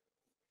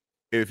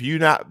 If you're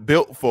not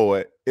built for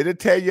it, it'll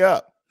tear you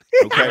up.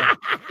 Okay.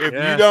 If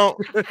you don't,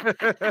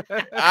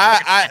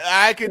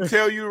 I can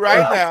tell you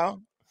right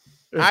now,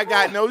 I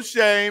got no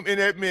shame in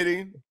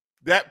admitting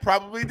that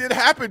probably did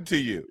happen to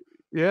you.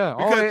 Yeah.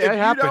 Because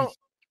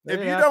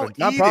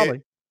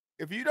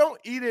if you don't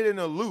eat it in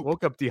a loop,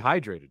 woke up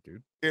dehydrated,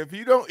 dude. If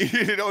you don't eat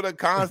it on a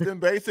constant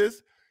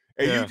basis,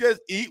 and you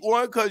just eat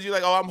one because you're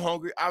like, oh, I'm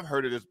hungry. I've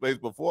heard of this place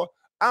before.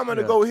 I'm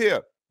gonna go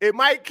here. It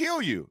might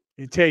kill you.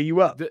 It tear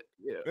you up.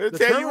 It'll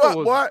tear you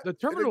up. What? The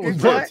terminal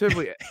was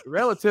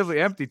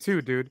relatively empty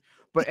too, dude.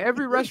 But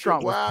every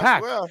restaurant was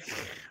packed.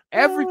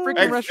 Every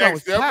freaking restaurant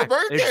was packed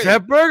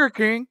except Burger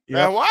King.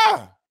 Yeah,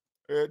 why?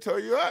 It'll tear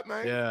you up,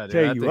 man. Yeah, dude,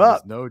 tear you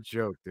up. No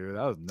joke, dude.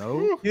 That was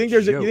no. You think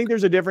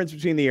there's a difference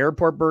between the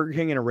airport Burger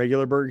King and a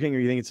regular Burger King, or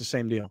you think it's the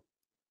same deal?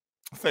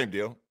 Same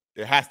deal.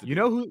 It has to. You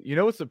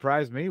know what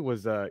surprised me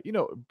was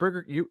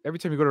Burger. Every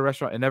time you go to a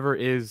restaurant, it never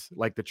is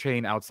like the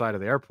chain outside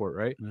of the airport,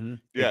 right? Mm-hmm.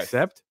 Yes.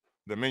 Except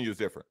the menu's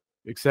different.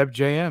 Except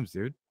JM's,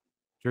 dude.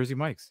 Jersey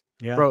Mike's.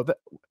 Yeah, bro.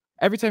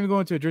 Every time you go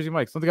into a Jersey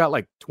Mike's, don't they got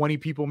like 20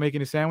 people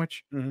making a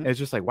sandwich? Mm-hmm. And it's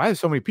just like, why is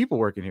so many people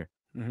working here?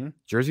 Mm-hmm.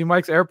 Jersey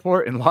Mike's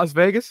Airport in Las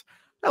Vegas.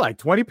 There are like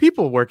 20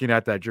 people working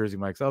at that Jersey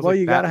Mike's.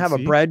 You got to have a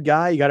bread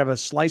guy. You got to have a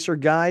slicer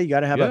guy. You got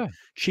to have a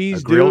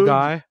cheese grill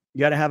guy. You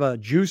got to have a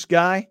juice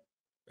guy.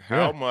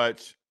 How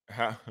much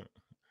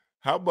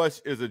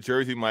is a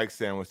Jersey Mike's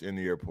sandwich in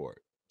the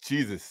airport?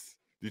 Jesus.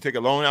 Do you take a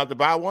loan out to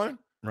buy one?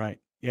 Right.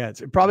 Yeah.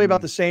 It's probably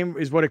about the same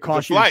as what it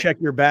costs you to check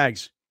your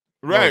bags.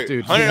 Right. Oh,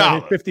 dude.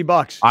 $100.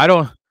 $50. I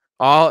don't.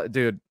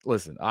 Dude,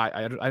 listen,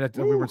 I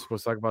we weren't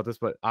supposed to talk about this,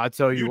 but I'll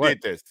tell you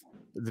what. Did this.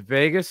 The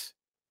Vegas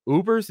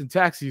Ubers and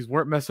taxis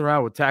weren't messing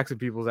around with taxing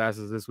people's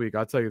asses this week.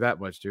 I'll tell you that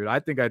much, dude. I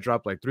think I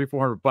dropped like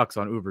 $300-400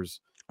 on Ubers.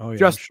 Oh, yeah,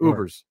 just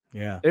Ubers.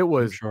 Yeah. It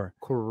was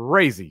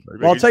crazy.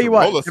 Well, I'll tell you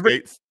what.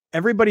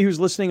 Everybody who's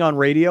listening on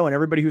radio and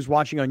everybody who's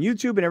watching on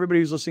YouTube and everybody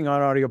who's listening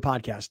on audio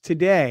podcast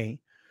today,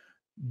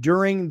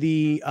 during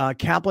the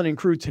Kaplan and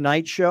Crew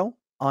Tonight show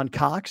on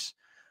Cox,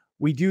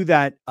 we do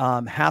that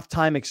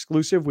halftime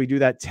exclusive. We do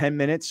that 10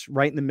 minutes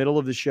right in the middle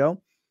of the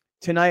show.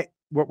 Tonight,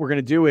 what we're going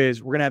to do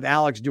is we're going to have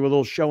Alex do a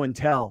little show and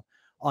tell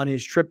on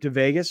his trip to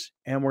Vegas.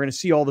 And we're going to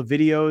see all the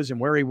videos and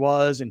where he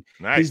was and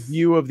his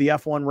view of the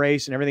F1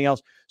 race and everything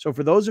else. So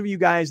for those of you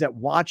guys that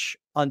watch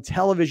on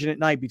television at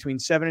night between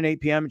 7 and 8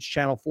 p.m., it's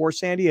channel 4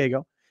 San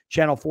Diego,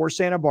 channel 4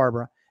 Santa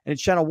Barbara, and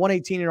it's channel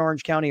 118 in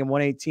Orange County and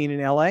 118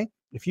 in LA.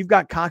 If you've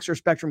got Cox or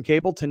Spectrum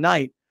Cable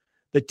tonight,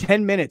 the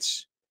 10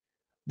 minutes,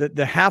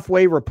 the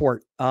halfway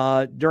report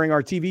during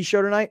our TV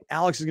show tonight,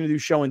 Alex is going to do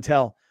show and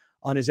tell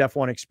on his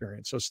F1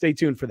 experience. So stay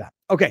tuned for that.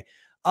 Okay.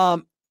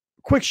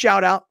 Quick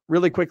shout out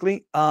really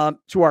quickly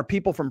to our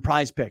people from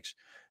Prize Picks,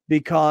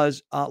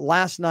 because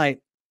last night,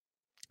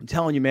 I'm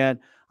telling you, man,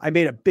 I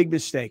made a big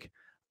mistake.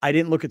 I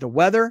didn't look at the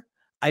weather.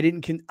 I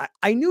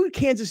knew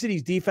Kansas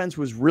City's defense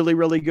was really,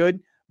 really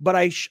good, but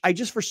I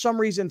just for some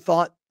reason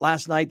thought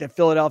last night that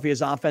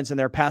Philadelphia's offense and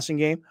their passing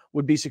game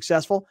would be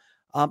successful.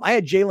 I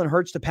had Jalen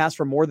Hurts to pass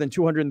for more than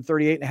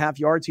 238.5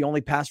 yards. He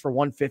only passed for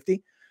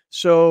 150.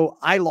 So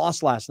I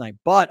lost last night,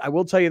 but I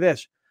will tell you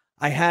this.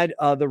 I had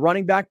the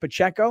running back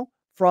Pacheco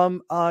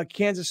from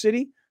Kansas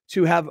City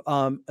to have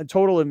a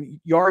total of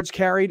yards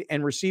carried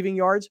and receiving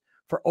yards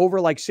for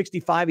over like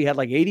 65. He had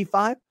like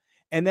 85.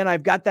 And then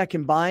I've got that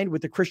combined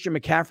with the Christian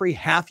McCaffrey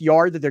half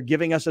yard that they're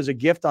giving us as a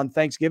gift on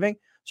Thanksgiving.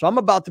 So I'm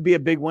about to be a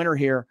big winner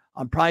here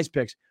on Prize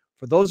Picks.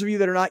 For those of you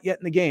that are not yet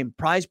in the game,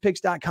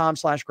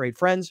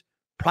 prizepicks.com/greatfriends,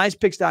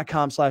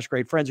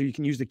 prizepicks.com/greatfriends, or you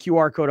can use the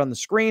QR code on the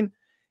screen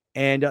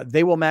and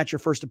they will match your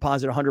first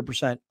deposit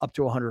 100% up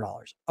to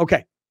 $100.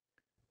 Okay.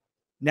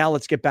 Now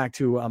let's get back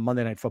to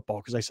Monday Night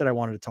Football, because I said I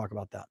wanted to talk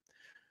about that.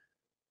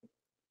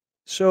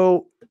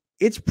 So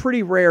it's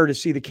pretty rare to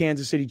see the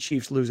Kansas City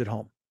Chiefs lose at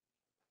home.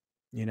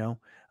 You know,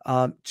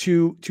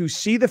 to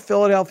see the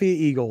Philadelphia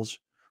Eagles,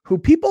 who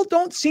people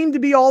don't seem to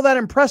be all that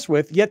impressed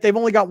with, yet they've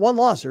only got one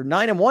loss. They're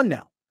 9-1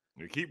 now.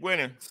 They keep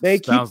winning.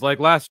 Sounds like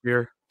last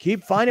year.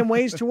 Keep finding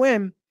ways to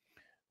win.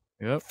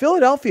 Yep.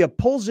 Philadelphia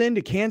pulls into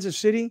Kansas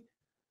City.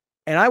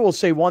 And I will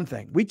say one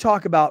thing. We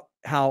talk about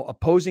how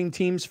opposing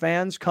teams'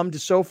 fans come to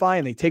SoFi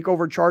and they take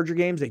over Charger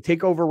games. They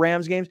take over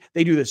Rams games.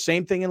 They do the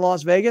same thing in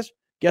Las Vegas.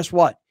 Guess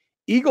what?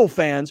 Eagle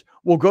fans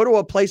will go to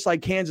a place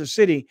like Kansas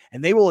City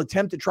and they will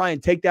attempt to try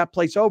and take that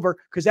place over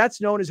because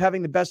that's known as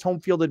having the best home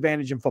field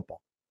advantage in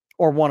football,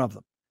 or one of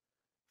them.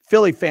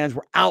 Philly fans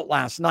were out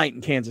last night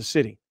in Kansas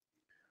City.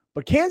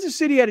 But Kansas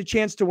City had a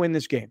chance to win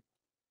this game.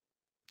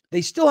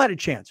 They still had a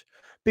chance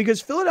because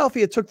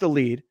Philadelphia took the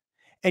lead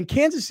and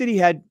Kansas City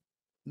had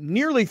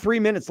nearly 3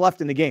 minutes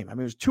left in the game. I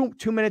mean, it was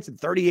 2 minutes and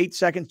 38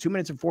 seconds, 2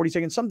 minutes and 40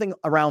 seconds, something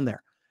around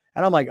there.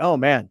 And I'm like, oh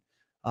man,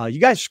 you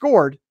guys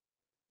scored.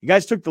 You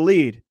guys took the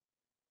lead,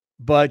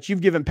 but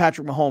you've given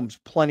Patrick Mahomes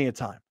plenty of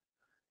time.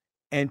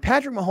 And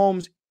Patrick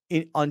Mahomes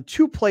on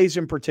 2 plays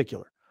in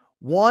particular.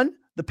 One,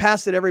 the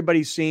pass that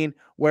everybody's seen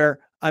where,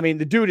 I mean,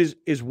 the dude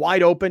is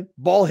wide open,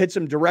 ball hits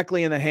him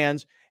directly in the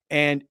hands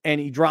and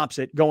he drops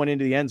it going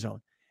into the end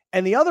zone.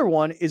 And the other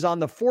one is on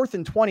the 4th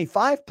and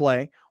 25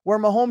 play where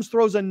Mahomes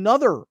throws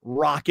another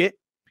rocket,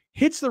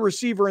 hits the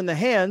receiver in the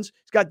hands.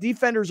 He's got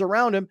defenders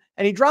around him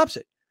and he drops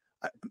it.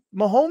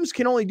 Mahomes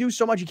can only do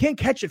so much. He can't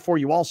catch it for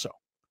you also,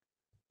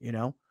 you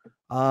know?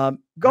 Go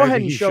Maybe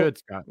ahead and he show, should,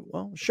 Scott.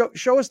 well,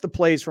 show us the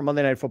plays from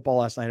Monday Night Football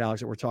last night,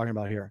 Alex, that we're talking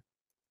about here.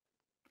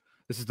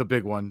 This is the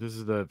big one. This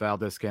is the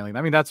Valdez Scantling.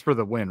 I mean, that's for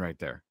the win right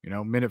there. You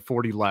know, minute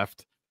 40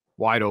 left,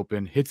 wide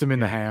open, hits him in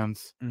the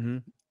hands. Mm-hmm.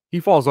 He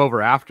falls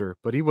over after,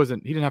 but he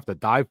didn't have to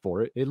dive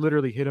for it. It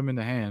literally hit him in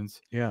the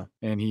hands. Yeah.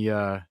 And he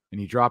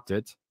dropped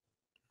it.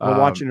 We're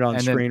watching it on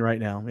screen right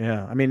now.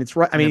 Yeah. I mean, it's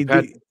right. I mean,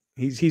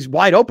 he's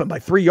wide open by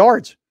 3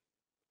 yards.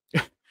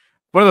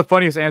 One of the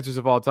funniest answers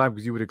of all time,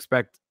 because you would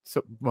expect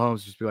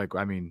Mahomes just be like,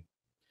 I mean,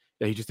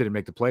 yeah, he just didn't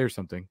make the play or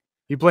something.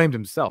 He blamed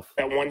himself.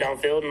 That one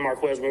downfield and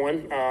Marquez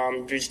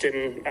won. Just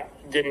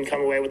didn't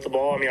come away with the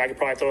ball. I mean, I could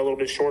probably throw a little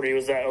bit shorter. He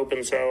was that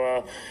open.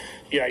 So,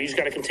 yeah, you just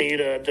got to continue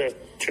to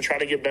try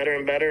to get better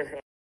and better.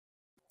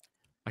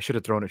 I should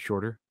have thrown it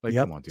shorter. Like,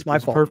 yep, come on, dude. It's my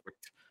fault.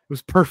 Perfect. It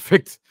was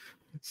perfect.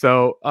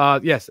 So,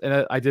 yes,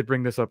 and I did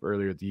bring this up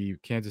earlier. The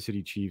Kansas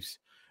City Chiefs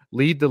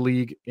lead the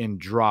league in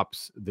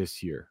drops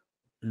this year.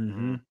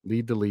 Mm-hmm.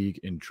 Lead the league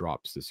in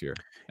drops this year.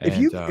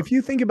 If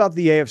you think about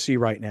the AFC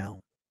right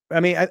now, I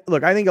mean,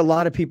 I think a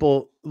lot of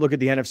people look at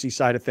the NFC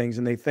side of things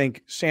and they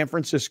think San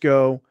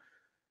Francisco,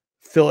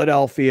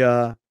 Philadelphia,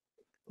 a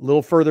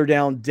little further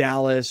down,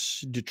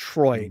 Dallas,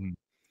 Detroit. Mm-hmm.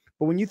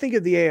 But when you think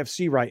of the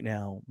AFC right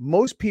now,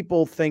 most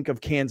people think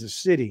of Kansas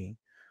City.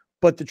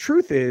 But the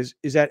truth is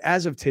that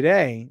as of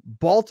today,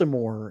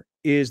 Baltimore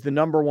is the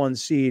number 1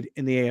 seed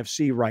in the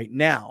AFC right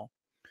now.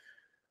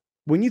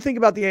 When you think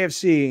about the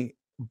AFC,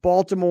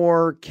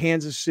 Baltimore,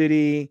 Kansas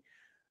City,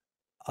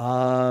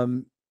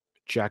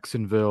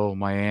 Jacksonville,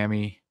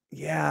 Miami.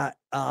 Yeah.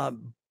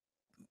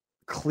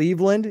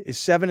 Cleveland is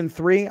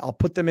 7-3. I'll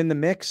put them in the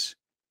mix.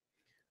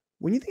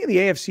 When you think of the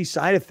AFC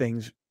side of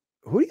things,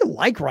 who do you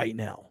like right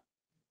now?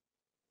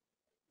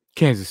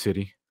 Kansas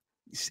City.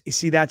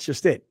 See, that's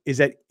just it. Is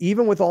that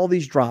even with all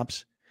these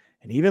drops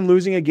and even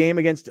losing a game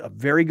against a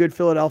very good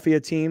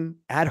Philadelphia team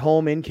at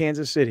home in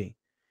Kansas City,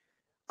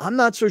 I'm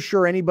not so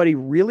sure anybody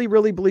really,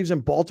 really believes in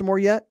Baltimore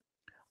yet.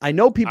 I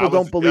know people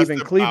don't believe in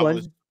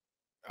Cleveland.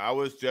 I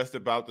was just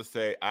about to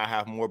say I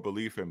have more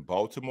belief in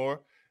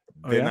Baltimore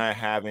than I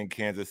have in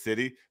Kansas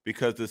City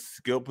because the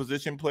skill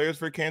position players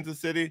for Kansas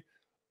City,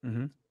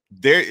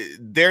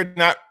 they're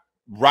not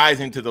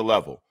rising to the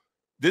level.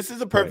 This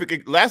is a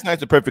perfect last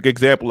night's a perfect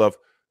example of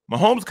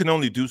Mahomes can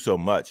only do so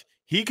much.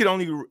 He can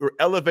only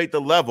elevate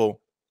the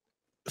level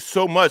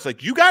so much.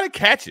 Like, you got to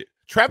catch it.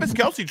 Travis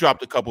Kelce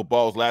dropped a couple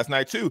balls last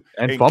night too.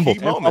 And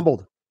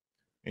fumbled.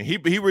 And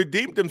he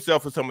redeemed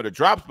himself for some of the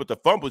drops, but the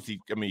fumbles, you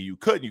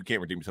can't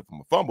redeem yourself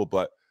from a fumble,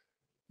 but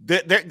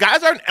the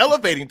guys aren't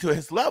elevating to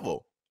his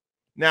level.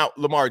 Now,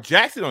 Lamar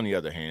Jackson, on the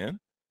other hand,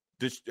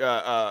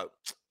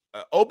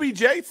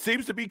 OBJ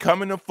seems to be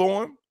coming to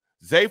form.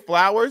 Zay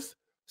Flowers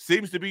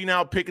seems to be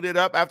now picking it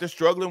up after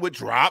struggling with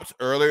drops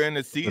earlier in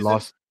the season.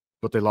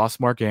 They lost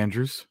Mark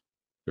Andrews.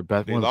 They're one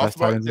of the best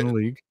tight ends in the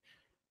league.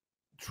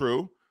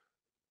 True.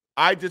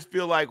 I just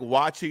feel like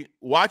watching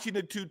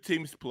the two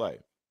teams play.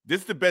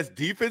 This is the best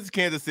defense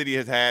Kansas City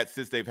has had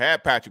since they've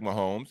had Patrick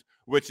Mahomes,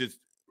 which is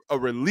a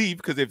relief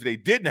because if they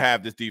didn't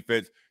have this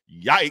defense,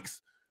 yikes.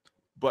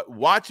 But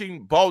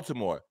watching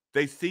Baltimore,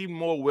 they seem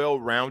more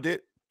well-rounded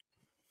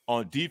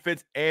on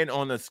defense and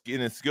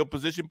in a skill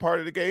position part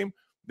of the game.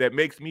 That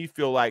makes me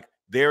feel like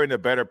they're in a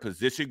better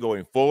position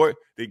going forward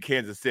than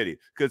Kansas City.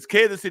 Because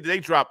Kansas City, they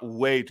drop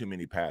way too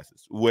many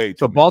passes.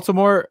 So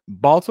Baltimore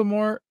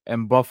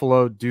and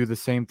Buffalo do the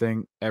same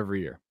thing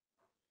every year.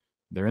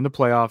 They're in the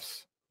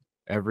playoffs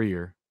every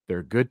year. They're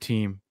a good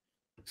team.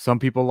 Some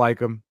people like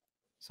them.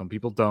 Some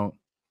people don't.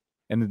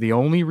 And the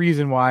only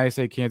reason why I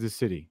say Kansas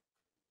City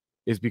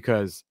is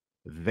because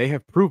they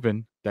have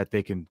proven that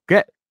they can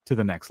get to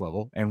the next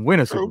level and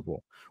win a Super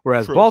Bowl.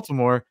 Whereas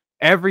Baltimore,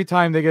 every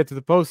time they get to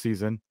the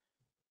postseason,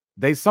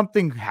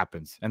 something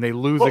happens and they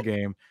lose a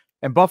game.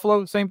 And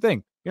Buffalo, same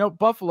thing.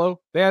 Buffalo,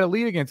 they had a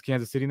lead against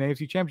Kansas City in the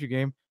AFC Championship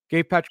game,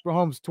 gave Patrick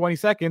Mahomes 20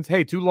 seconds.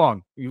 Hey, too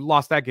long. You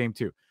lost that game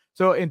too.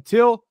 So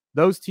until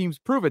those teams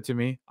prove it to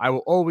me, I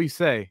will always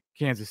say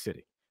Kansas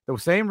City. The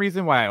same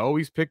reason why I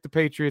always pick the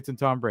Patriots and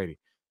Tom Brady.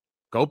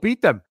 Go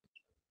beat them.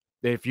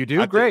 If you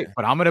do, great.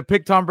 But I'm going to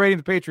pick Tom Brady and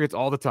the Patriots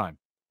all the time.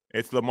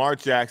 It's Lamar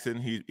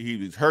Jackson. He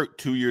was hurt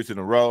 2 years in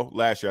a row.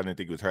 Last year, I didn't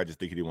think he was hurt. I just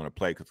think he didn't want to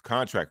play because of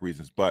contract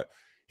reasons. But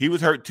he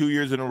was hurt 2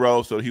 years in a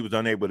row, so he was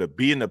unable to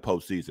be in the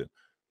postseason.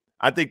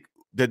 I think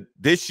that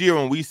this year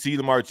when we see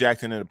Lamar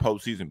Jackson in the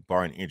postseason,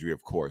 barring injury,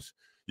 of course,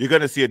 you're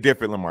going to see a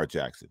different Lamar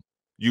Jackson.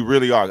 You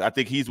really are. I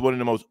think he's one of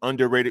the most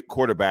underrated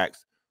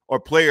quarterbacks or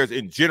players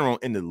in general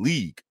in the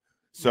league.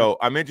 So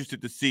I'm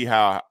interested to see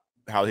how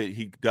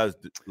he does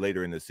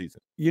later in the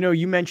season.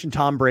 You mentioned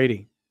Tom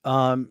Brady.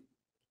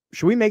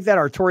 Should we make that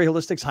our Torrey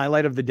Holistics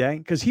highlight of the day?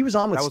 Because he was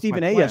on with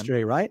Stephen A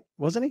yesterday, right?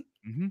 Wasn't he?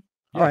 Mm-hmm. Yes.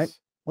 All right,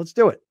 let's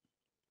do it.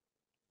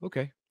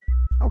 Okay.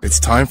 It's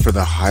time for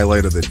the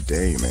highlight of the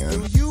day,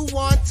 man. Do you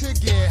want to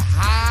get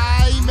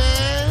high,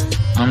 man?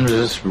 I'm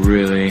just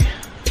really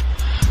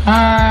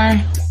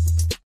high.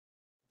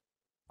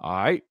 All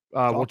right.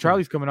 Well,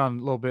 Charlie's coming on a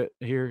little bit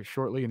here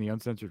shortly in the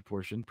uncensored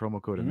portion.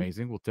 Promo code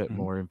amazing. We'll get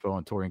more info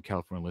on Torrey and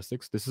California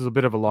Listics. This is a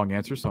bit of a long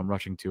answer, so I'm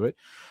rushing to it.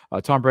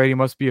 Tom Brady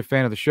must be a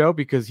fan of the show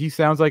because he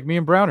sounds like me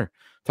and Browner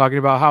talking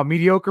about how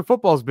mediocre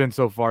football's been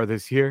so far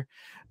this year.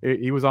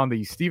 He was on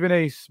the Stephen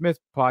A. Smith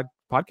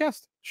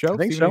podcast show. I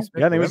think Stephen so.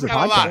 Yeah, I think it was the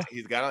podcast.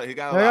 He's got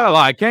a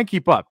lot. I can't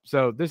keep up.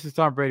 So this is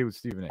Tom Brady with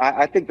Stephen A.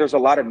 I think there's a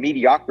lot of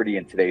mediocrity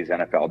in today's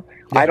NFL.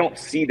 Yeah. I don't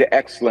see the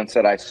excellence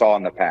that I saw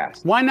in the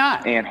past. Why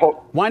not?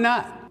 Why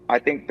not? I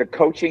think the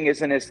coaching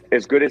isn't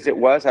as good as it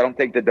was. I don't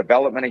think the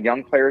development of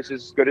young players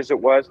is as good as it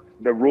was.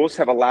 The rules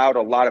have allowed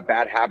a lot of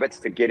bad habits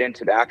to get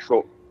into the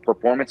actual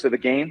performance of the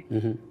game.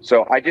 Mm-hmm.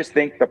 So I just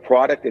think the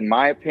product, in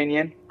my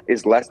opinion,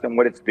 is less than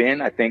what it's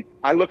been.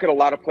 I look at a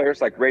lot of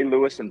players like Ray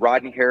Lewis and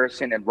Rodney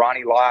Harrison and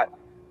Ronnie Lott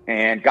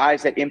and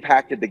guys that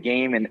impacted the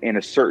game in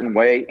a certain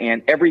way.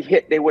 And every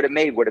hit they would have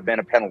made would have been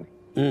a penalty.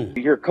 You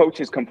hear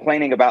coaches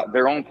complaining about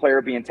their own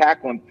player being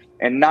tackled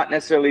and not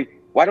necessarily,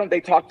 why don't they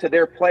talk to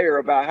their player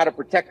about how to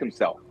protect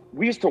himself?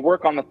 We used to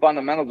work on the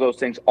fundamentals of those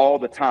things all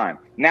the time.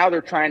 Now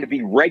they're trying to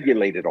be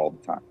regulated all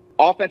the time.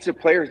 Offensive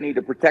players need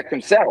to protect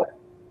themselves.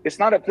 It's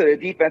not up to the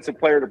defensive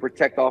player to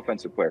protect the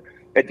offensive player.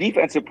 A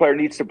defensive player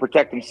needs to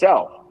protect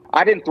himself.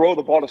 I didn't throw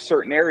the ball to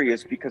certain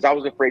areas because I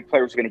was afraid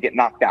players were going to get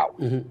knocked out.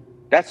 Mm-hmm.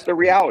 That's the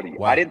reality.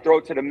 Wow. I didn't throw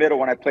it to the middle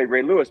when I played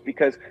Ray Lewis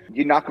because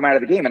you knock him out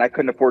of the game, and I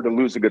couldn't afford to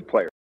lose a good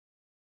player.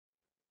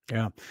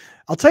 Yeah.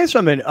 I'll tell you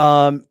something.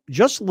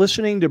 Just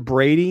listening to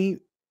Brady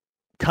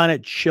kind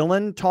of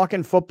chilling,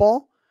 talking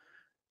football.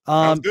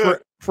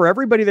 For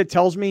everybody that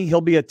tells me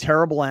he'll be a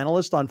terrible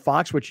analyst on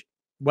Fox, which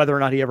whether or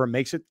not he ever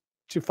makes it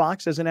to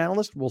Fox as an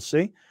analyst, we'll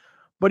see.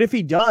 But if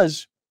he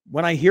does,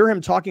 when I hear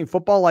him talking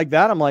football like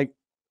that, I'm like,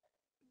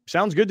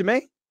 sounds good to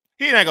me.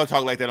 He ain't going to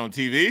talk like that on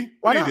TV.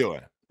 What are you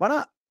doing? Why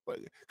not?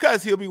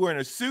 Because he'll be wearing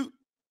a suit.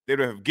 They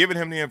would have given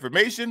him the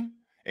information,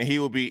 and he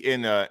will be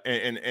in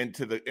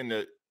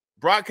the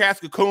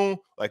broadcast cocoon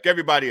like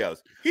everybody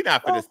else. He's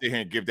not going to sit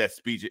here and give that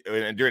speech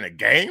during a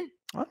game.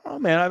 I don't know,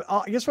 man.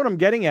 I guess what I'm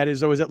getting at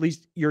is at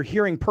least you're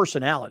hearing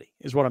personality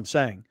is what I'm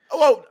saying.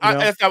 Well,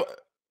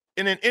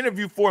 in an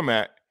interview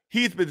format,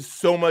 he's been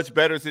so much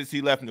better since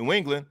he left New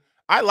England.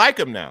 I like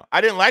him now.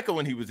 I didn't like him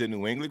when he was in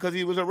New England because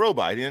he was a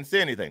robot. He didn't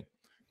say anything.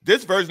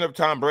 This version of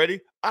Tom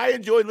Brady, I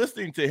enjoy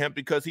listening to him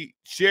because he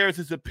shares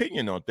his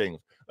opinion on things.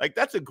 Like,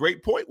 that's a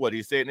great point, what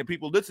he's saying, and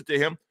people listen to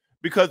him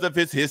because of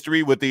his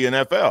history with the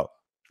NFL.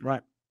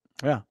 Right.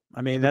 Yeah.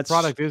 I mean, the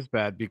product is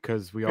bad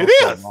because we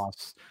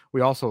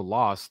also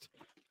lost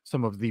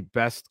some of the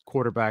best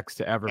quarterbacks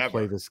to ever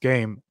play this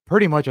game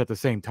pretty much at the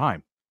same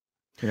time.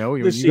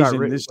 This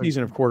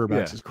season of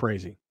quarterbacks is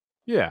crazy.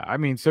 Yeah, I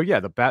mean,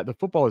 the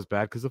football is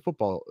bad because the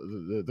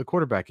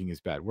quarterbacking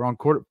is bad. We're on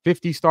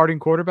 50 starting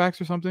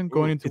quarterbacks or something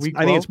going into week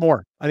 12.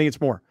 I think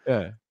it's more.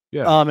 Yeah.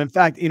 In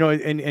fact,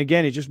 and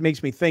again, it just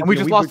makes me think. And we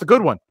just lost a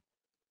good one.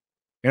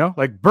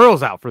 Like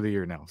Burrow's out for the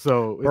year now.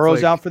 So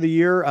Burrow's out for the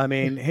year. I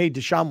mean, hey,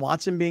 Deshaun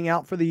Watson being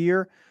out for the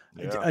year.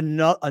 Yeah.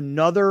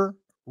 Another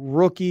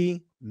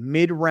rookie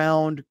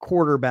mid-round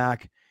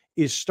quarterback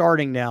is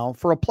starting now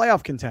for a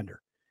playoff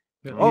contender.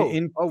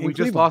 We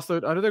just lost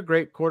another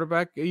great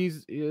quarterback.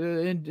 He's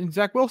in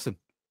Zach Wilson.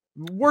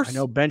 Worse. I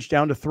know, bench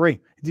down to 3.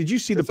 Did you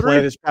see the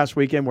play this past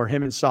weekend where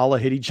him and Saleh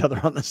hit each other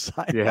on the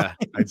side? Yeah,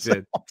 I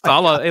did.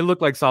 Saleh, it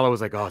looked like Saleh was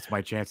like, oh, it's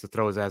my chance to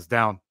throw his ass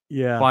down.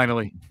 Yeah.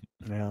 Finally.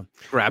 Yeah.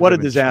 What a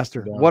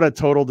disaster. What a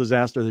total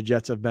disaster the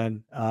Jets have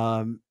been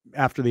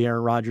after the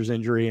Aaron Rodgers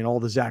injury and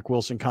all the Zach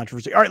Wilson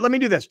controversy. All right, let me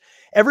do this.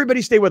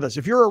 Everybody stay with us.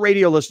 If you're a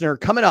radio listener,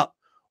 coming up,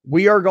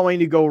 we are going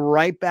to go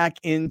right back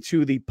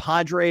into the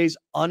Padres'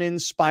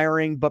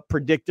 uninspiring but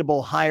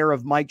predictable hire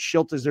of Mike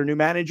Shildt as their new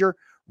manager.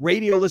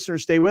 Radio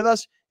listeners, stay with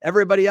us.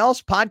 Everybody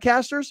else,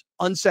 podcasters,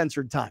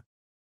 uncensored time.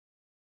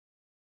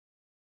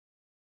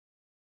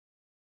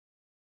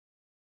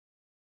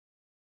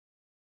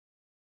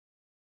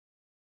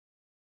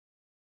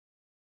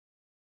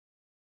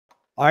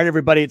 All right,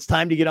 everybody, it's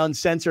time to get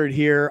uncensored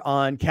here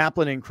on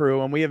Kaplan and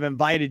Crew. And we have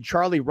invited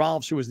Charlie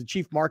Rolfs, who is the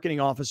Chief Marketing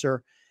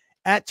Officer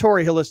at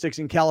Torrey Holistics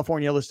and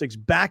California Holistics,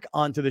 back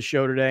onto the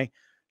show today.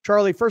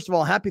 Charlie, first of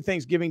all, happy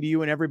Thanksgiving to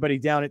you and everybody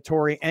down at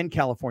Torrey and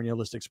California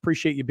Holistics.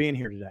 Appreciate you being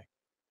here today.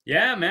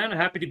 Yeah, man.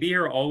 Happy to be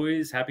here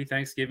always. Happy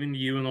Thanksgiving to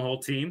you and the whole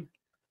team.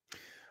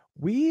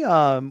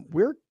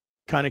 We're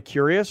kind of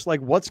curious, like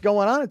what's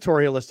going on at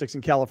Torrey Holistics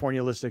and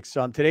California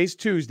Holistics. Today's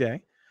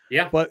Tuesday.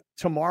 Yeah. But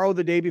tomorrow,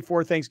 the day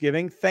before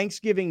Thanksgiving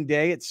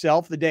Day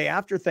itself, the day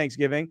after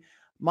Thanksgiving,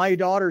 I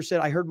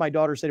heard my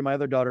daughter say to my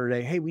other daughter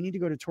today, hey, we need to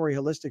go to Torrey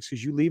Holistics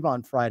because you leave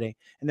on Friday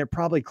and they're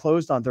probably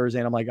closed on Thursday.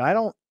 And I'm like, I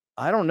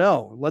don't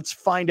know. Let's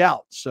find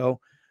out. So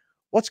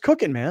what's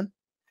cooking, man?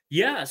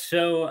 Yeah.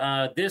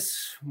 So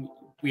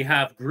we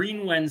have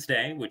Green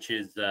Wednesday, which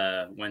is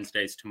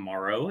Wednesdays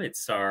tomorrow.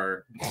 It's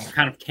our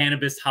kind of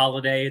cannabis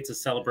holiday. It's a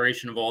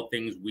celebration of all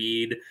things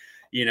weed.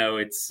 You know,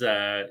 it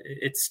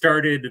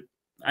started,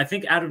 I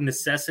think, out of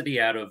necessity,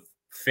 out of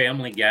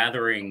family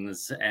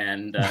gatherings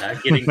and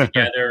getting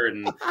together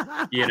and,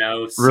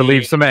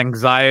 relieve some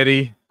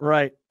anxiety.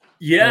 Right.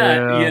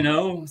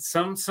 Yeah.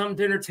 Some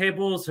dinner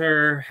tables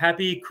are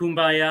happy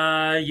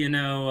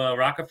kumbaya,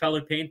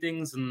 Rockefeller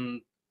paintings,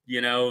 and,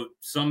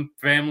 some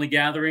family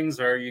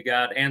gatherings are, you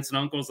got aunts and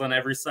uncles on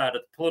every side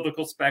of the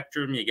political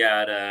spectrum. You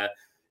got,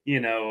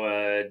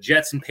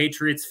 Jets and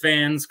Patriots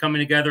fans coming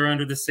together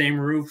under the same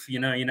roof. You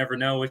never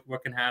know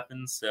what can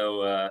happen.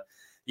 So,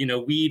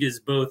 weed is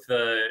both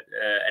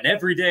an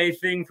everyday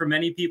thing for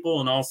many people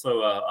and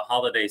also a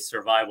holiday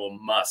survival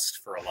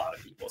must for a lot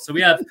of people. So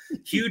we have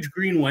huge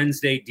Green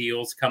Wednesday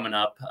deals coming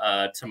up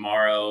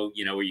tomorrow,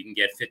 where you can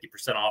get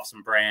 50% off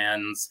some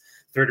brands,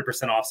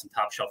 30% off some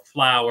top shelf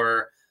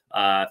flour.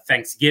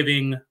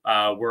 Thanksgiving,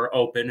 we're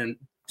open and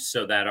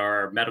so that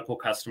our medical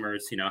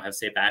customers, have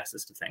safe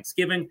access to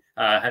Thanksgiving,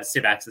 have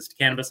safe access to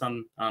cannabis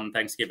on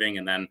Thanksgiving.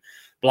 And then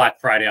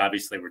Black Friday,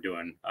 obviously, we're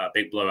doing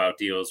big blowout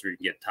deals where you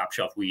can get top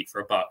shelf weed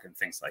for $1 and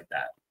things like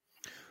that.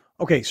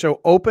 Okay,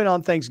 so open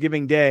on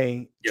Thanksgiving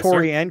Day, Yes,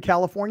 Torrey sir. and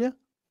California?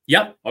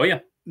 Yep. Oh, yeah.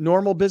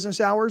 Normal business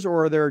hours,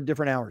 or are there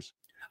different hours?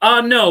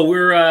 No,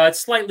 we're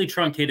slightly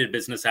truncated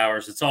business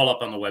hours. It's all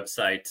up on the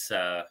website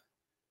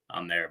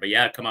on there. But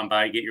yeah, come on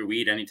by, get your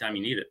weed anytime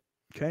you need it.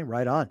 Okay,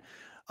 right on.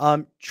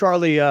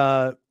 Charlie,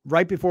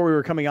 right before we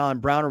were coming on,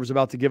 Browner was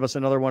about to give us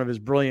another one of his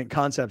brilliant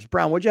concepts.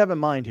 Brown, what'd you have in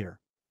mind here?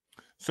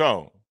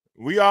 So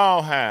we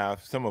all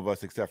have, some of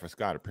us except for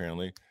Scott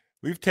apparently,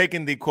 we've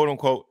taken the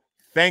quote-unquote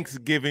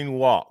Thanksgiving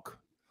walk.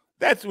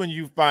 That's when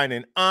you find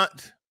an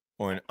aunt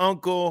or an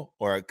uncle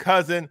or a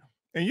cousin,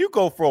 and you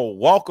go for a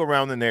walk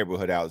around the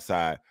neighborhood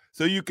outside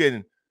so you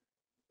can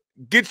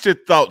get your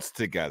thoughts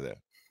together.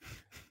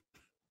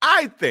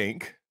 I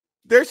think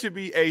there should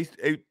be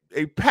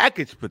a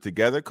package put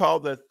together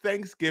called the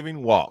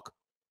Thanksgiving Walk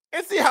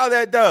and see how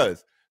that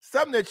does.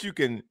 Something that you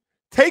can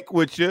take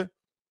with you,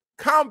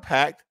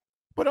 compact,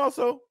 but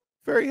also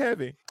very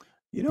heavy.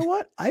 You know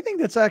what? I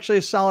think that's actually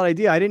a solid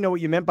idea. I didn't know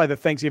what you meant by the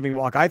Thanksgiving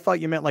walk. I thought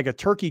you meant like a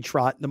turkey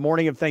trot the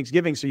morning of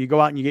Thanksgiving. So you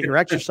go out and you get your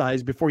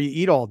exercise before you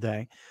eat all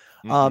day.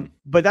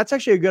 But that's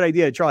actually a good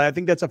idea, Charlie. I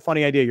think that's a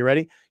funny idea. You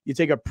ready? You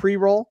take a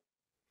pre-roll,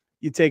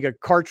 you take a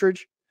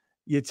cartridge,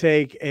 you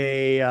take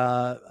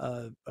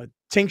a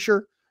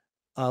tincture,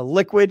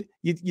 liquid.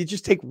 You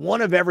just take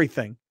one of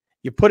everything.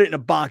 You put it in a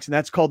box, and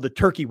that's called the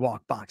turkey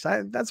walk box.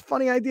 That's a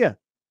funny idea.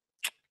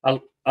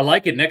 I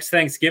like it. Next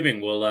Thanksgiving,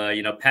 we'll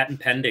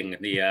patent pending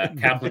the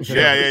Kaplan Show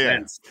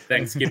presents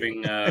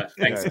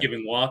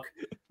Thanksgiving walk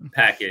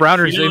package.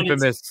 Browner's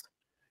infamous.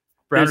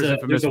 Browner's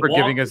infamous for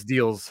giving us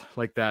deals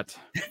like that.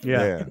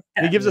 Yeah.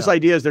 He gives us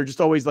ideas. They're just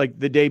always like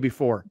the day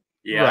before.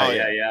 Yeah,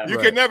 Right. yeah. You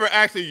can never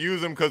actually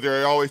use them because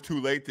they're always too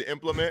late to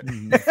implement.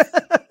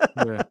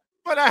 Yeah.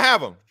 But I have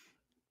them.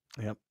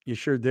 Yep, you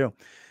sure do.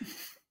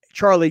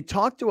 Charlie,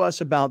 talk to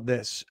us about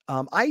this.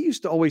 I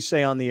used to always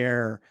say on the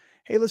air,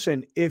 hey,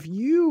 listen, if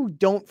you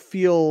don't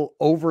feel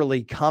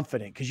overly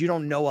confident because you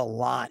don't know a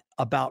lot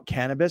about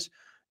cannabis,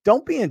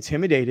 don't be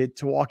intimidated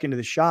to walk into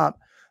the shop.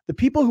 The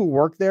people who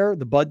work there,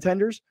 the bud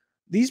tenders,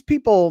 these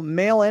people,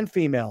 male and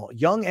female,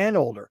 young and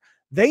older,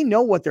 they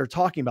know what they're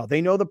talking about.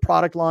 They know the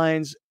product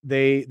lines.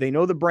 They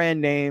know the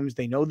brand names.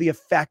 They know the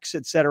effects,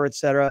 et cetera, et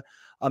cetera.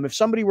 If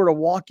somebody were to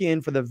walk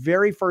in for the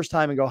very first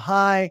time and go,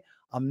 hi,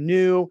 I'm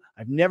new.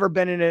 I've never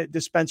been in a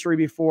dispensary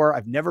before.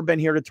 I've never been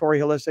here to Torrey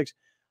Holistics.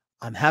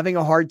 I'm having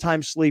a hard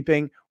time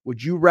sleeping.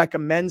 Would you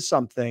recommend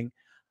something?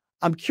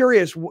 I'm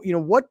curious,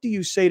 what do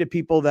you say to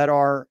people that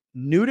are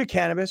new to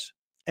cannabis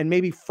and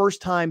maybe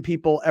first time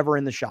people ever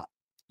in the shop?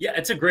 Yeah,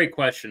 it's a great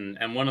question.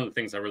 And one of the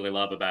things I really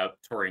love about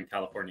Torrey and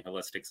California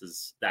Holistics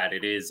is that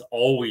it is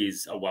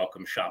always a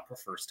welcome shop for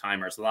first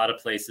timers. A lot of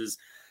places,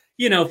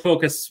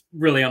 focus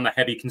really on the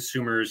heavy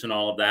consumers and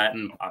all of that.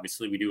 And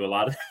obviously we do a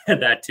lot of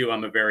that too.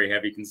 I'm a very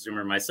heavy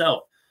consumer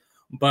myself.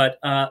 But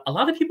a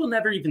lot of people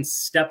never even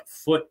step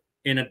foot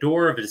in a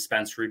door of a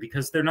dispensary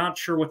because they're not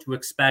sure what to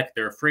expect.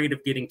 They're afraid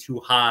of getting too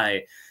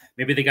high.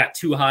 Maybe they got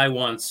too high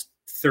once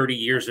 30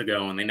 years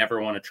ago and they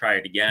never want to try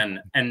it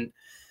again. And,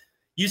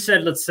 You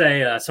said, let's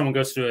say someone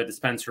goes to a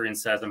dispensary and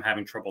says, I'm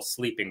having trouble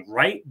sleeping.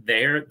 Right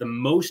there, the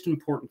most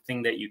important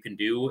thing that you can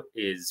do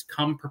is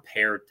come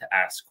prepared to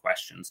ask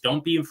questions.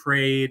 Don't be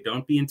afraid.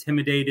 Don't be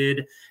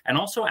intimidated. And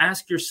also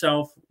ask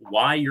yourself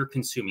why you're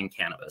consuming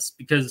cannabis.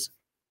 Because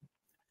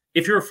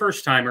if you're a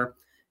first timer,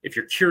 if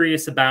you're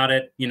curious about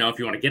it, you know, if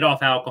you want to get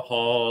off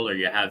alcohol or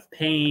you have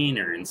pain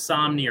or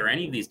insomnia or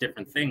any of these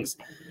different things,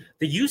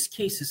 the use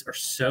cases are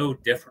so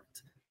different.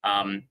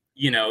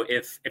 You know,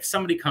 if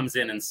somebody comes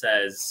in and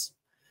says,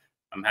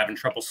 I'm having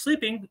trouble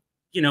sleeping,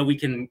 you know, we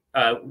can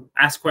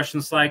ask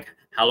questions like,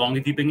 how long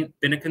have you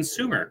been a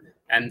consumer?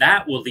 And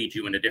that will lead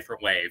you in a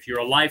different way. If you're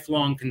a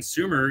lifelong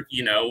consumer,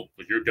 you know,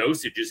 your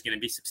dosage is going to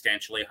be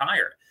substantially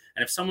higher.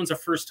 And if someone's a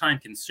first-time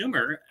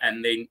consumer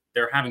and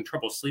they're having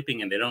trouble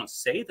sleeping and they don't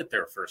say that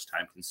they're a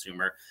first-time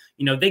consumer,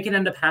 you know, they can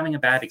end up having a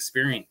bad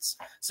experience.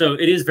 So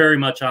it is very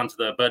much onto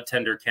the bud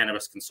tender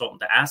cannabis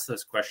consultant to ask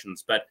those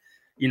questions. But,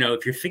 you know,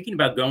 if you're thinking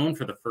about going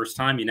for the first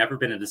time, you've never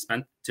been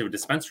to a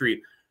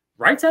dispensary,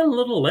 write down a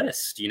little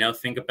list, you know,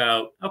 think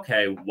about,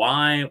 okay,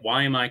 why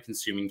am I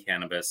consuming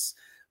cannabis?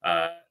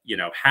 You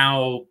know,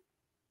 how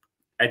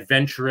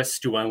adventurous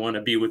do I want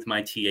to be with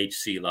my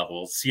THC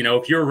levels? You know,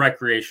 if you're a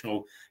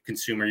recreational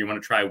consumer, you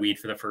want to try weed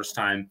for the first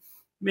time,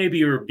 maybe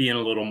you're being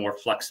a little more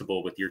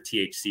flexible with your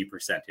THC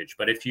percentage.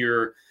 But if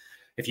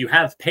you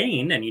have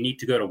pain and you need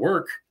to go to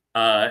work,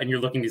 and you're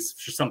looking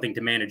for something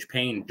to manage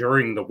pain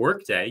during the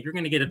workday, you're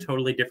going to get a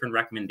totally different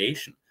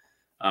recommendation.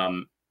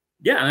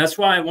 Yeah, and that's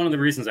why one of the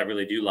reasons I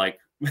really do like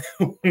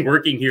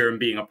working here and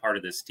being a part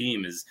of this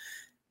team is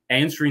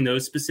answering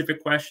those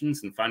specific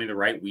questions and finding the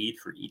right weed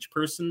for each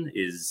person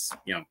is,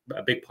 you know,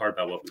 a big part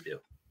about what we do.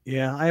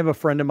 Yeah, I have a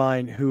friend of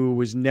mine who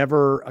was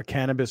never a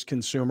cannabis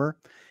consumer,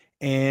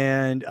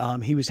 and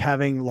he was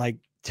having like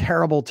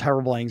terrible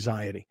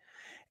anxiety.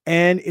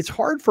 And it's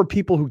hard for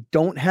people who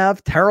don't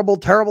have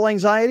terrible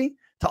anxiety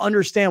to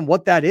understand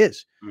what that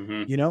is,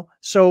 you know?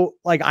 So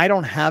like, I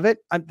don't have it.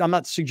 I'm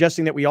not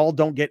suggesting that we all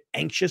don't get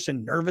anxious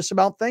and nervous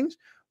about things,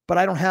 but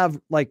I don't have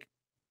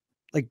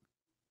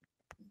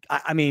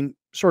I mean,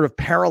 sort of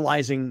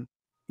paralyzing,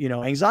 you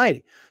know,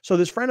 anxiety. So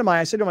this friend of mine,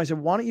 I said to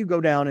him, why don't you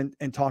go down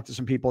and talk to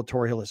some people at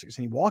Torrey Holistics?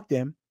 And he walked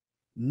in,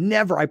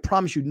 I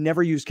promise you,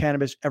 never used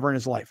cannabis ever in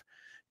his life.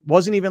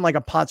 Wasn't even like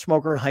a pot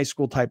smoker, high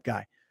school type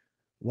guy.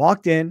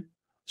 Walked in,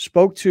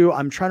 spoke to,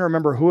 I'm trying to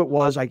remember who it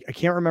was. I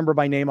can't remember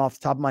by name off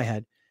the top of my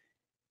head.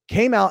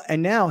 Came out,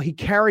 and now he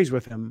carries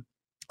with him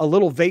a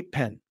little vape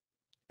pen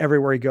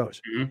everywhere he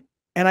goes.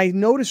 And I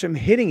notice him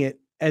hitting it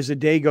as the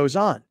day goes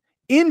on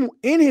in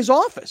his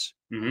office,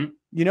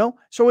 you know?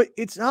 So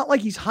it's not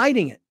like he's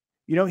hiding it.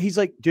 You know, he's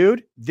like,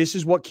 dude, this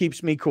is what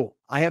keeps me cool.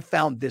 I have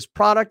found this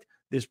product,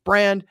 this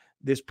brand,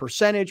 this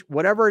percentage,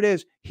 whatever it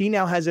is. He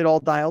now has it all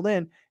dialed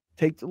in.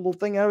 Take the little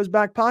thing out of his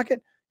back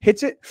pocket,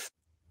 hits it,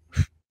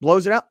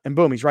 blows it out, and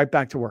boom, he's right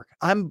back to work.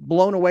 I'm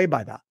blown away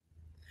by that.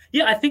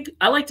 Yeah, I think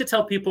I like to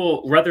tell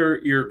people, whether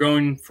you're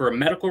going for a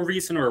medical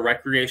reason or a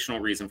recreational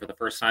reason for the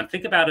first time,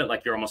 think about it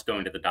like you're almost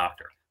going to the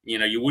doctor. You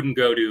know, you wouldn't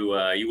go to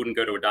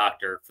a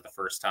doctor for the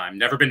first time.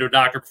 Never been to a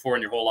doctor before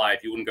in your whole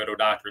life. You wouldn't go to a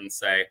doctor and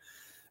say,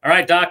 all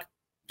right, doc,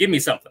 give me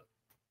something.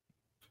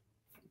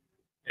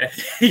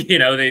 You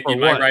know, they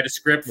might write a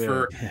script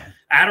for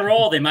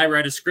Adderall. They might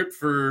write a script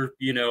for,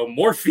 you know,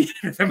 morphine.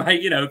 They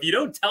might, you know, if you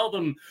don't tell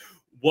them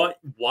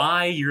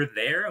why you're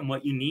there and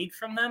what you need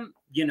from them,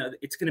 you know,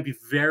 it's going to be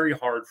very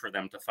hard for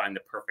them to find the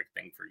perfect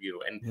thing for you.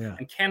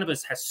 And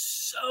cannabis has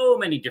so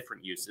many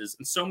different uses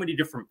and so many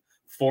different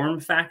form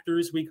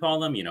factors, we call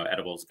them, you know,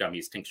 edibles,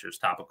 gummies, tinctures,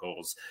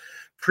 topicals,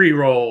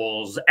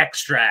 pre-rolls,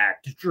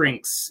 extract,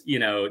 drinks, you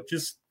know,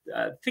 just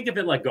think of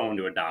it like going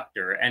to a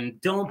doctor, and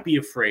don't be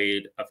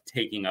afraid of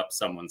taking up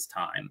someone's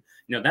time.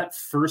 You know, that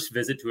first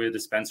visit to a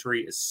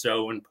dispensary is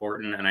so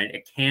important, and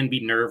it can be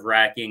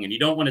nerve-wracking, and you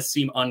don't want to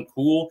seem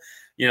uncool.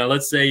 You know,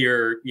 let's say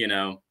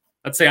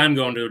I'm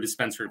going to a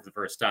dispensary for the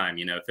first time,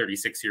 you know,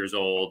 36 years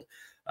old.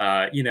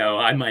 You know,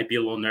 I might be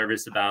a little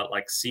nervous about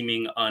like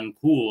seeming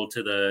uncool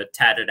to the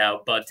tatted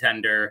out bud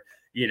tender,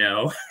 you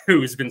know,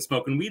 who's been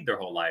smoking weed their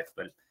whole life,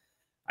 but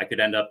I could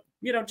end up,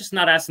 you know, just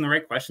not asking the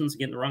right questions and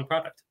getting the wrong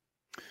product.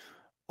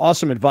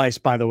 Awesome advice,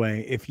 by the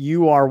way. If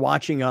you are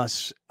watching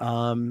us,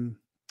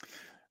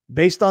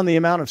 based on the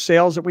amount of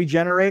sales that we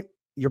generate,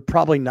 you're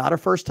probably not a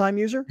first-time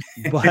user,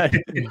 but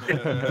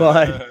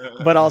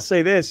I'll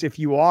say this: if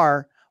you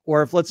are,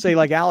 or if, let's say,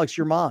 like Alex,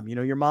 your mom, you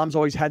know, your mom's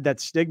always had that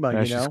stigma.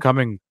 Yeah, you know, she's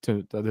coming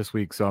to this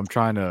week, so I'm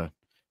trying to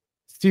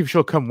see if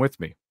she'll come with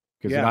me,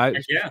 because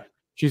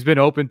she's been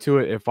open to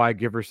it if I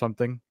give her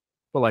something.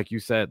 But like you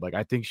said, like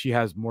I think she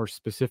has more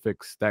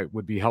specifics that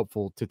would be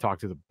helpful to talk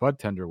to the bud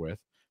tender with.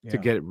 To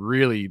get it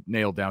really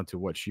nailed down to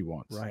what she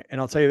wants. Right.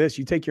 And I'll tell you this,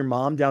 you take your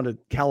mom down to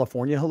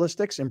California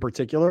Holistics in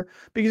particular,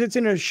 because it's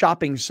in a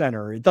shopping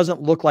center. It doesn't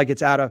look like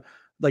it's out of,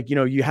 like, you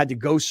know, you had to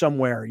go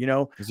somewhere, you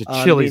know. There's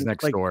a Chili's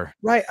next door.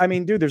 Right. I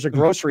mean, dude, there's a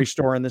grocery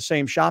store in the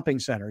same shopping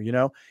center, you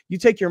know. You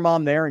take your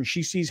mom there and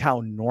she sees how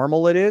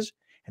normal it is.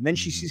 And then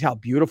she sees how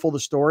beautiful the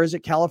store is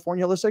at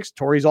California Holistics.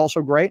 Torrey's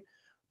also great,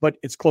 but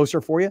it's closer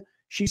for you.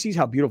 She sees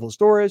how beautiful the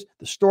store is,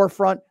 the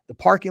storefront, the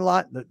parking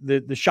lot,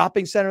 the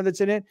shopping center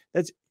that's in it.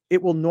 It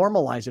will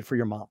normalize it for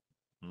your mom.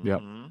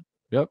 Yep.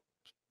 Yep.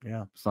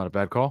 Yeah. It's not a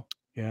bad call.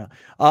 Yeah.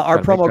 Our Gotta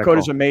make promo that code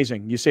is call.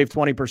 amazing. You save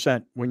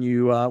 20% when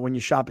you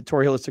shop at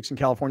Torrey Holistics and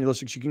California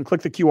Holistics. You can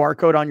click the QR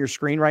code on your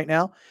screen right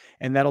now,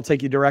 and that'll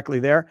take you directly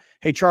there.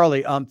 Hey,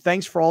 Charlie,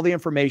 thanks for all the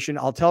information.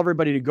 I'll tell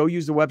everybody to go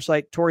use the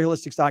website,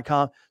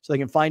 torreyholistics.com, so they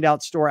can find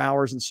out store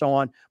hours and so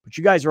on. But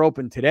you guys are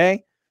open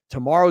today.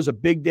 Tomorrow's a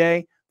big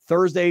day.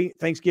 Thursday,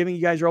 Thanksgiving,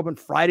 you guys are open.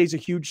 Friday's a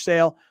huge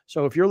sale.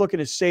 So if you're looking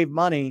to save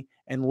money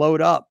and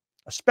load up,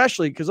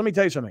 especially because let me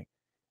tell you something.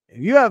 If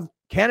you have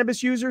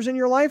cannabis users in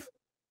your life,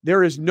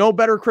 there is no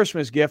better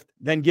Christmas gift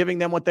than giving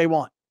them what they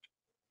want.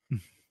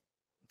 I'm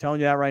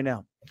telling you that right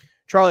now.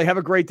 Charlie, have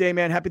a great day,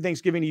 man. Happy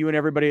Thanksgiving to you and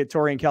everybody at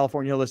Torrey and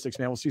California Holistics,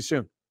 man. We'll see you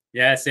soon.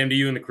 Yeah, same to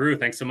you and the crew.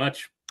 Thanks so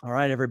much. All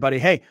right, everybody.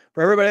 Hey,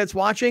 for everybody that's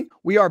watching,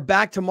 we are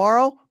back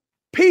tomorrow.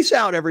 Peace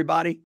out,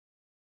 everybody.